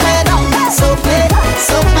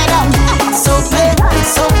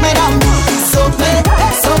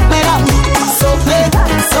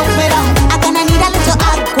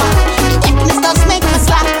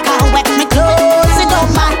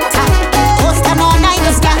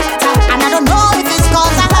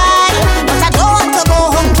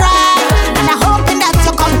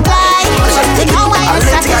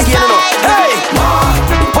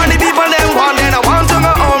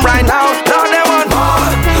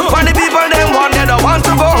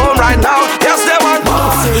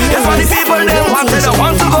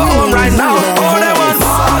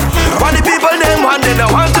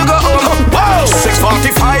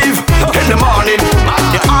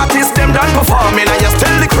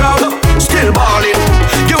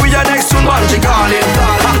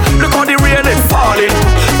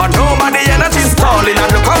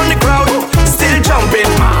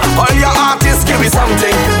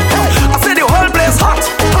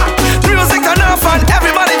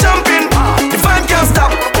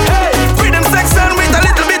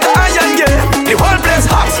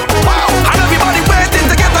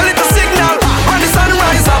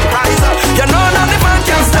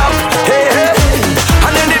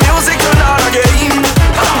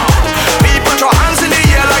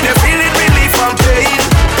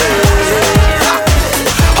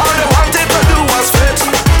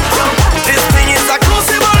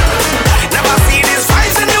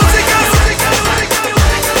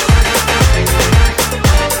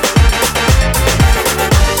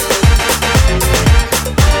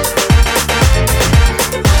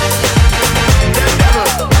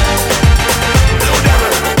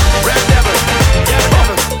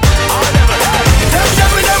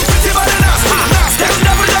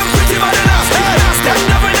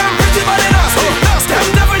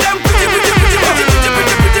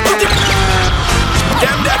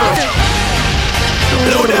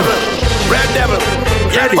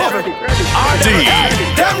devil. Yeah, the devil.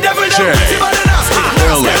 Them devil, them pretty body nasty.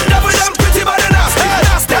 Them devil, them pretty body nasty.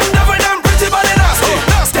 Them devil, them pretty body nasty.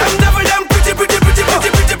 Them devil, them pretty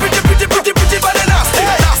body nasty.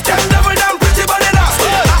 Them devil, them pretty body nasty.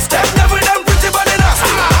 Them devil, them pretty body nasty.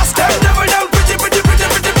 Them devil, them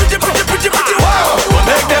pretty. Wow. Don't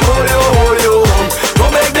make them hold you.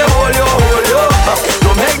 Don't make them hold you.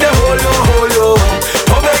 Don't make them hold you.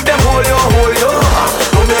 Don't make them hold you.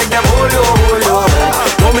 Don't make them hold you.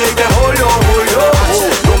 Don't make them hold you.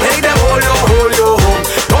 Don't make them hold you.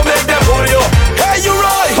 Don't make them hold you. Hey, you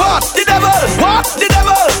right? What? The devil? What? The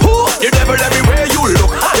devil? Who? The devil everywhere you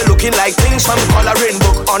look. They're looking like things from coloring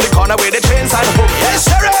book on the corner where the chains and hook. Hey,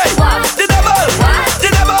 Sherry! What? The devil? What? The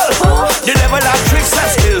devil? Who? The devil have tricks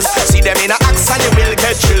and skills. See them in a axe and you will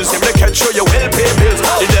get chills. If they catch you, you will pay bills.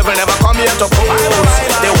 The devil never come here to pose.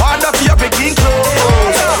 They want up your picking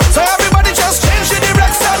clothes. So everybody just change the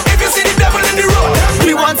direction if you see the devil in the road.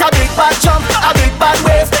 We want a big bad jump, a big bad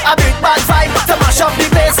wave, a big bad vibe to mash up the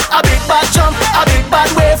place. A big bad jump, a big bad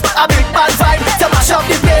wave, a big bad vibe to mash up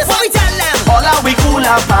the place. What we tell them? All of we cool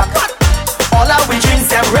and pack, all of we drinks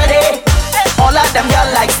them ready, all of them girl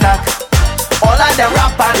like snack, all of them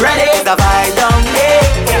rap and ready. The vibe down there,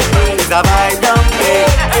 the vibe down there,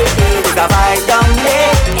 the vibe down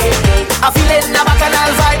there. I feel it in the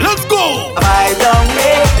bacchanal vibe. Let's go. The vibe down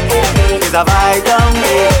there, the vibe down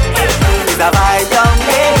there, the vibe down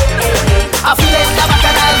there. I feel it in the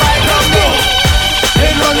bacchanal vibe down there.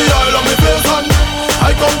 In on the isle of me place on,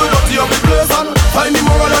 I come to dirty of the place on. Find the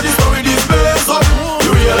moral of the story this place on.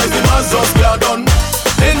 You realize the man's just get done.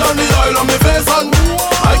 In on the isle of me face on,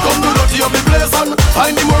 I come to dirty of the place on.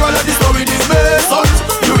 Find the moral of the story this place on.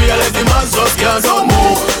 You realize the man's just get done.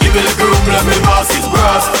 Move, give me little room, let me pass his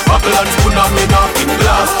brass. Buckle and spoon and me knocking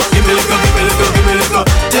glass. Give me little, give me little, give me little.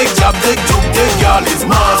 Take jab, take joke, take y'all his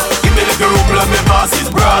mask. Give me little room, let me pass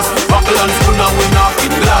his brass. Buckle and spoon and we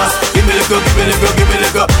knocking glass. Give me little, give me little, give me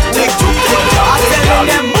little. Take joke, take jab, take y'all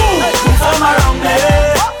his mask. Move from around me.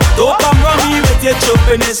 Don't come from me with your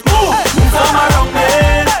choppiness. Move from around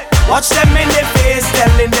me. Watch them in their face,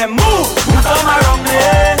 telling them move from around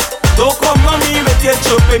me. Don't come from me with your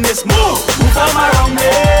choppiness. Move from around me.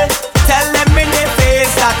 Tell them in their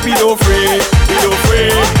face that we don't afraid. We don't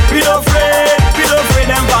afraid. We don't afraid. We don't afraid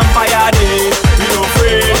them vampire days. We don't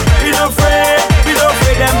afraid. We don't afraid. We don't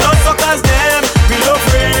afraid them blood suckers them. We don't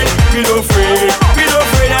afraid. We don't afraid. We don't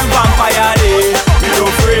afraid them vampire days. We don't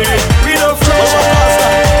afraid. We don't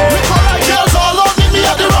afraid. Girls all out with me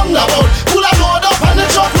at the roundabout. Pull a load up and the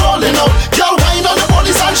truck rolling out. Girl whine on the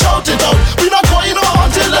police and shout it out. We not going home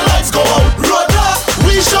until the lights go out. Roda,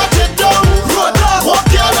 we shut it down. Roda, walk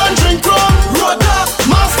girl and drink rum. Roda,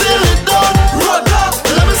 man still it down. Roda,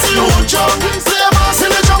 let me see who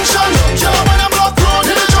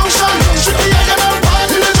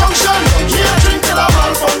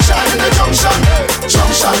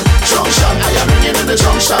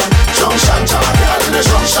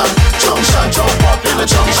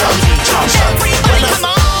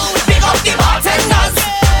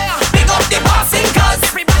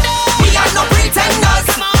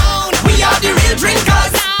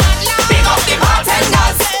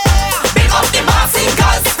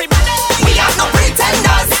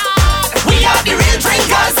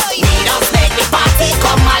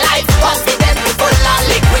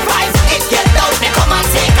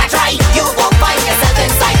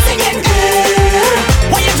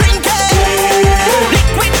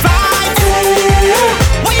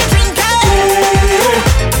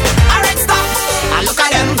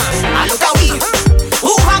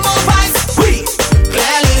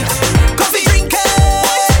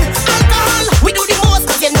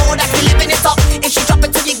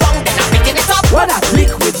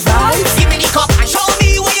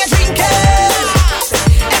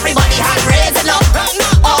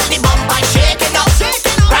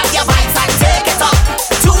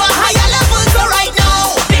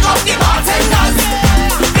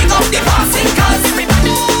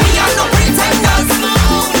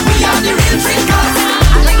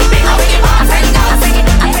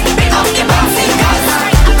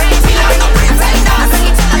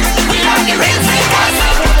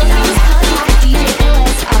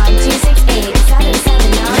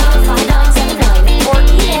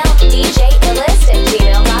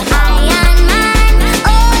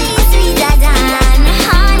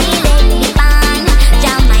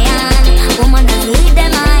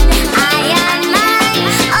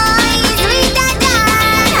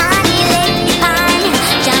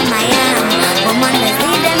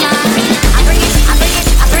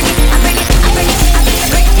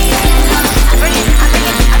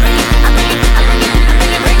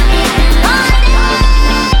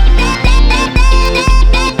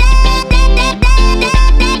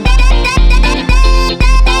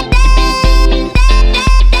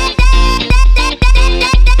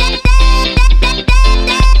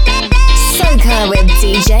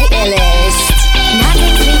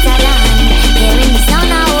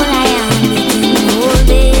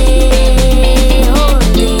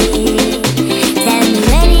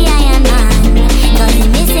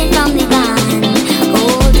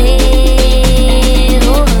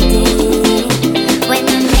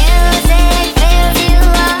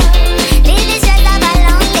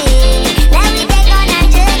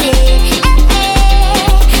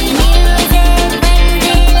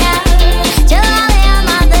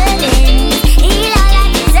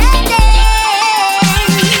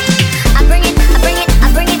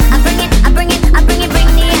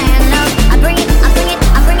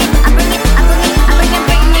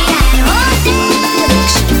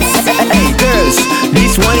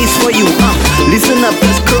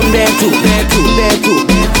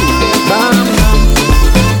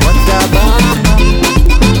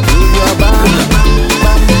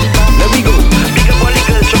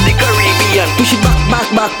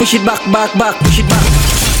back, push it back, back, back, push it back,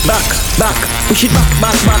 back, back, push it back,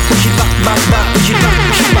 back, back, push it back, back, back, push it back,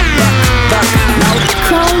 back, back. Now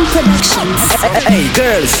Crown Productions. Hey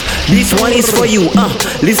girls, this one is for you.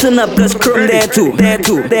 Listen up, cause Chrome there too, there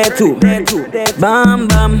too, there too, there too. Bam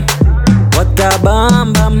bam, what a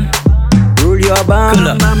bam bam. Roll your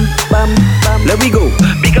bam, bam, bam, bam. Let we go.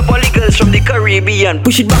 Pick up all the girls from the Caribbean.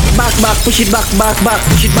 Push it back, back, back, push it back, back, back,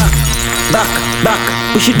 push it back, back, back,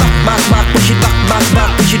 push it back, back, back, push it back, back, back,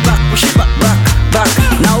 push it back, back, back.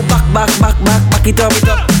 Now back, back, back, back, back it up,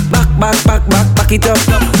 back, back, back, back, back it up,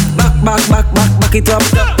 back, back, back, back, back it up,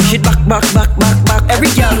 push it back, back, back, back, back. Every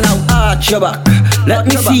girl now arch your back. Let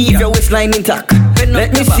me see if your waistline intact.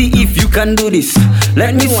 Let me see if you can do this.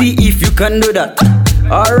 Let me see if you can do that.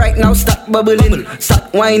 Alright, now stop bubbling,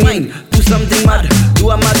 stop whining. Do something mad,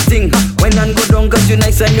 do a mad thing. When and go down cause you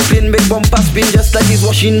nice and you clean. Make bumper spin just like this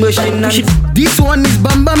washing machine. This one is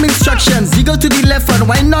bam bam instructions. Jiggle to the left and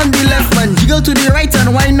wind on the left man. Jiggle to the right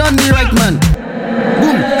and wind on the right man.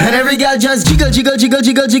 Boom, and every girl just jiggle, jiggle, jiggle,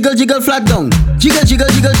 jiggle, jiggle, jiggle, flat down. Jiggle, jiggle,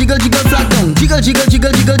 jiggle, jiggle, jiggle, flat down. Jiggle, jiggle,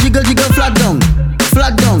 jiggle, jiggle, jiggle, jiggle, flat down.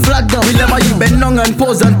 Flat down, flat down. Remember you bend down and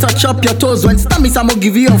pose and touch up your toes. When Stammy Samo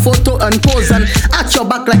give you a photo and pose and arch your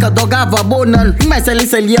back like a dog have a bone and ring my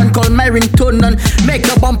celly and call my ringtone and make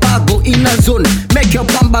your bumper go in a zone. Make your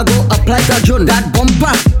bumper go up like a drone. That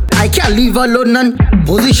bumper I can't leave alone and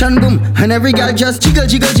position boom. And every girl just jiggle,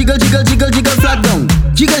 jiggle, jiggle, jiggle, jiggle, jiggle, flat down.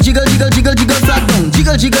 Jiggle, jiggle, jiggle, jiggle, jiggle, flat down.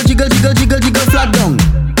 Jiggle, jiggle, jiggle, jiggle, jiggle, jiggle, flat down.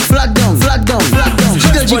 Flat down, flat down, flat down.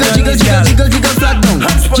 Jiggle, jiggle, jiggle, jiggle, jiggle, jiggle, flat down.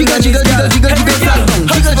 Jiggle, jiggle, jiggle, jiggle, jiggle, flat down.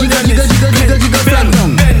 Jiggle, jiggle, jiggle, jiggle, jiggle, jiggle, flat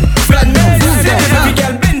down. Flat down, flat down. Every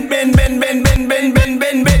girl bend, bend, bend, bend, bend, bend, bend,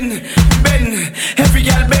 bend, bend, bend. Every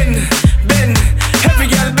girl bend, bend. Every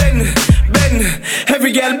girl bend, bend.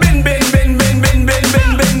 Every girl bend, bend, bend, bend, bend, bend,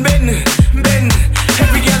 bend, bend, bend, bend.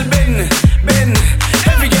 Every girl bend, bend.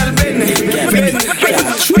 Every girl bend, bend.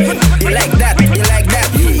 You like that? You like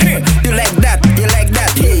that? You like that? You like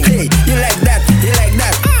that? You like that? You like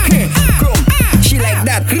that? Chrome, she like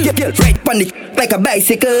that. Right panic like a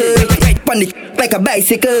bicycle. Right panic like a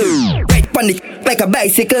bicycle. Right panic like a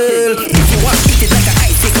bicycle. If you want, eat it like a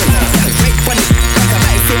icicle. Right panic like a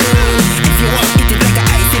bicycle. If you want, eat it like a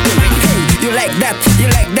icicle. You like that? You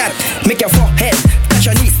like that? Make your forehead touch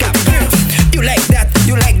your kneecap. You like that?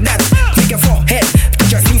 You like that? Make your forehead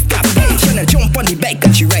touch your kneecap. Chanel jump on the bike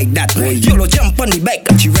and she ride that. Yolo jump on the bike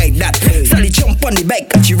and she ride that. Sally jump on the bike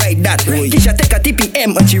and she ride that. Kisha take a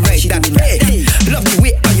TPM and she ride that. Hey, love the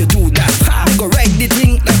way how you do that. I go ride the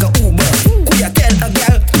thing like a Uber. Could you tell a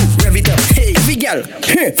girl to rev it up? Hey, every girl,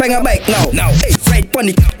 find a bike now. Hey, ride pon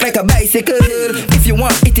it like a bicycle. If you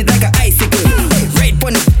want, eat it like a icicle. Hey, ride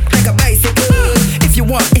pon it like a bicycle. If you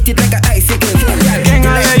want, eat it like a icicle. Gang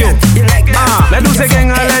alle you. Let us say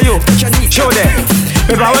gang alle you. Show them.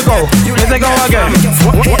 If I will go, let's go again.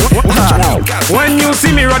 When you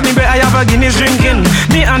see me rod me bed, I have a Guinness drinking.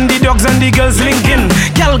 Me and the dogs and the girls linking.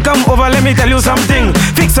 Girl, come over, let me tell you something.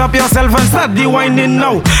 Fix up yourself and start the winding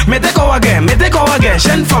now. Me take go again, me take go again.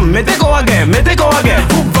 Shen fam, me take go again, me take go again.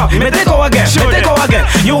 Poop me take go again, me take go again.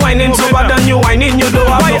 You whining so bad and you whining, you do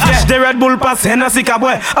have no fear. The Red Bull pass, Hennessy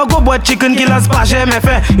boy. I go boy chicken killers pass, me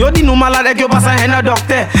fe. Yo di nou malade ek yo pass a henna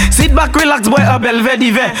doctor. Sit back, relax boy, a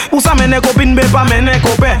belvedive. Ousa mene kopin be pa mene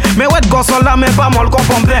kope. Me wet go soldat, me pa mol ko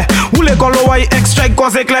pompe. Ou le kolo way extract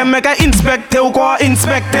cause claim me ka inspecte ou ko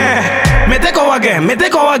inspecte. Me take go again, me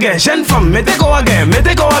take go again. Shen fam, me take go again, me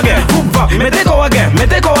take go again. Poop me take go again, me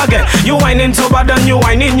take go again. You whining so bad and you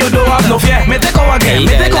whining, you don't have no fear. Me take go again,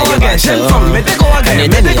 me take go again. Shen fam, me take go again,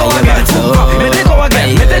 me take go again. Poop me take go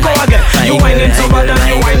again, me take go again. You whining so bad and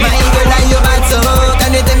you whining. My girl, are you bad so?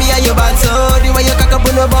 Can you tell me are you bad so? The way you cock up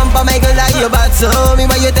on no bumper, my girl, are you bad so? Me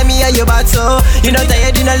why you tell me are you bad so? You not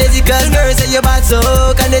tired, you not lazy, girl, say you bad so?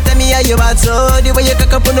 Can you tell me are you bad so? The way you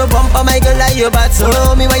cock up on no bumper, my girl, are you bad so?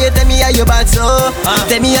 Me why you tell me are you bad so?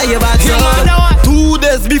 Tell me are you bad so? 2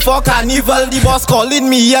 days before carnival, the boss calling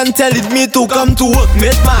me and telling me to come to work.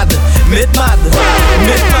 Made mad, made mad,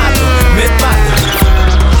 made mad, made mad.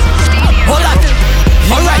 Hold on,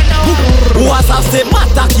 alright. Who was a say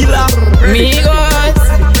mata killer? Migos.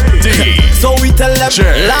 So we tell them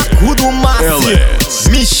like who do massive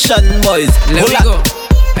mission boys. Let me go.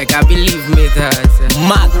 I can't believe me that.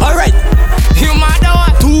 Mad, alright. You mad or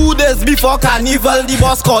what? 2 days before carnival, the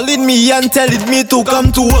boss calling me and telling me to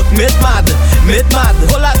come to work. Made mad, made mad,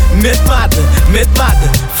 hold on, made mad, made mad.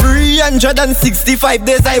 365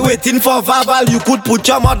 days I waiting for verbal. You could put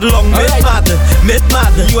your mouth long. Made mad, made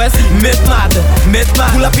mad, US, made mad, made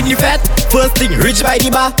mad. Pull up in the fat, first thing, reach by the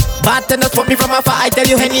bar. Bartender spot me from afar, I tell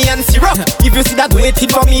you Henny and syrup. If you see that waiting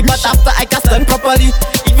for me, but after I can stand properly.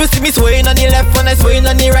 If you see me swaying on the left when I swaying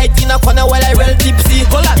on the right in a corner while I roll tipsy.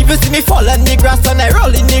 If you see me fall on the grass and I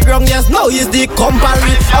roll in the ground, yes, now is the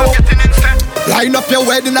company. Line up your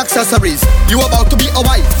wedding accessories. You about to be a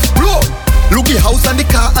wife. Roll. Look the house and the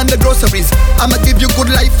car and the groceries. I'ma give you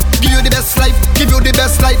good life, give you the best life, give you the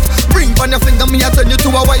best life. Bring on your finger, me I turn you to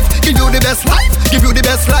a wife. Give you the best life, give you the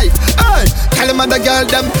best life. Hey, tell them and the girl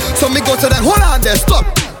them. So me go to them, hold on there, stop.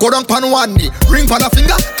 Go down pan one knee, ring pan a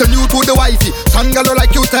finger, turn you to the wifey. Some girl don't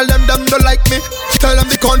like you, tell them don't like me. Tell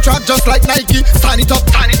them the contract just like Nike. Sign it up,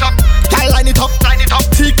 sign it up. Girl line it up, line it up.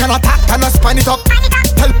 She can attack and spine it up.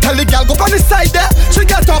 Tell the girl go on the side there. She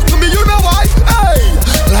can talk to me, you know why? Hey,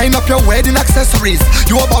 line up your wedding accessories.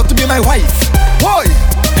 You about to be my wife. Boy,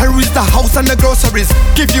 here is the house and the groceries.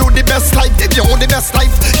 Give you the best life, give you the best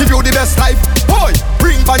life, give you the best life. Boy,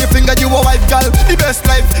 bring on your finger, you a wife, girl. The best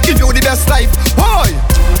life, give you the best life. Boy,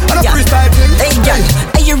 and a freestyle thing. Hey, girl,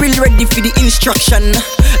 are you really ready for the instruction?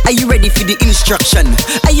 Are you ready for the instruction?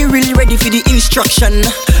 Are you really ready for the instruction?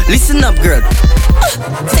 Listen up, girl.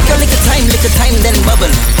 Take a little time, then bubble.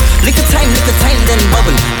 Little time, then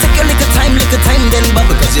bubble. Take a little time, then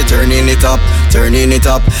bubble. Cause you're turning it up, turning it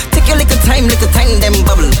up. Take your little time, then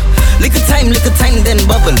bubble. Little time, then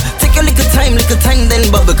bubble. Take your little time, then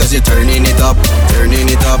bubble. Cause you're turning it up, turning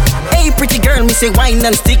it up. Hey, pretty girl, me say wine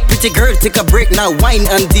and stick. Pretty girl, take a break now, wine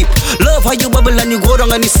and dip. Love how you bubble and you go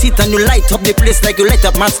down and you sit and you light up the place like you light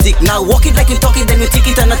up my stick. Now walk it like you talk it, then you take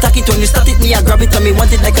it and attack it. When you start it, me I grab it and me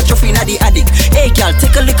want it like a trophy in the attic. Hey girl,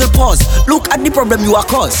 take a little pause. Look at the problem you are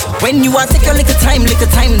cause. When you are take a little time,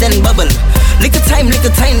 then bubble. Little time,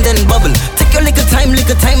 then bubble. Take your little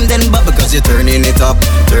time, then bubble. Cause you're turning it up,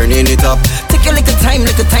 turning it up. Take your little time,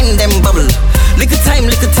 then bubble. Little time,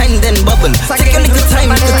 then bubble. Take your little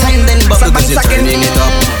time, then bubble. Cause you're turning it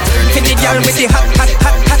up. For the girl with the hot.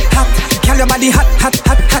 Girl, your body hot.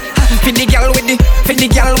 For the girl with the, for the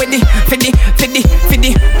girl with the, for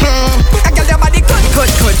the. I got your body good.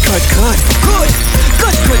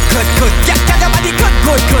 Yeah, got your body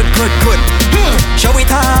good. Show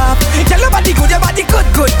it off. Girl, your body good. Good.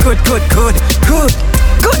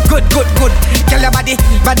 Girl, your body.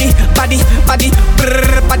 Body.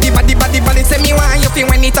 Say me why you feel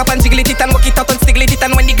when it up and jiggle it and walk it out and stiggle it.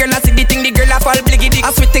 And when the girl a see the thing, the girl a fall bliggy.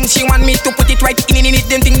 A sweet thing she want me to put it right in it.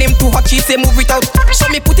 Them think them too hot, she say move it out. So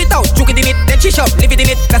me put it out, juke it in it, then she shove, leave it in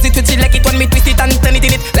it. Cause it she like it when me twist it and turn it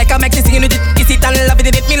in it. Like a maxi singing with it, kiss it and love it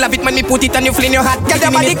in it. Me love it when me put it and you feel in your heart. Girl,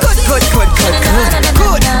 your body good.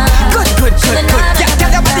 Yeah,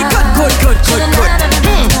 girl, your body good.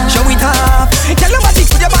 Show it off. Girl, your body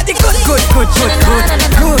good, your body good. Girl,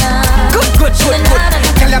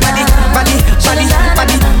 your body.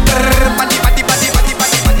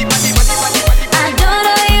 I don't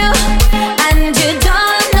know you, and you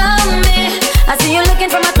don't know me. I see you looking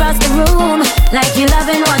from across the room, like you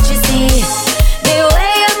loving what you see. The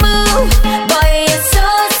way you move, boy, you're so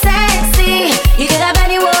sexy. You could have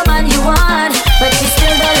any woman you want, but you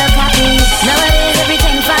still don't look happy. Nowadays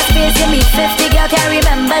everything fast paced, you meet 50 girl can't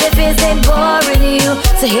remember the face they boring you.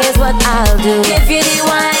 So here's what I'll do: give you the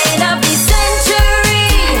wine of the century.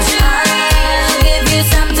 I'll give you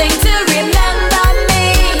something to remember me.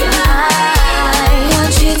 I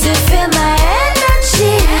want you to feel my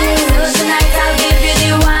energy. So tonight I'll give you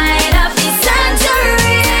the wine of the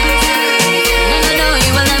century. No,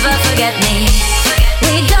 you will never forget me.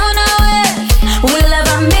 We don't know if we'll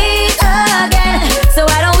ever meet again. So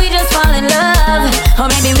why don't we just fall in love? Or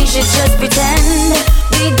maybe we should just pretend.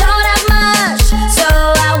 We don't have much, so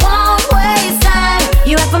I won't waste time.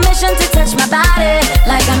 You have permission to touch my body,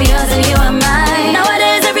 like I'm yours and you are mine.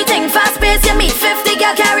 Nowadays everything fast paced, you meet 50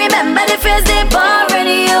 girl can't remember the face they boring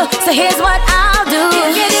you. So here's what I'll do: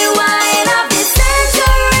 give you the wine of the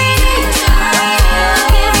century.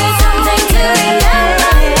 I'll give you something to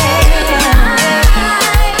remember me.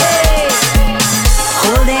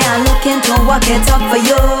 Whole day I'm looking to work it up for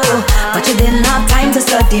you, but you didn't have time to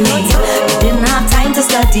study me. You didn't have time to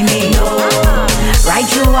study me. Right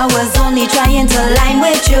through I was only trying to line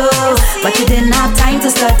with you, but you didn't have time to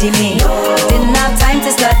study me. You didn't have time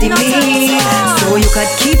to study me. So you could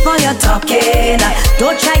keep on your talking.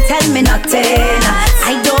 Don't try tell me nothing.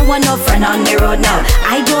 I don't want no friend on the road now.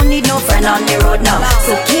 I don't need no friend on the road now.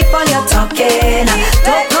 So keep on your talking.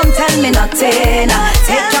 Don't come tell me nothing.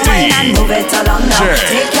 Take your wine and move it along now.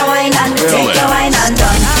 Take your wine and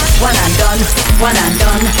done. One and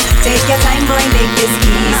done. Take your time, boy, make this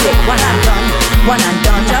easy. One and done.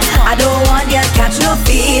 I don't want you to catch no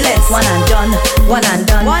feelings. One and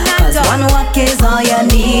done. Cause one walk is all you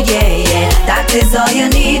need, yeah. That is all you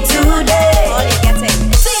need today. All you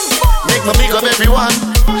getting. make me big up everyone.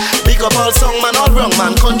 Big up all song man, all wrong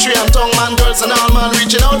man, country and tongue man, girls and all man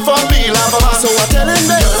reaching out for me, love a man. So I tell him,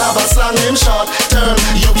 girl have a slang name short term.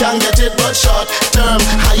 You can get it but short term.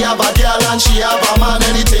 I have a girl and she have a man.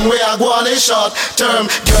 Anything where I go on is short term.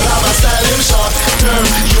 Girl have a style name short term.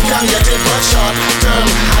 You can get it but short term.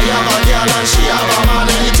 I have a girl and she have a man.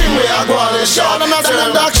 Anything where I go on is short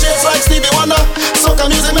term. Dark shades like Stevie Wonder. Soca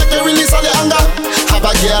music make you release all the anger. Have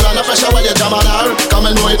a girl and a pressure when you jam on her. Come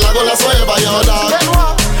and know it like all that's forever your dog.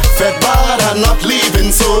 Fed bad and not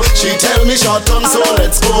leaving, so she tell me short term, so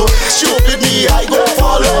let's go. Shoot with me, I go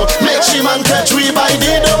follow. Make she man catch we by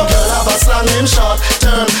the door. Girl have a slang name short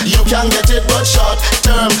term. You can get it but short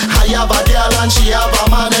term. I have a girl and she have a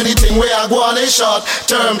man. Anything where I go on is short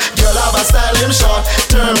term. Girl have a style name short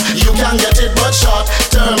term. You can get it but short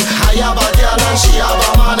term. I have a girl and she have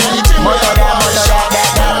a man. Anything where I go on is short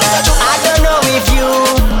term. I don't know if you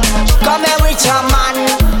come here with your man,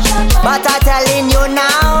 but I'm telling you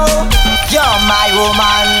now, you're my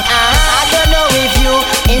woman. I don't know if you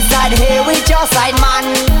inside here with your side man,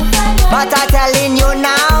 but I'm telling you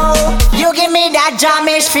now, you give me that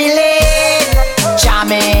jamish feeling.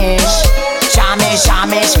 Jamish, jamish,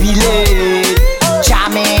 jamish feeling.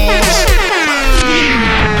 Jamish.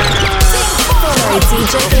 Follow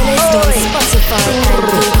DJ Illest on Spotify and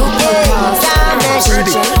Google Podcasts.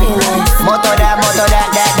 DJ Illest. Moto da.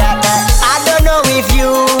 I don't know if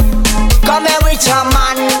you come here with your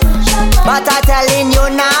man, but I'm telling you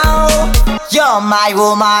now, you're my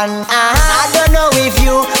woman. I don't know if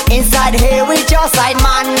you inside here with your side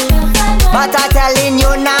man, but I'm telling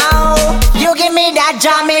you now, you give me that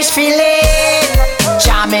jamish feeling.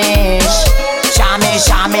 Jamish, jamish,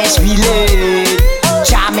 jamish feeling.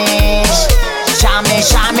 Jamish,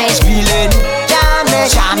 jamish, jamish feeling.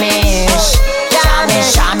 Jamish, jamish, jamish,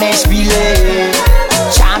 jamish feeling.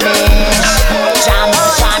 Jamish,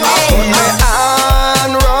 jamish, jamish feeling.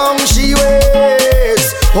 And wrong she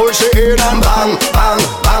waits. Push it in and bang, bang,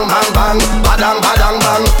 bang, bang, bang, badang, badang,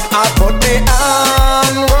 bang. I put me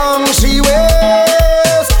on wrong she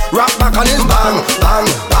waits. Rock back on his bang, bang,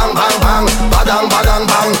 bang, bang, bang, badang, badang,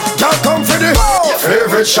 bang. Girl come for the your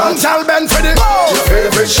favorite shot. Girl bend for the your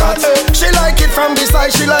favorite shot. She like it from the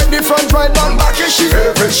side, she like the front, right, down, back is she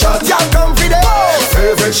favorite shot. Girl come for the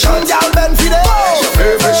favorite shot. Girl bend for the your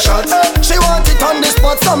favorite shot. She want it on the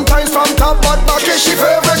spot, sometimes from top, but back is she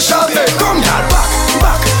favorite shot. Come girl, back,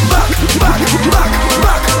 back, back, back, back,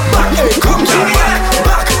 back, back. Hey, come girl, back,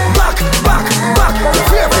 back, back, back, back. Your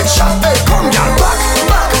favorite shot. Hey, come girl, back,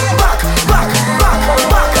 back, back, back, back,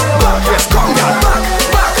 back, back. Yes, come girl, back,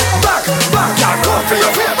 back, back, back. Girl, come for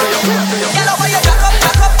your favorite.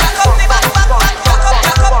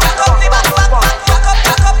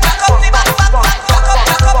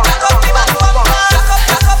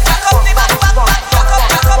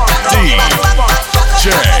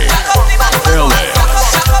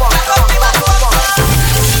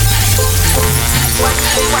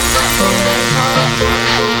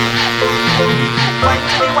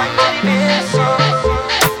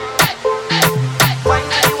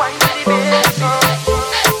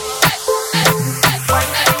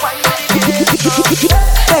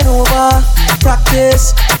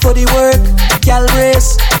 Practice for the work, gal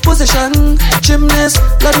race, position, gymnast,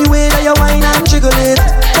 love the way that you whine and jiggle it.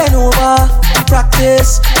 Bend over,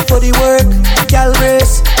 practice for the work, gal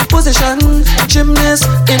race, position, gymnast,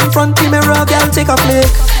 in front the mirror, gal take a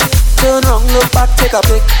flick. Turn round, look back, take a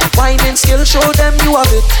pic. Whining skill, show them you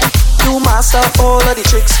have it. You master all of the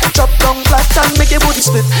tricks. Drop down flat and make your booty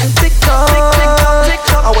split. Tick tock,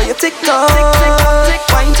 how are you tick tock?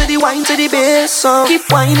 Wine to the bass song.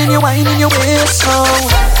 Keep whining your waist song.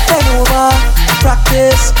 Bend over,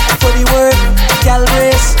 practice for the work, gal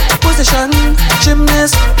race, position,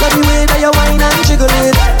 gymnast, love the way that you whine and jiggle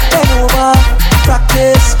it. Bend over,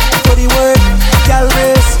 practice for the work, gal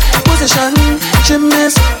race, position,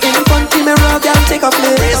 gymnast, in front the mirror, gal take a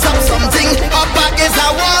flip. Raise up something, up back is a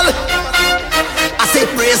wall. I say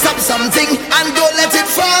raise up something and don't let it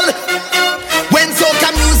fall. When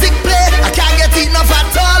soca music play, I can't get enough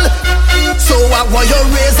at all. So I want you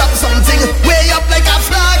raise up something, way up like a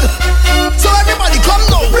flag. So everybody come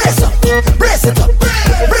now, brace up, brace it up,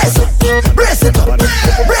 brace up, brace it up,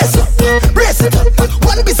 brace up, brace it up.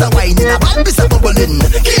 One piece of wine in a one piece of bubbling.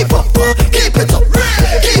 Keep up, keep it up,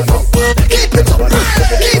 keep up, keep it up,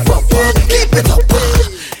 keep up, keep it up.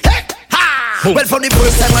 Well, from the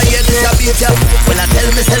first time I hear this a beat, yeah, well I tell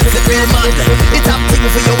myself it's real mad. It's a thing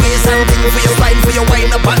for your waist and thing for your rhyme, for your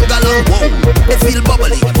wind up and galong. Whoa. They feel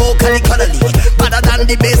bubbly, vocally cuddly, better than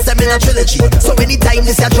the bass them in a trilogy. So anytime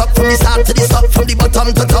this a drop from the start to the stop, from the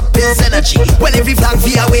bottom to top is energy. Well every flag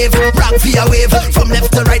via wave, rock via wave, from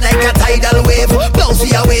left to right like a tidal wave. Blouse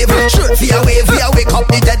via wave, shirt via wave, via wake up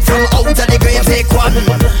the dead from out of the grave. Take one,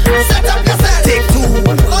 set up yourself. Take two,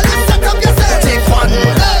 set up yourself. Take one,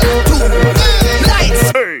 two,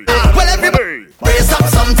 lights. Well everybody brace up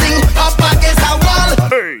something up against a wall.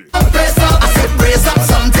 Brace up, I said brace up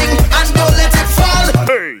something and don't let it fall.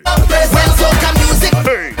 Well soca music,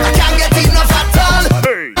 I can't get enough at all.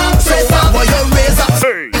 Brace up, boy you raise up,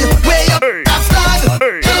 way up that flag.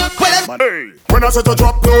 When I say to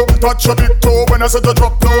drop low, touch your big toe. When I say to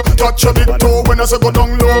drop low, touch your big toe. When I say go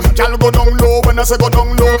down low, gal go down low. When I say go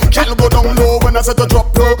down low, gal go down low. When I say to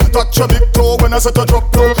drop low, touch your big toe. When I say to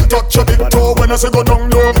drop low, touch your big toe. When I say go down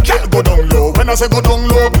low, gal go down low. When I say go down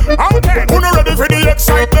low, okay. Who not ready for the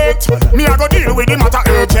excitement? Me I go deal with the matter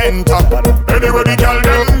urgent. Anywhere the gal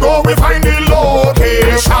them go, we find the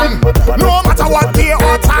location. No matter what day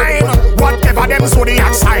or time, whatever them so the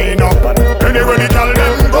sign up. Anywhere the gal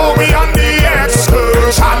them go, we on the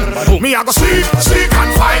excursion. Me I go seek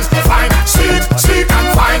and find, seek and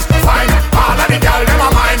find. All of the gal them a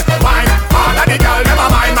mine. All of the gal them a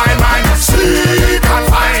mine. Seek and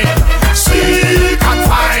find.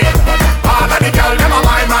 All of the gal them a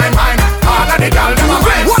mine. All of the gal them a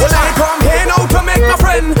mine. Well I come here now to make my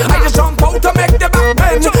friend. I just jump out to make the back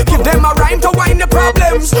bend. Give them a rhyme to wind the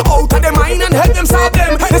problems out of their mind and help them solve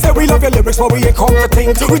them. They say we love your lyrics but we ain't come to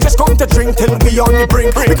think. We just come to drink till we on the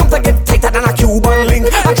brink. We come to get tighter than a Cuban link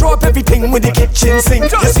and throw up everything with the kitchen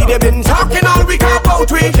sink. You see they been talking all week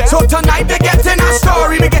about we. So tonight they getting a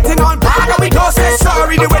story. We getting on bad and we don't say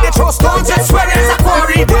sorry. The way they throw stones and swear it's a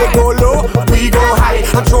quarry. They go low, we go high,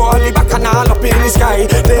 and throw all the back and all up in the sky.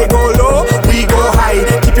 They go low, we go high.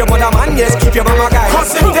 Keep your mother man, yes, keep your mama guy.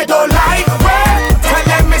 Cause if they don't like well, tell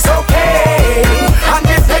them it's okay. And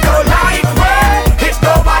if they don't like well, it's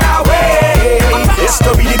no matter way. It's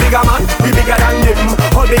to be the bigger man, we bigger than them.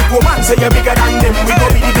 All big woman say you're bigger than them. We go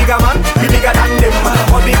be the bigger man, we bigger than them.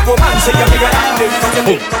 All big woman say you're bigger than them.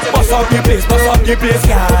 Bust up the place, girl.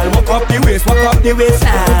 Walk up the waist,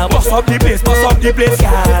 now. Bust up the place,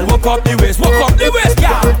 girl. Walk up the waist,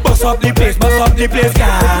 girl. Bust up the place,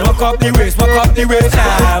 girl. Walk up the waist,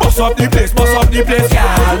 now. Bust up the place, girl.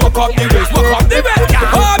 Walk up the waist, girl.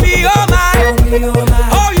 Oh me, oh my,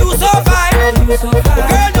 oh you so fine.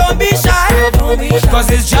 Girl don't be shy, cause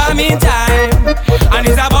it's jamming time. And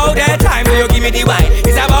it's about that time, so you give me the wine.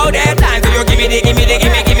 It's about that time, so you give me the.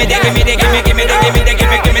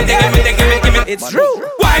 It's true.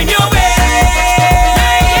 Wine your way,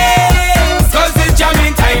 cause it's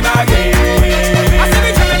jamming time again.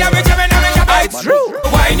 It's true.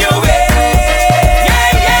 Wine your way,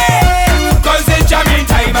 cause it's jamming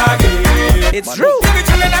time again. It's true.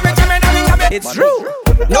 It's true.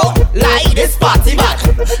 No lie, this party bad.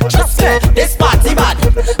 Just say this party bad.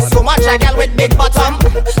 So much I gal with big bottom.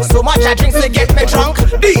 So much I drinks to get me drunk.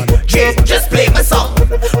 DJ, just play my song.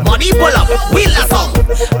 Money pull up, wheel a song.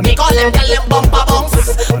 Make all them gal them bumper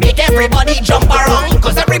bounce. Make everybody jump around.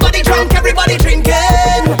 Cause everybody drunk, everybody drinking.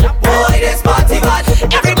 Boy, this party bad.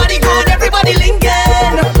 Everybody good, everybody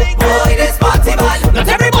linking. Boy, this party bad. Not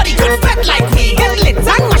everybody good fat like we. Get lit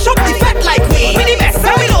and mash up the fat like we. We the best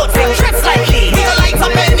and we don't take trips like we. We go light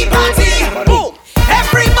up any party. Boom.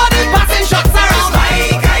 Everybody passing shots around.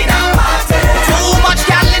 My kind of party. Too much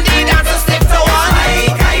gal in the dance to stick to one.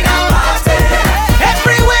 My kind of party.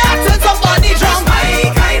 Everywhere till somebody drunk. My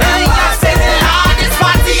kind of party. Ah, this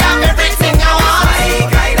party have everything I want. My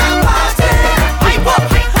kind of party.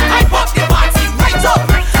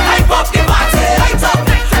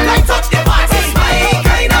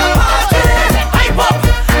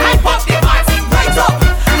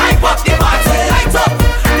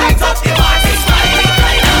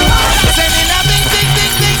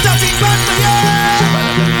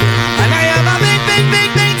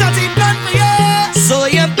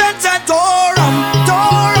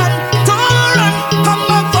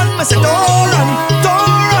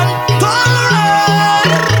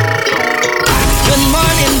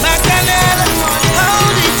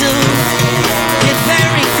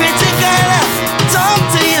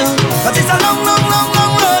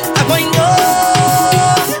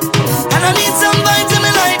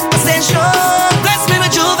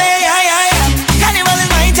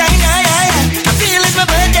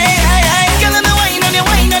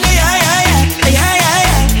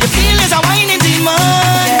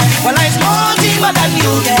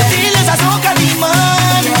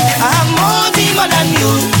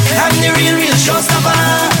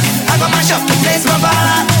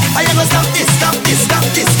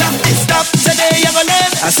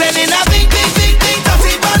 I'm sending a big, big, big, big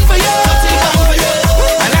dirty bun for you.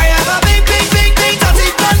 And I have a big, big, big, big dirty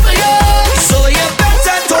bun for you. So you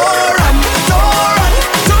better don't run.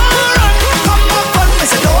 Come up on me,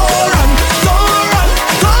 say don't run.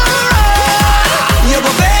 You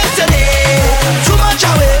go beg today, too much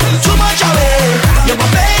away. You go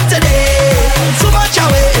beg today, too much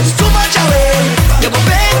away. It's too much away. You go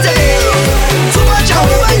beg today, too much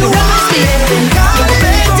away. You go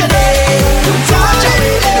beg today, too much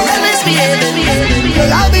away.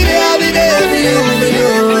 Well, I'll be there for you.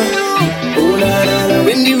 Oh na na na,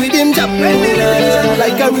 when the rhythm jump,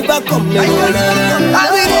 like a river come. I'll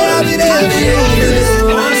be there for you.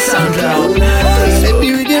 On SoundCloud, let the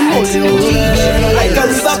rhythm move you, like a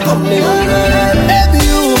river come. Baby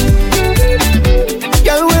you,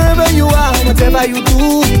 girl, wherever you are, whatever you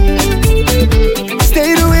do,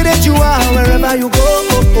 stay the way that you are, wherever you go.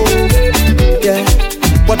 Yeah,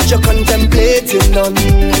 what you're contemplating on,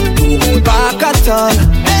 don't hold back at all.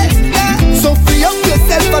 So free up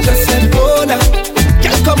yourself on the cell phone.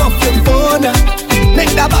 Girl, come off your phone.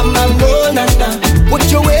 Make that bam bam roll, na. What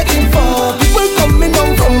you waiting for? People coming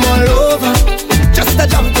down from all over, just a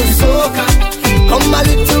jump to soca. Come a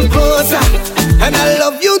little closer, and I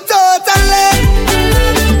love you totally.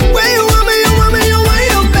 When you want me, you want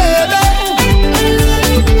you, baby.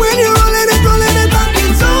 When you're rolling it back,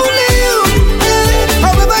 it's only you.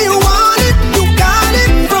 However you want it, you got it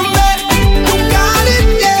from me. You got it,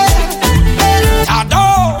 yeah.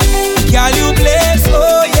 Tado, girl, you play so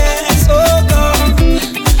yes, so good.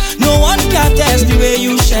 No one can test the way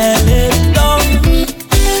you shell it down.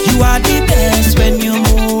 You are the best when you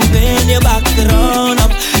move in your back, run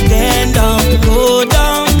up, then down, go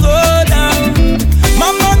down.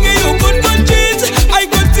 Mama give you good jeans. I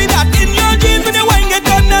could see that in your jeans. When the wine get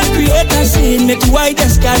done and create a scene, make you white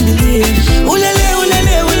as can believe. Ulele,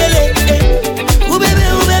 ooh baby,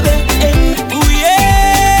 ooh yeah.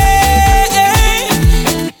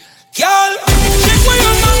 Girl, shake where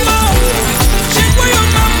your mama, shake where your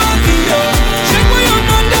mama give you, shake where your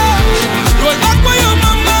mother, roll back where your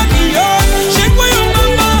mama give you, shake where your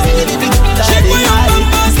mama, shake where your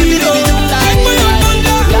mama give you, shake where your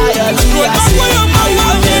mother, roll back where your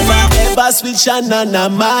mama give you. Never switch on none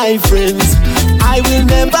of my friends. I will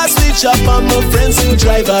never switch up on my friends who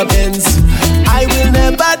drive a Benz. I will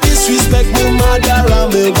never disrespect my mother or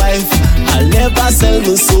my wife. I'll never sell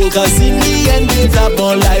my soul, cause in the end it's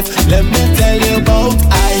about life. Let me tell you about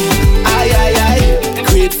I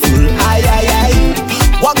grateful, I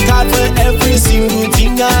work hard for every single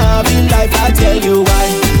thing I have in life. I tell you why,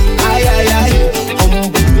 I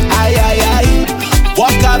humble, I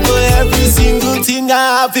work hard for every single thing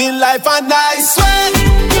I have in life. And I swear,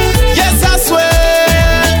 yes I swear,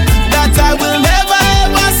 that I will never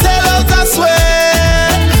ever sell out, I swear.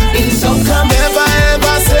 It's so come never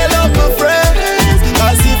ever sell out my friends,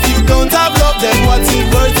 cause if you don't have love, then what's it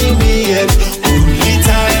worth in the end? Only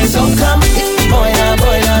time. So come hit me boy na,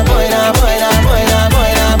 boy na, boy na, boy na, boy na,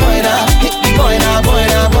 boy na, boy na. Hit me boy na, boy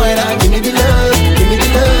na, boy na. Give me the love, give me the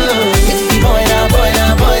love. Hit me boy na, boy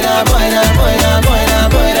na, boy na, boy na, boy na, boy na,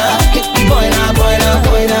 boy na. Hit me boy na, boy na,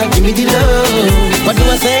 boy na. Give me the love. What do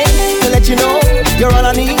I say to let you know you're all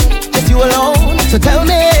I need, just you alone? So tell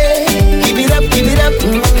me, give it up,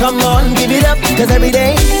 come on, give it up. Cause every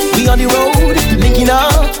day we on the road, linking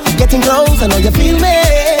up, getting close, I know you feel me.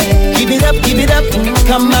 Give it up,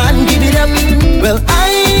 come on, give it up. Well,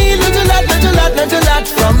 I learned a lot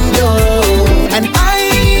from you, and I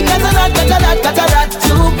got a lot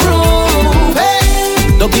to prove.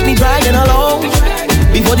 Hey, don't keep me dragging along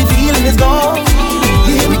before the feeling is gone.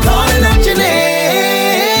 You hear me calling out your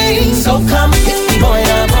name, so come hit me, boy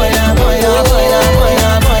na, boy na, boy na, boy na, boy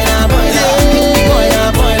na, boy na, boy na. Hit me, boy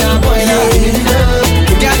na, boy na, boy na. Give me the love,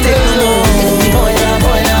 you got to know. Hit me, boy na,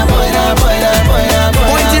 boy na, boy na, boy na, boy na, boy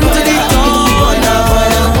na. Pointing to the top. Boy na, boy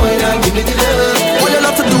na, boy na. Give me the love. All you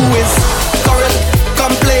love to do is quarrel,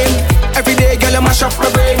 complain. Every day, girl, you mash up my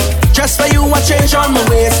brain. Just for you, I change all my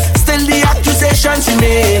ways. Still the accusations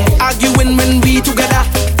remain. Arguing when we together.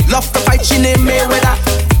 Love to fight, she name Mayweather.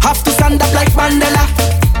 Have to stand up like Mandela.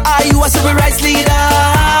 Are you a civil rights leader?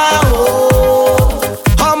 Oh,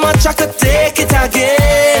 how much I could take it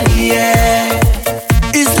again? Yeah,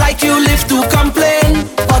 it's like you live to complain.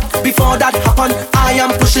 But before that happen, I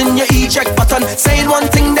am pushing your eject button. Saying one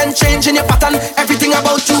thing, then changing your pattern. Everything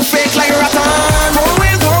about you fake like rotten. Go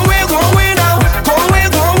away, go away, go away now. Go away,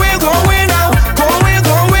 go away, go away now. Go away,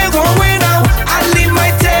 go away, go away now. I leave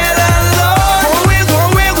my tail alone. Go away, go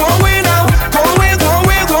away, go away now. Go away, go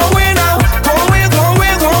away, go away now. Go away, go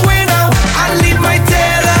away, go away now. I leave my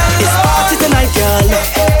tail alone. It's party tonight, girl.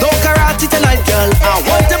 Don't karate tonight, girl. I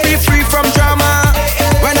want to be free from drama.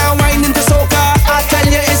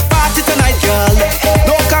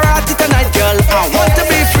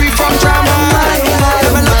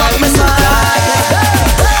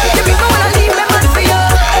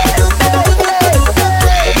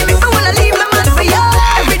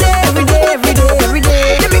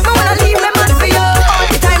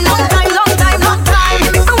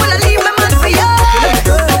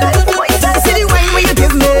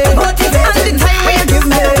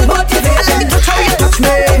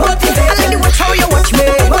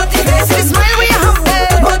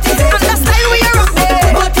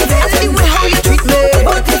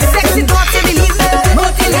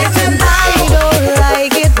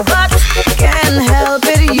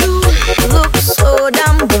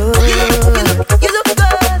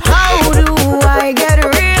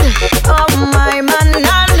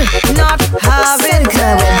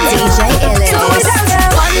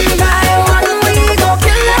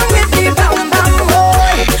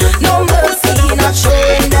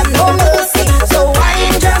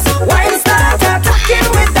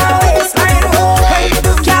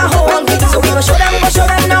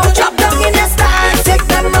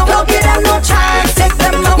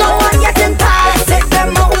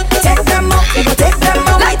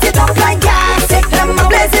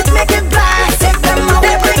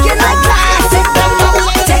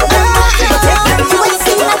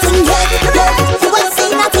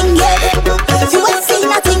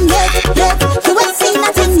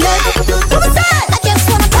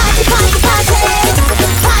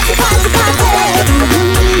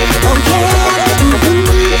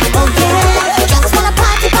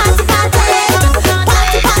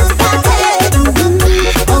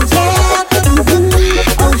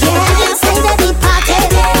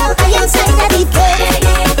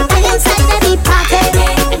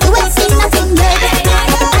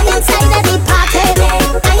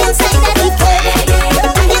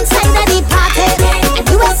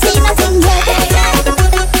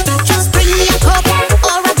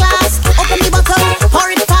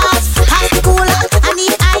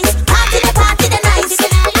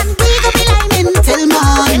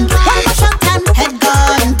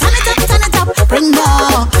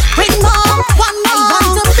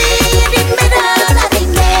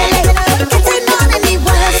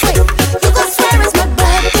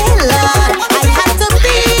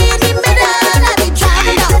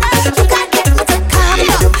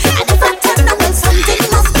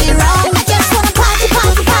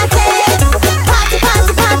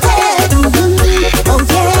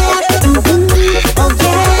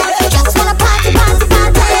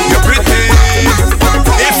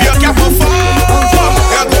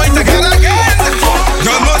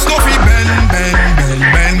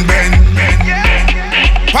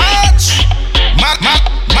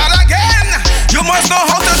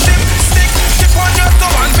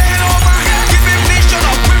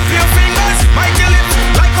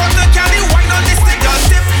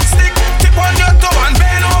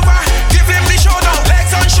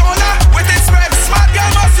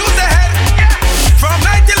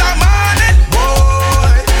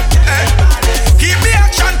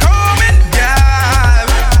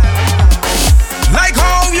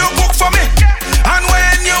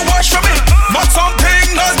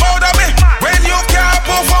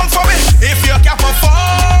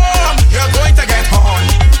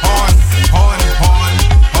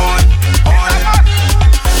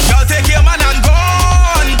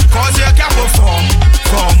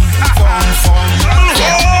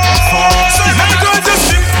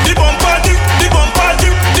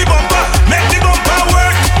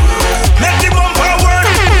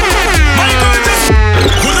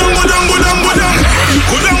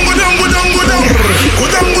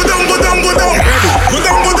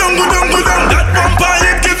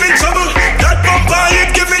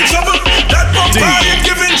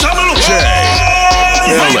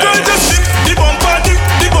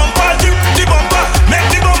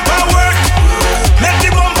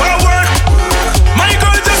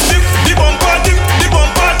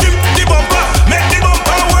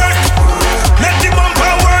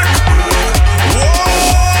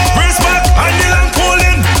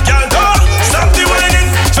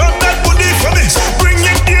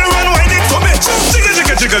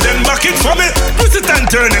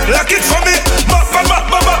 turn it, lock it for me. Back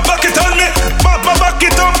it on me. Back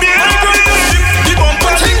it on me. The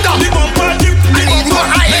bumper dip, the bumper dip, the bumper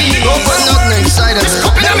high. Don't put nothing inside of it.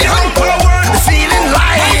 Let me hand power, feeling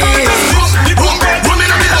light. The bumper, rum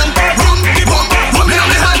in on me hand, rum in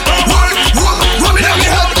on me hand, rum in on me hand, rum in on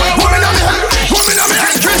me hand, rum in on me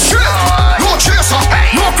hand. Drink straight, no chaser,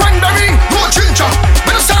 no cranberry, no ginger.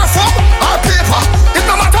 Better start from our paper. It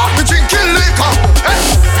no matter, we drinking liquor.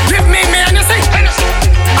 Give me Hennessy,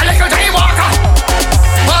 a little Johnny Walker.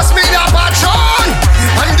 Pass me the patron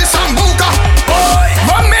and the sambuca.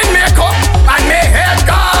 Rum in makeup and me head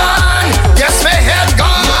gone. Yes, me head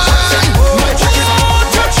gone.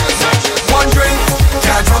 One drink,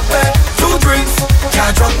 can't drop it. Two drinks,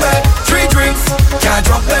 can't drop it. Three drinks, can't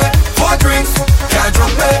drop it. Four drinks, can't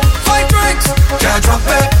drop it. Five drinks, can't drop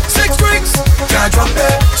it. Six drinks, can't drop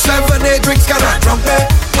it. 7, 8 drinks, cannot drop it.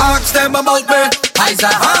 Ask them about me. I's a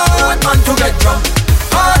hard man to get drunk.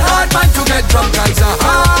 Hard man to get drunk. I's a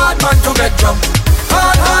hard man to get drunk.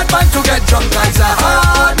 Hard man to get drunk. I's a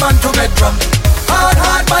hard man to get drunk.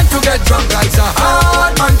 Hard man to get drunk. I's a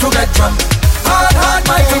hard man to get drunk. Hard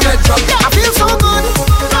man to get drunk. I feel so good.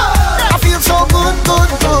 I feel so good.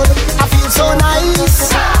 I feel so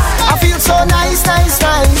nice. I feel so nice.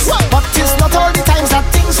 But it's not all the times that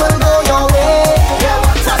things will go your way.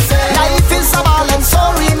 Life is a ball and so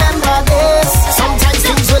remember this. Sometimes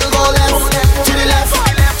things will go left, to the left,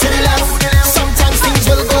 to the left. Sometimes things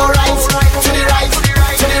will go right, to the right,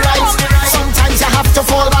 to the right. Sometimes you have to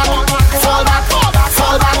fall back, fall back,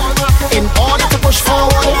 fall back, in order to push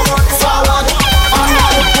forward, forward,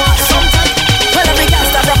 onward. Sometimes, well, every girl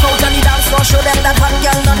start rock out on the dance floor, show them that hot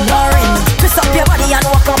girl not boring. Twist up your body and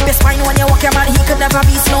walk up your spine. When you walk your man, he could never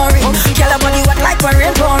be snoring. Girl, your body wet like when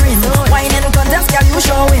rain pouring. Wine and contest, girl, you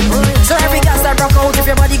show him. So every girl start rock out if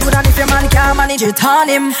your body good and if your man can't manage it on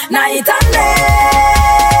him. Night and day,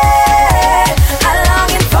 I'm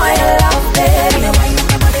longing for your love, baby. Wine up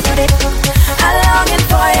your body, body. I'm longing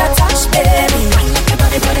for your touch, baby. Wine up your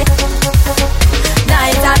body, body.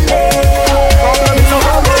 Night and day.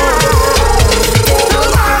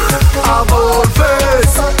 I'm bold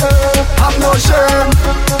face, have no shame.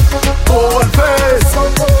 Bold face,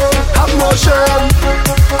 have no shame.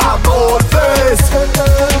 I'm bold face,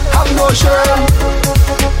 have no shame.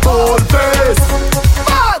 Bold face,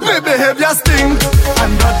 my behavior stink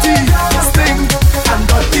and dirty, stink and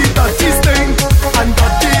dirty, dirty stink and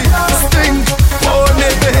dirty stink. Oh, my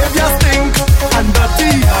behavior stink and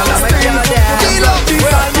dirty, stink. Dirty,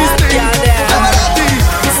 dirty stink,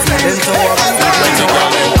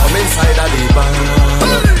 Come inside of the bar.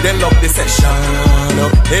 They love the session.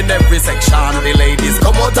 In every section, the ladies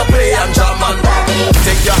come out to play and jam and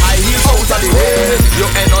take your high heels out of the way. Your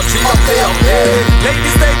energy up there.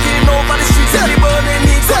 Ladies taking over the streets and the burning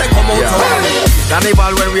heat, so they come out to play.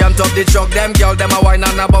 Carnival when we on top the truck, them girl them a wine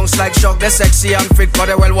and a bounce like shock. They sexy and fit, cause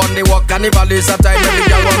they well want the walk. Carnival is a time every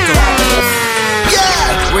girl want to.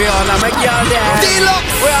 Yeah, we all a make y'all there.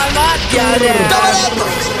 We all not y'all there.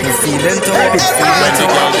 You feeling to it?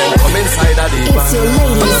 Come inside of the bar.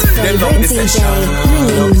 They love the session.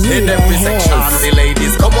 In every section, the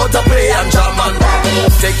ladies come out to play and jam and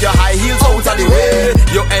take your high heels out of the way.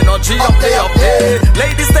 Your energy up there.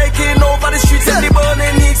 Ladies taking over the streets and the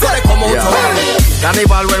burning heat, so they come out to play.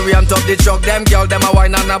 Carnival when we on top the truck, them girl them a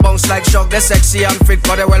wine and a bounce like shock. They sexy and fit,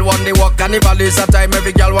 cause they well want the walk. Carnival is a time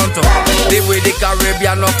every girl want to. Live with the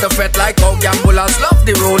Caribbean off the fet like how gamblers love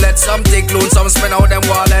the roulette. Some take loan, some spend out them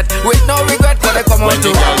wallet with no regret, cause they come out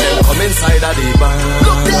to. When the girl them come inside of the bar,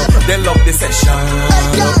 they love the session.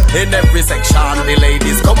 In every section, the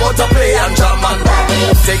ladies come out to play and jam and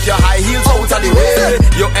take your high heels out of the way.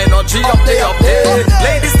 Your energy up there.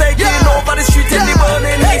 Ladies taking over the street in the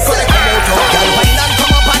burning heat, so they come out to. and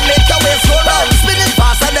come up and make your way slow down. Spin it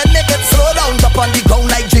fast and then make it slow down. Up on the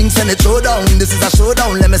ground like drinks and it throw down. This is a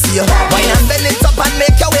showdown, let me see you. Wine and bend it up and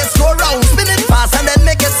make your way slow round. Spin it fast and then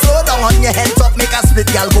make it slow down. On your head top, make a split,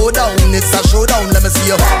 girl, go down. It's a showdown, let me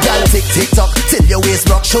see you. Girl, tick tock till your waist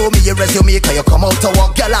rock. Show me your resume, cause you come out to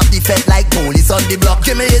walk. Girl, have the fed like police on the block.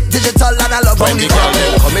 Give me it digital analog round the clock.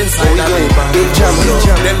 Come inside of the bar. Big jam,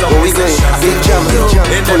 we going. Big jam,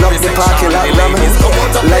 pull up the parking lot, line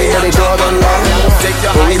on the door, don't lie.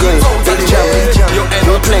 We going. Big jam,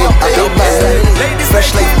 no plane, I don't bang.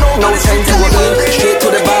 Fresh like no time to walk in. Straight to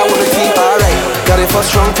the bar with the team, alright. Got it for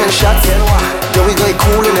strong 10 shots. Yo, we going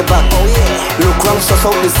cool in the back. Look round, suss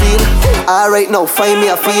out the scene. Alright now, find me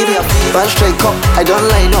a feed. Band straight up, I don't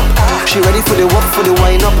line up. She ready for the walk, for the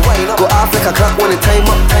wind up. Go off like a clock when the time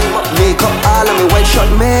up. Make up all of me white shot,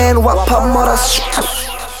 man. What pop mother?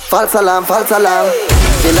 False alarm.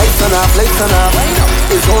 The lights on off.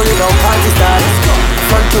 It's only now party start.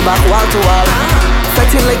 Front to back, wall to wall.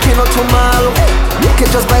 Fetting like Kino to Mal. You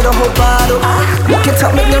can just buy the whole bottle. You can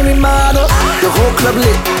top make them remodel. The whole club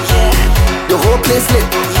lit. The whole place lit.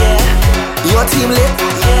 Your team lit.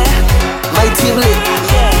 My team lit.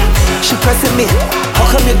 She pressing me. How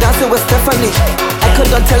come you dancing with Stephanie? I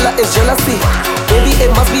couldn't tell her it's jealousy. Baby,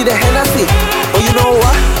 it must be the Hennessy. Oh, you know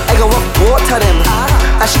what? I gon' walk both of them.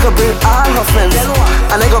 And she gon' bring all her friends.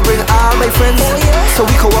 And I gon' bring all my friends. So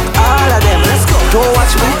we can walk all of them. Let's go. Don't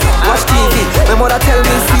watch me, watch TV. My mother tell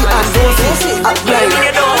me see and don't see. Act blind,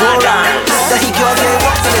 don't run. That he girl they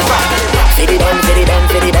walk to the back. For the bend, for the bend,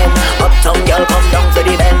 for the bend. Uptown girl come down for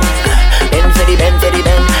the bend. Bend for the bend, for the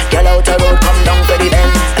bend. Girl out the road come down for the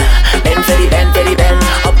bend. Bend for the bend, for the bend.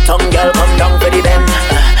 Uptown girl come down for the bend.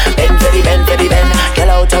 Bend for the bend, for the bend.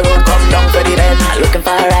 Girl out the road come down for the bend. Looking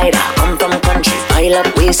for a ride, come from country. Pile up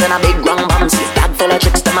waist and a big round bouncy. Bag full of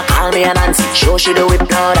chicks, them a call me a Nancy. Show she do it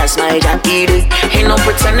now, that's my Jackie do. Ain't no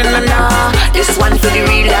pretending nah. This one for the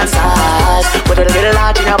real dancers. Put a little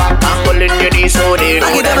heart in your back, angle in your knees so they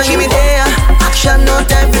know that you give me there. Action, no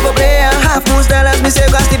time for prayer. Half moon style as me say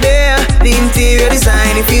across the bear. The interior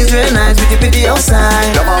design, it feels real nice with the pretty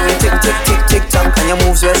outside. Love how we tick, tick, tick, tick, tock. And your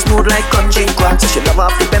moves were smooth like country crack. So she love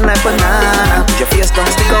how you bend like banana. Put your face down,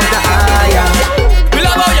 stick out the eye. We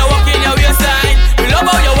love how you walk in your waistline. We love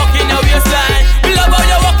how you walk in your waistline. We love how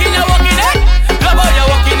you walk in your walking it. Love how you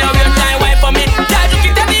walk in your waistline. Why for me? Girl, you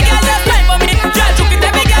get every girl that's time for me. Girl, you get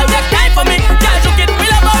every girl that's time for me. Girl, you get. We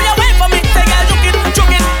love how you wine for me. Say, girl, you get, you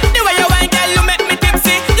get. The way you wine, girl, you make me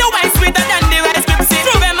tipsy. You wine sweeter than the rice Pepsi.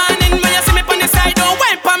 Prove a man in when you see me on the side. Don't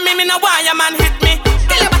wine for me, me no want your man hit me.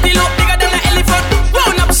 Girl, your body look bigger than an elephant.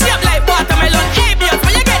 Round up shape like watermelon. Hey, beers,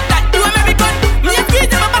 when you get that, do a every gun. Me a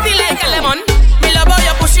squeeze my body like a lemon. Me love how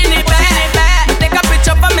you pushing it back. Me take a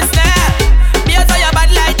picture for me snap. Beers how you bad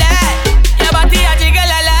like that. Your body a jiggle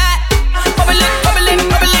a lot. Bubble it, bubble it,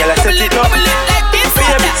 bubble it, bubble it, bubble it like this.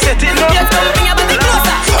 Set it up. Yes, girl, bring your body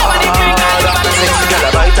closer. Your body bring your body closer. Girl,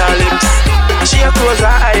 a bite her lips. She a close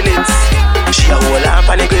her eyelids. She a hold her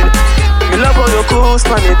on the grid. Me love how you coast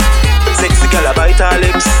on it. Sexy girl a bite her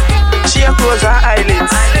lips. She a close her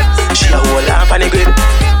eyelids. She a hold her on the grid.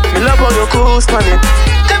 Me love how you coast on it.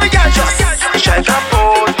 Every girl just strike a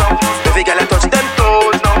pose now. Every girl a touch them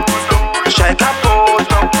toes now. Strike a pose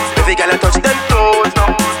now. Every girl a touch them toes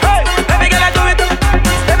now. Hey, every girl a do it.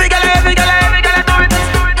 Every girl a do it.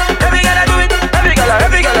 Every girl a do it. Every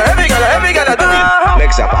girl a do it.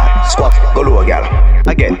 Legs up, squat, go low, girl.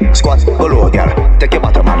 Again, squat, go low, girl. Take your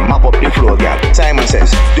bottom and map up the floor, girl. Simon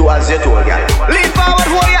says, do as you told, girl. Lean forward,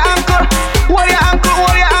 hold your ankle. Hold your ankle,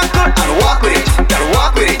 hold your ankle. And walk with it, girl,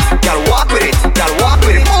 walk with it. Girl, walk with it, girl, walk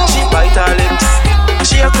with it. She bite her lips.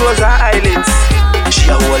 She a close her eyelids. She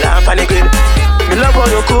a hold her on the grid. Me love how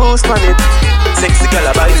you coast on it. Sexy girl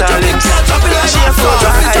a bite her lips. She a close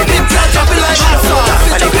her eyelids. She a hold her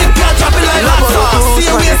on the grid. Me love how you coast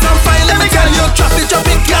on it. Let me girl, you drop it,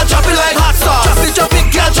 girl, drop it like hot sauce. Drop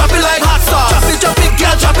it, girl, drop it like hot sauce. Drop it,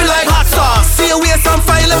 girl, drop it like hot sauce. See you waist on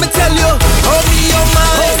fire, let me tell you. Hold me your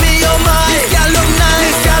mind, hold me your mind. This girl look nice,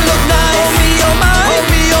 this girl look nice. Hold me your mind, hold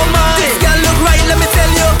me your mind. This girl look right, let me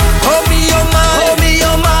tell you. Hold me your mind, hold me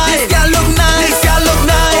your mind. This girl look nice, this girl look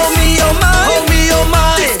nice. Hold me your mind, hold me your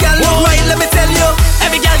mind. This girl look right, let me tell you.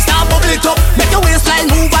 Every girl start bubble it up, make your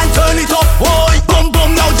waistline move and turn it up. Boy, boom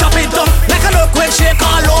boom, now drop it down like an earthquake, shake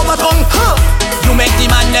all over tongue. You make the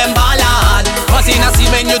man them ballad. Cause in a see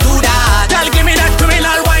when you do that. Girl, give me that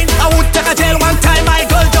criminal wine. I would take a jail one time. My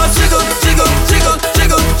girl just jiggle, jiggle, jiggle,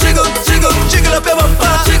 jiggle, jiggle, jiggle, jiggle up your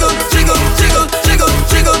bumper. Jiggle, jiggle, jiggle, jiggle,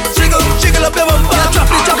 jiggle, jiggle, jiggle up your bumper.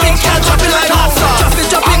 Drop it, girl, drop it like hot sauce.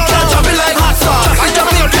 Drop it, girl, drop it like hot sauce.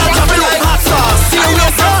 Drop it, girl, drop it like hot sauce. See you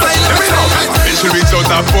in some fire, let me tell you. Measure it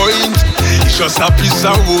out a point. It's just a piece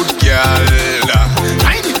of wood, girl.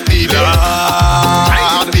 Tiny dealer.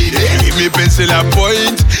 Give me pencil a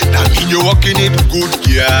point. That mean you're walking it good,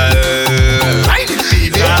 girl. Tiny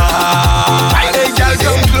dealer. Hey, girl,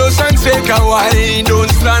 come close and take a wine.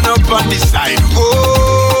 Don't stand up on the side.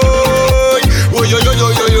 Oh, yo, yo, yo,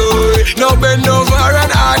 yo, yo. Now bend over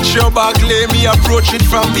and arch your back. Let me approach it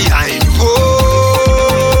from behind.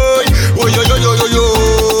 Oh, yo, yo, yo, yo, yo, yo.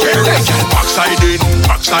 Backside in,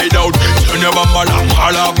 backside out. Turn your bum along,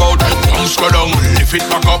 all about. Bounce go down, lift it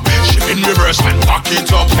back up. Shift in reverse and back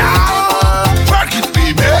it up. Back it,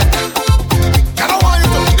 baby. I don't want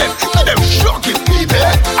you to let them shock it, baby.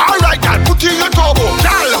 Alright, girl, put in your turbo.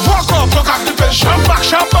 Girl, walk up, knock off the bench. Shut back,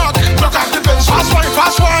 knock off the bench.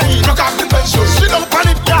 Fast wine, knock off the bench. Sit up on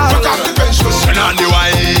it, girl, knock off the bench. Send on the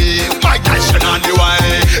wine, my guy, send on the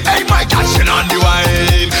wine. Hey, my guy, send on the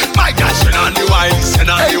wine. My guy, send on the wine, send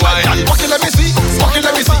on the wine. Walk it, let me see. Walk it,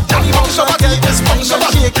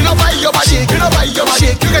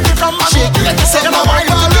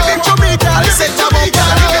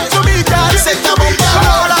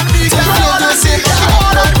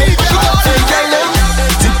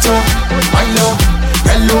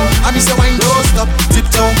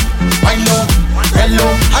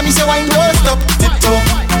 me say wine don't stop, tiptoe,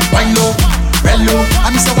 wine low, real low.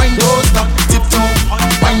 I me say wine don't stop, tiptoe,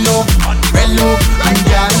 wine low, real low. And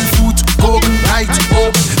girl, foot go right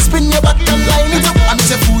up, spin your back and line it up. I me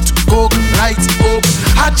say foot go right up,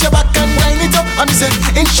 arch your back and line it up. I me say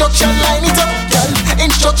instruction line it up, girl.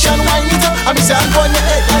 Instruction line it up. I me say I'm on your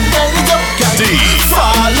head and line it up, girl.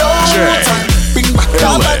 Follow time. Bring back the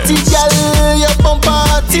body, girl. Your bumper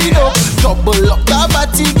hotty up. Double up the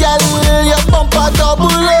body, girl. Your bumper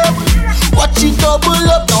double up. Watch it double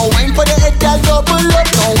up. Now wine for the head, girl. Double up.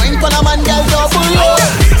 Now wine for the man, girl. Double up.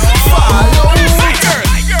 Follow girl.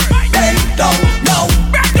 Bend down now.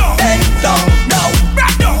 Bend down now.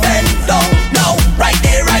 Bend down now. Right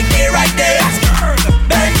there, right there, right there.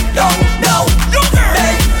 Bend down now.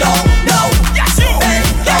 Bend down now. Bend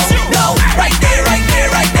down now. Right there, right there,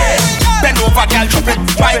 right there. Bend over, girl, drop it.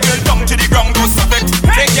 My girl, down to the ground, go stop it.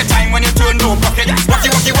 Take your time when you turn, no pocket. Walk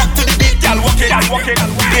it, walk it, walk to the beat, girl, walk it, walk it.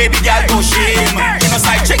 Baby girl, no shame. You know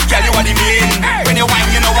side check, girl, you are the main. When you whine,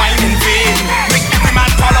 you know whine in vain. Make every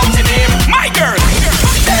man call out your name, my girl.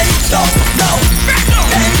 Bend down now.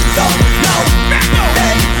 Bend down now.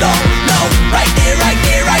 Bend down now. Right there, right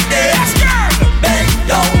there, right there. Bend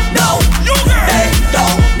down now. Bend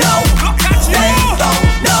down now. Bend down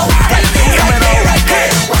now. Right there, right there, right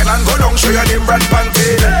there. Wine and go down, show your dim brand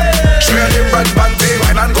panty. Show your dim brand panty.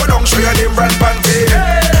 Wine and go down, show your dim brand panty.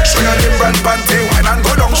 Show your dim brand panty. Wine and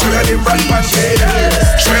go down, show your dim brand panty.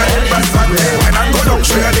 Show your dim brand panty. Wine and go down,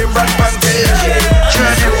 show your dim brand panty. Show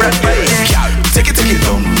your dim brand panty. Take it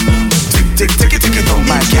down. Take it down,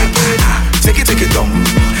 my girl. Take it down.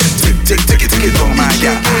 Take it down, my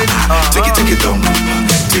girl. Take it down.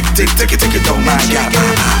 Take it down, my girl.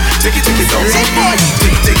 Take it down.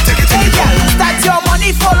 Take it down. That's your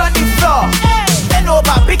money fall on the floor. Bend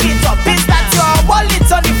over, pick it up. Is that your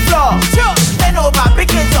wallet on the floor? Bend over,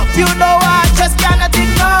 pick it up. You know I just cannot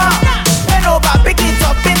ignore. Bend over, pick it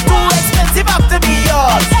up. It's too expensive after be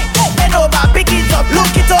yours. Bend over, pick it up.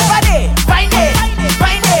 Look it over there. Find it,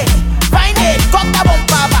 find it, find it. Cock the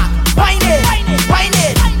bumper back. Find it, find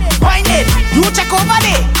it, find it. You check over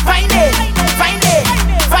there. Find it, find it,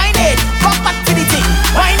 find it. Come back to the thing.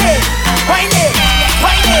 Find it, find it,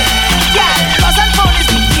 find it. Yeah, lost and found is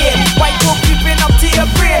the game. Why go creeping up to your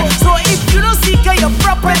brain? So if you don't seek your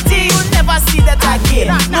property, you'll never see that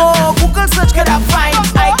again. No Google search can I find.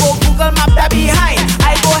 I go Google map that behind.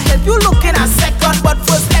 I go help you look in a second, but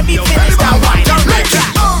first let me finish that wine. Make it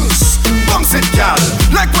bounce, bounce it, gal.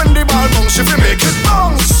 Like when the ball bounce, if you make it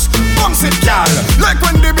bounce, bounce it, gal. Like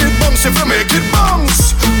when the beat bounce, if you make it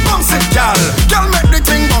bounce, bounce it, gal. Gal make the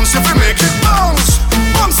thing bounce, if you make it bounce,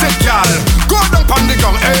 bounce it, gal. Go down pon the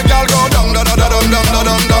ground, hey gal, go down, da da da dum dum da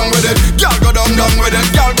dum dum with it. Gal go down with it,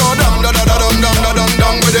 gal go down, da da da dum dum da dum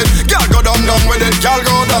dum with it. Gal go down with it, gal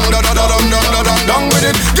go down, da da da dum dum da dum dum with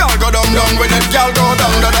it. Gal go down with it, gal go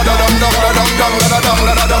down, da da da dum dum da dum dum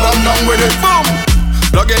da da dum dum with it. Boom.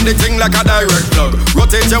 Plug in the thing like a direct plug.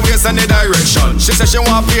 Rotate your waist in the direction. She say she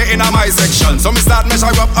want play in my section, so me start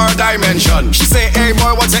measure up her dimension. She say, hey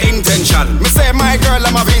boy, what's your intention? Me say, my girl,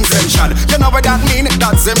 I'm of intention. You know what that mean?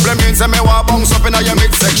 That simply means that me want bounce up in your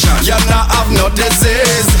midsection. You not have no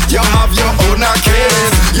disease, you have your own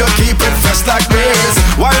case. You keep it fresh like this.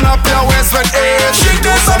 Wind up your waist with ease. She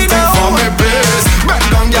do something for me, please. Bend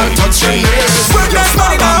down, girl, touch your knees. Bring that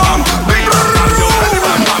money down. Bring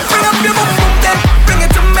up your bum.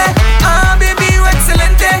 Baby,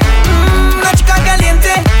 excelente. La chica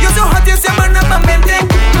caliente. Yo so hot, you say man up my mente.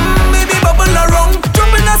 Baby, bubble around.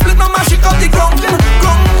 Jump in a split, no man, shake up the ground.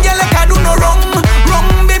 Yeah, like I do no wrong.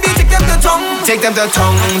 Baby, take them to tongue. Take them to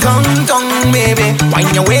tongue, baby.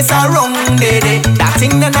 Wind your waist around, baby. That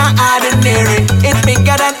thing that not ordinary. It's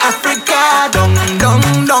bigger than Africa. Dong,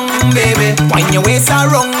 baby. Wind your waist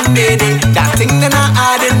around, baby. That thing that not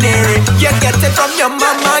ordinary. You get it from your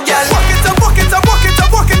mama, girl. Walk it up, walk it up, walk it up,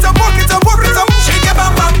 walk it up, walk it up, walk it up. Shake your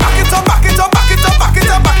bam bam, back it up, back it up, back it up, back it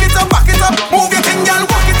up, back it up, back it up. Move your thing, girl.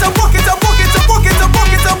 Walk it up, walk it up, walk it up, walk it up,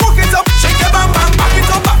 walk it up, walk it up. Shake your bam bam, back it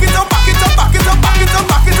up, back it up, back it up, back it up, back it up,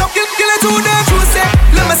 back it up. Kill it to the juice,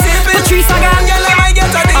 let me see it. Patrice again, girl, I might get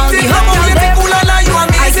addicted. Come on, you think cool and you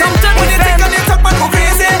amazing. When you think on it, talk man go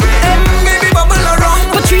crazy. Baby, bubble around.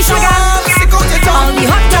 Patrice again, stick out your tongue. All the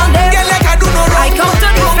hot down there, girl, like I do no wrong. I come to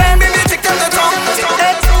defend. Baby, take them to tongue.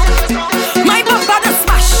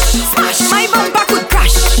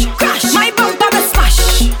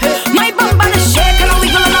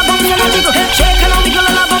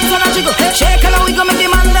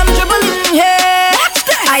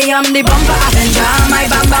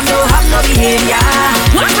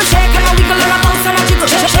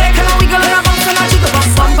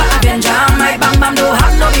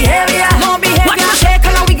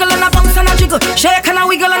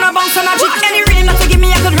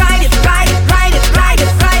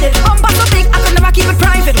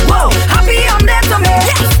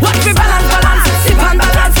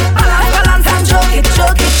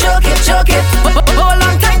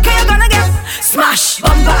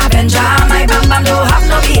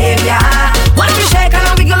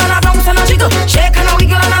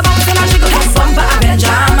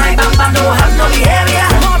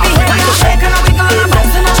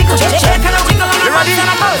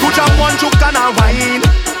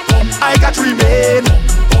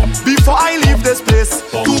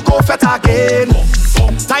 again.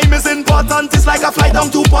 Time is important, it's like a flight down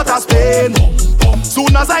to Port of Spain.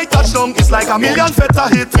 Soon as I touch down, it's like a million feta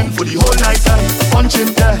hitting for the whole night.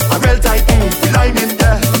 Punching there, a real tight, lime in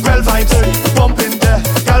there, real vibes, pumping there,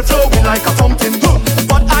 girl flowing like a fountain.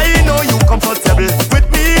 But I know you comfortable with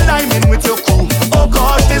me liming with your crew. Oh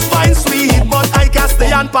gosh, this fine sweet, but I can't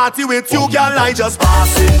stay and party with you, girl. I just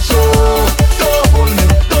passing through. Don't hold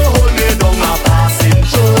me down, I'm passing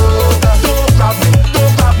through. Don't grab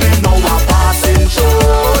me, now I'm passing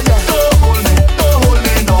through. Don't hold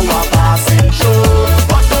me, now I'm passing through.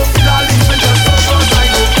 But don't feel a leaving, just go on, I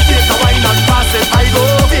go. Take a wine and pass it, I go.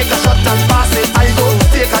 Take a shot and pass it, I go.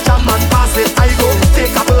 Take a jam and pass it, I go.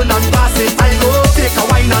 Take a burn and pass it, I go. Take a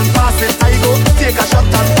wine and pass it, I go. Take a shot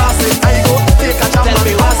and pass it, I go. Take a jam and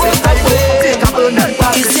pass it, I go. Take a burn and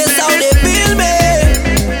pass it. It's just how they bill me.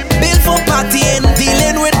 Bill for party and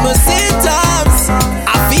dealing with my symptoms.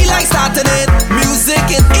 I feel like starting it. Music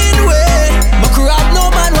is in way. My crowd no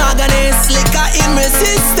man wagon is slicker in my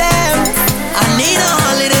system. I need a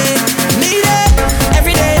holiday. Need it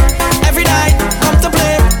every day, every night. Come to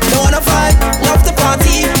play, don't wanna fight. Love to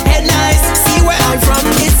party, head nice. See where I'm from,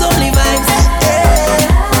 it's only vibes.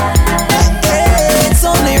 It's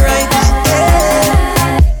only right.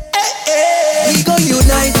 We go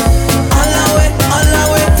unite. All our way, all our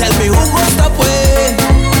way. Tell me who gon' stop way.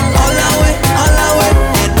 All our way, all our way.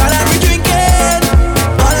 Head bad and we drinking.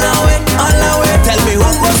 All our way, all our way. Tell me who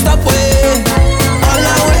gon' stop way. All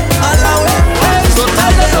our way, all our way. So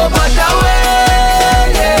tell them no matter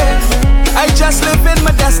way, yeah. I just live in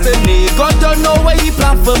my destiny. God don't know where He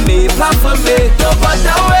plan for me, plan for me. No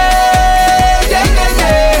matter way, yeah, yeah,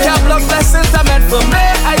 yeah. Can't block blessings are meant for me.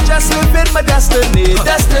 I just live in my destiny,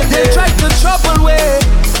 destiny. They try to trouble way,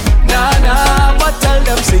 nah, nah, but tell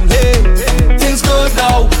them sing hey. Things good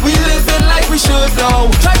now, we living like we should now.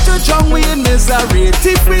 Try to drown we in misery,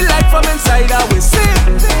 teeth we like from inside our we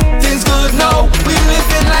sing. Things good now, we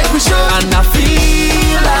living like we should. And I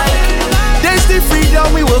feel like there's the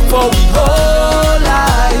freedom we work for we whole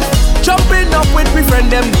life. Jumping up with we friend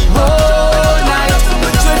them the whole night.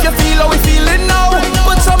 So if you feel how we feeling now,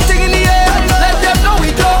 put something in the air, let them know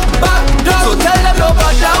we don't back down. So tell them no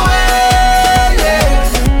matter way,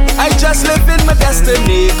 yeah. I just live in my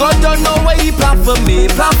destiny. God don't know where He plan for me,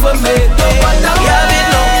 plan for me. No matter way,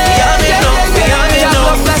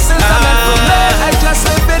 blessings are meant for me. I just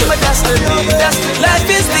live in my destiny, destiny. Life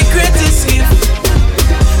is the greatest gift.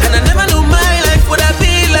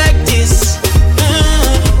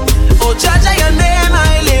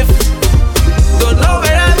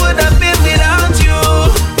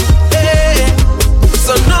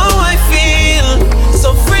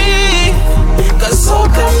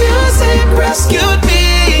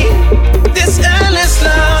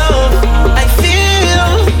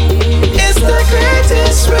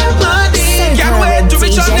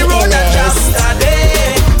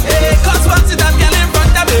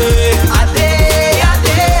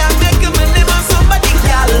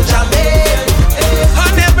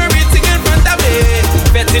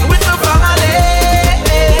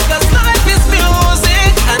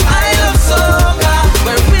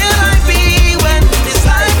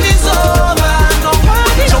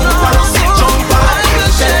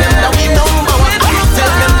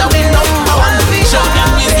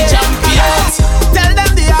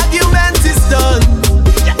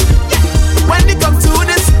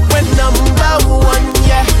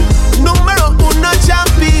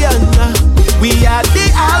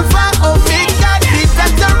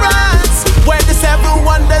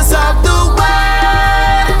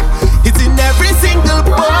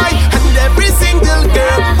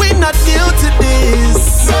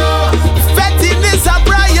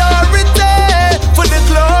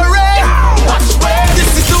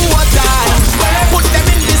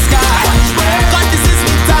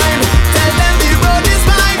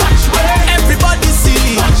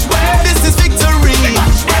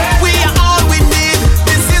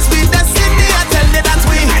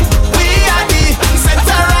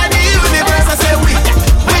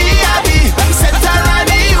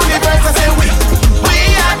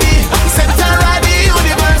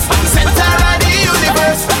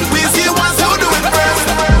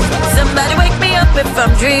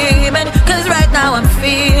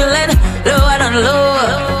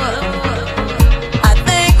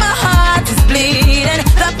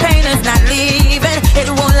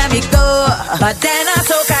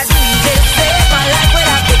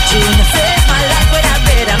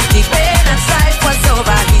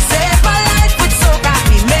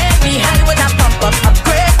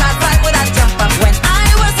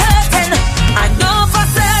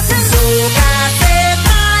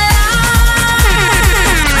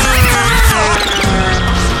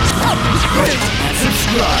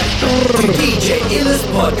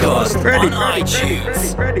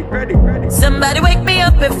 Somebody wake me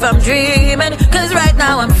up if I'm dreaming, cause right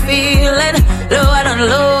now I'm feeling low and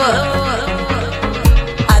low.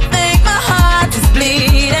 I think my heart is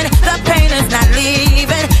bleeding, the pain is not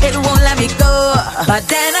leaving, it won't let me go. But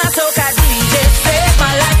then I took a DJ, save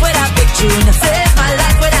my life with a big tune, save my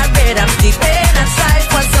life with a rhythm, the pain and strife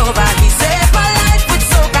was over. He saved my life with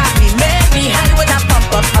soca, he made me high with a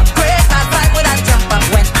pump up, upgrade my vibe with a jump up.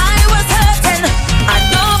 When I was hurting, I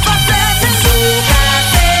know for certain soca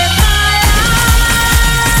saved my life.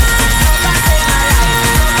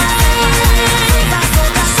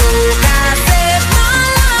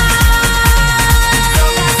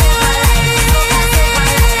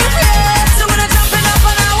 So when I jumping up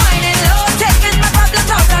and I whining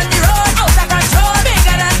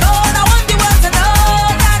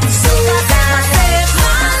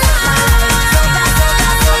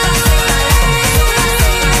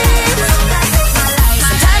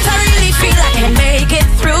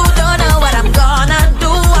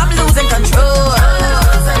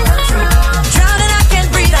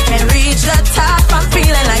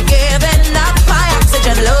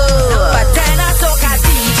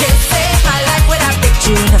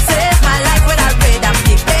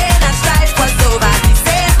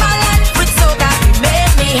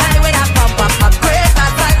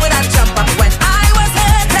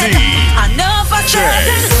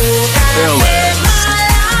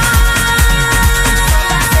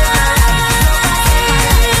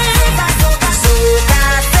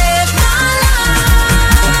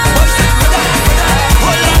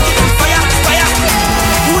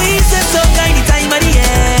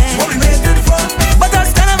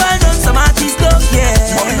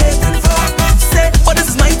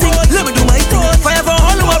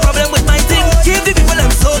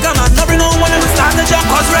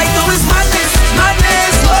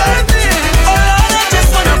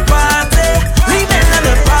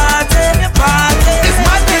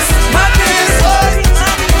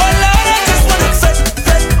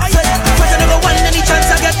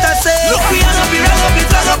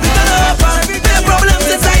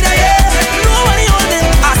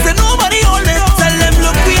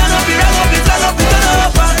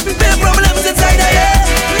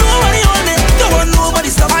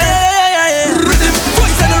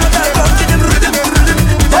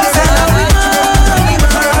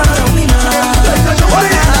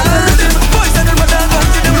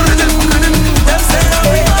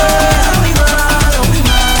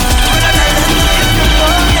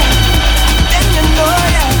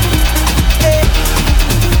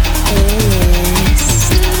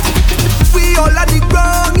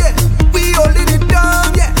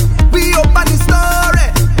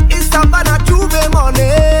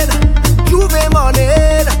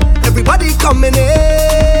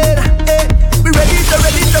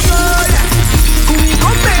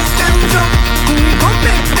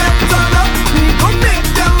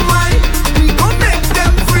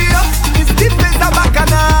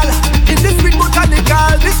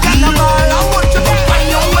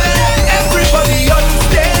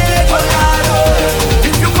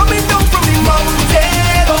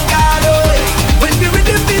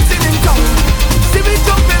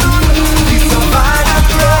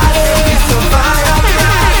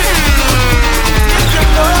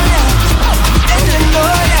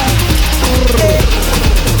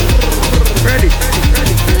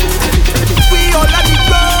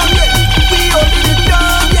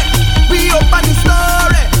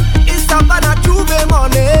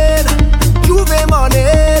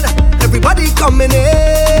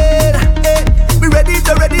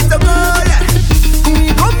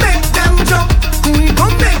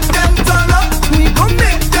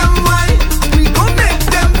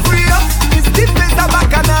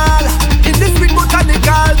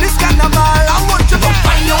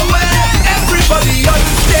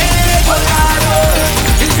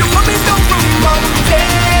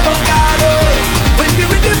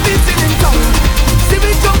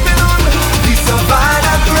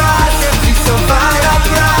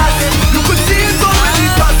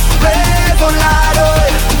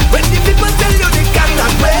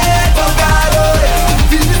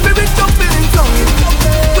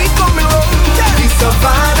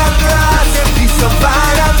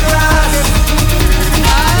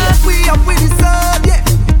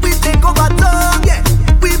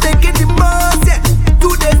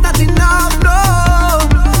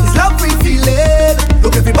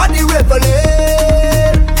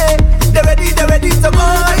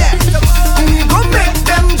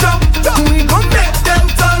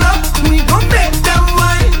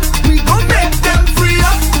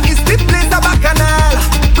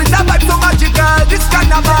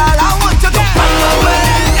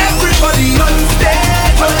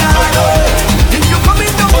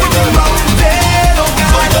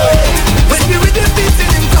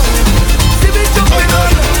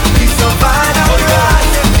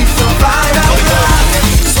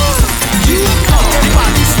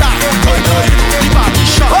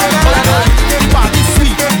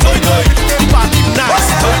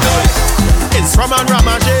rum and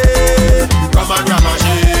ramage, rum and ramage.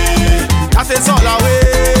 That is all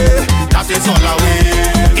away, that is all away.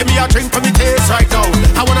 Give me a drink for me taste right now.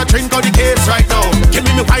 I wanna drink all the case right now. Give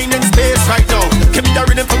me wine in space right now. Give me the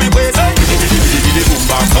rhythm for me waist. Boom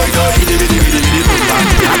bam, boom bam.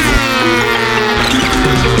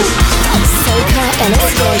 Soca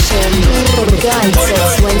Illustration, Guide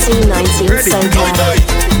to 2019 Soca.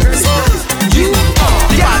 You are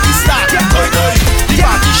the party start, the party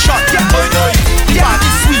shot, the party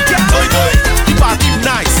sweet, the party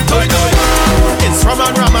nice. It's rum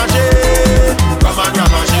and ramage, rum and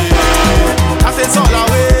ramage. That is all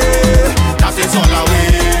away, that is all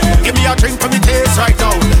away. Give me a drink for me taste right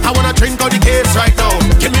now. I wanna drink all the case right now.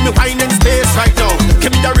 Give me wine in space right now.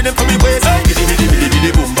 Give me the rhythm for me waist.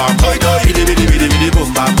 Boom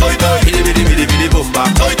bam, boom bam,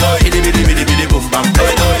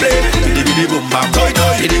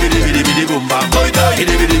 boom bam, boom bam, boom bam, boom bam.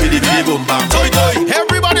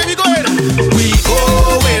 Everybody we going. We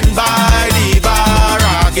going by the bar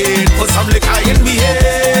again. Put some liquor in me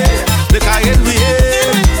head, liquor in me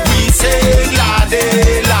head. We sing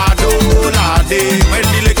lade, lado, lade. When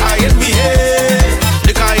the liquor in me head,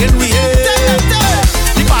 liquor in me head.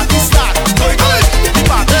 The party start, the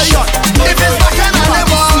party shot. If it's bacchanal, they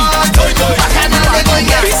want bacchanal, they go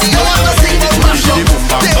yes. They want to sing about mash up.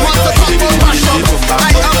 They want to talk about mash up.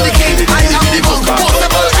 I am the king, I am the book.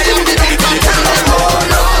 Possible, I am the big man. Tell them, oh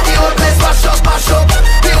Lord, the old place mash up, mash up.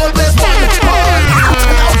 The old place one.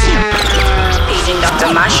 Paging Dr.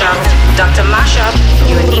 Mashup. Dr. Mashup,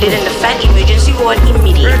 you are needed in the Fed Emergency Ward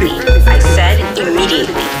immediately. I said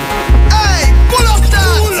immediately. Hey, pull up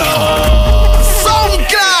that. Sound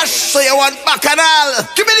clash. So you want bacchanal?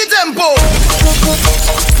 Give me the tempo.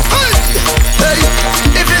 Hey, hey.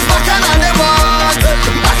 If it's bacchanal, they want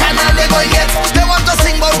bacchanal, they go get. They want to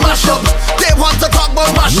sing about mash up. They want to talk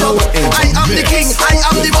about mash up. I am the king, I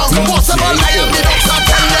am the boss. Possible, I am the doctor.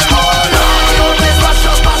 Tell them, oh Lord, the old place mash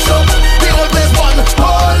up, mash up. The old place one.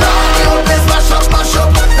 Oh Lord, the old place mash up, mash up.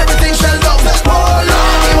 Everything shall down. Oh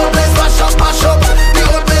Lord, the old place mash up, mash up. The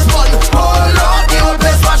old place one. Oh Lord, the old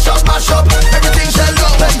place mash up, mash up. Everything shall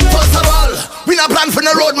down. First of all, we not plan for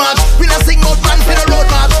the road march. We not sing no plan for the road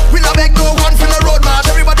march. We not beg no one for the road march.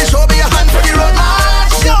 Everybody show me a hand for the road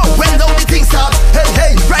march. Yo, when down the things start. Hey,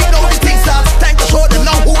 hey, right now the things start. Time to show them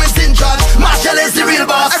now who is in charge. Marshall is the real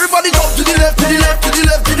boss. Everybody jump to the left, to the left, to the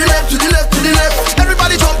left, to the left, to the left, to the left.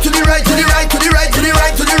 Everybody jump to the right, to the right, to the right, to the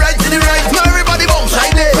right, to the right, to the right. Now everybody bounce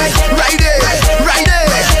right there, right there, right there.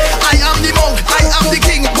 I am the monk, I am the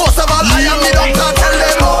king. Most of all, I am the doctor. Tell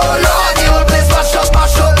them, oh Lord, the old place mash up,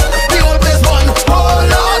 mash up. The old place one. Oh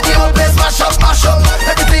Lord, the old place mash up, mash up.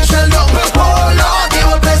 Everything shall down. Oh Lord, the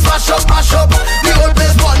old place mash up, mash up. The old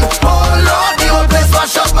place one. Oh Lord, the old place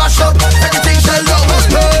mash up, mash up. Everything shall down.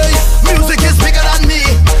 Hey, music is bigger than me.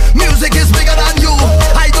 Music is bigger than you.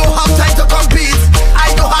 I don't have time to compete.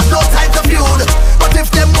 I don't have no time to feud. But if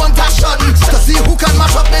them want action to see who can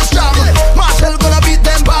mash up this jam, Marshall gonna beat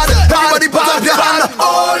them bad. Everybody put up your hand.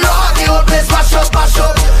 Oh Lord, the old place mash up, mash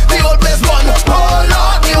up. The old place one. Oh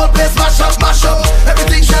Lord, the old place mash up, mash up.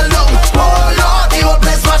 Everything shall down. Oh Lord, the old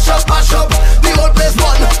place mash up, mash up. The old place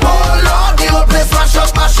one. Oh Lord, the old place mash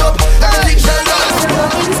up, mash up. Everything shall down.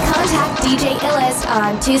 Please contact DJ Illest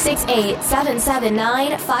on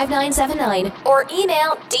 268-779-5979 or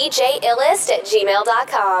email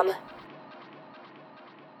djillist@gmail.com.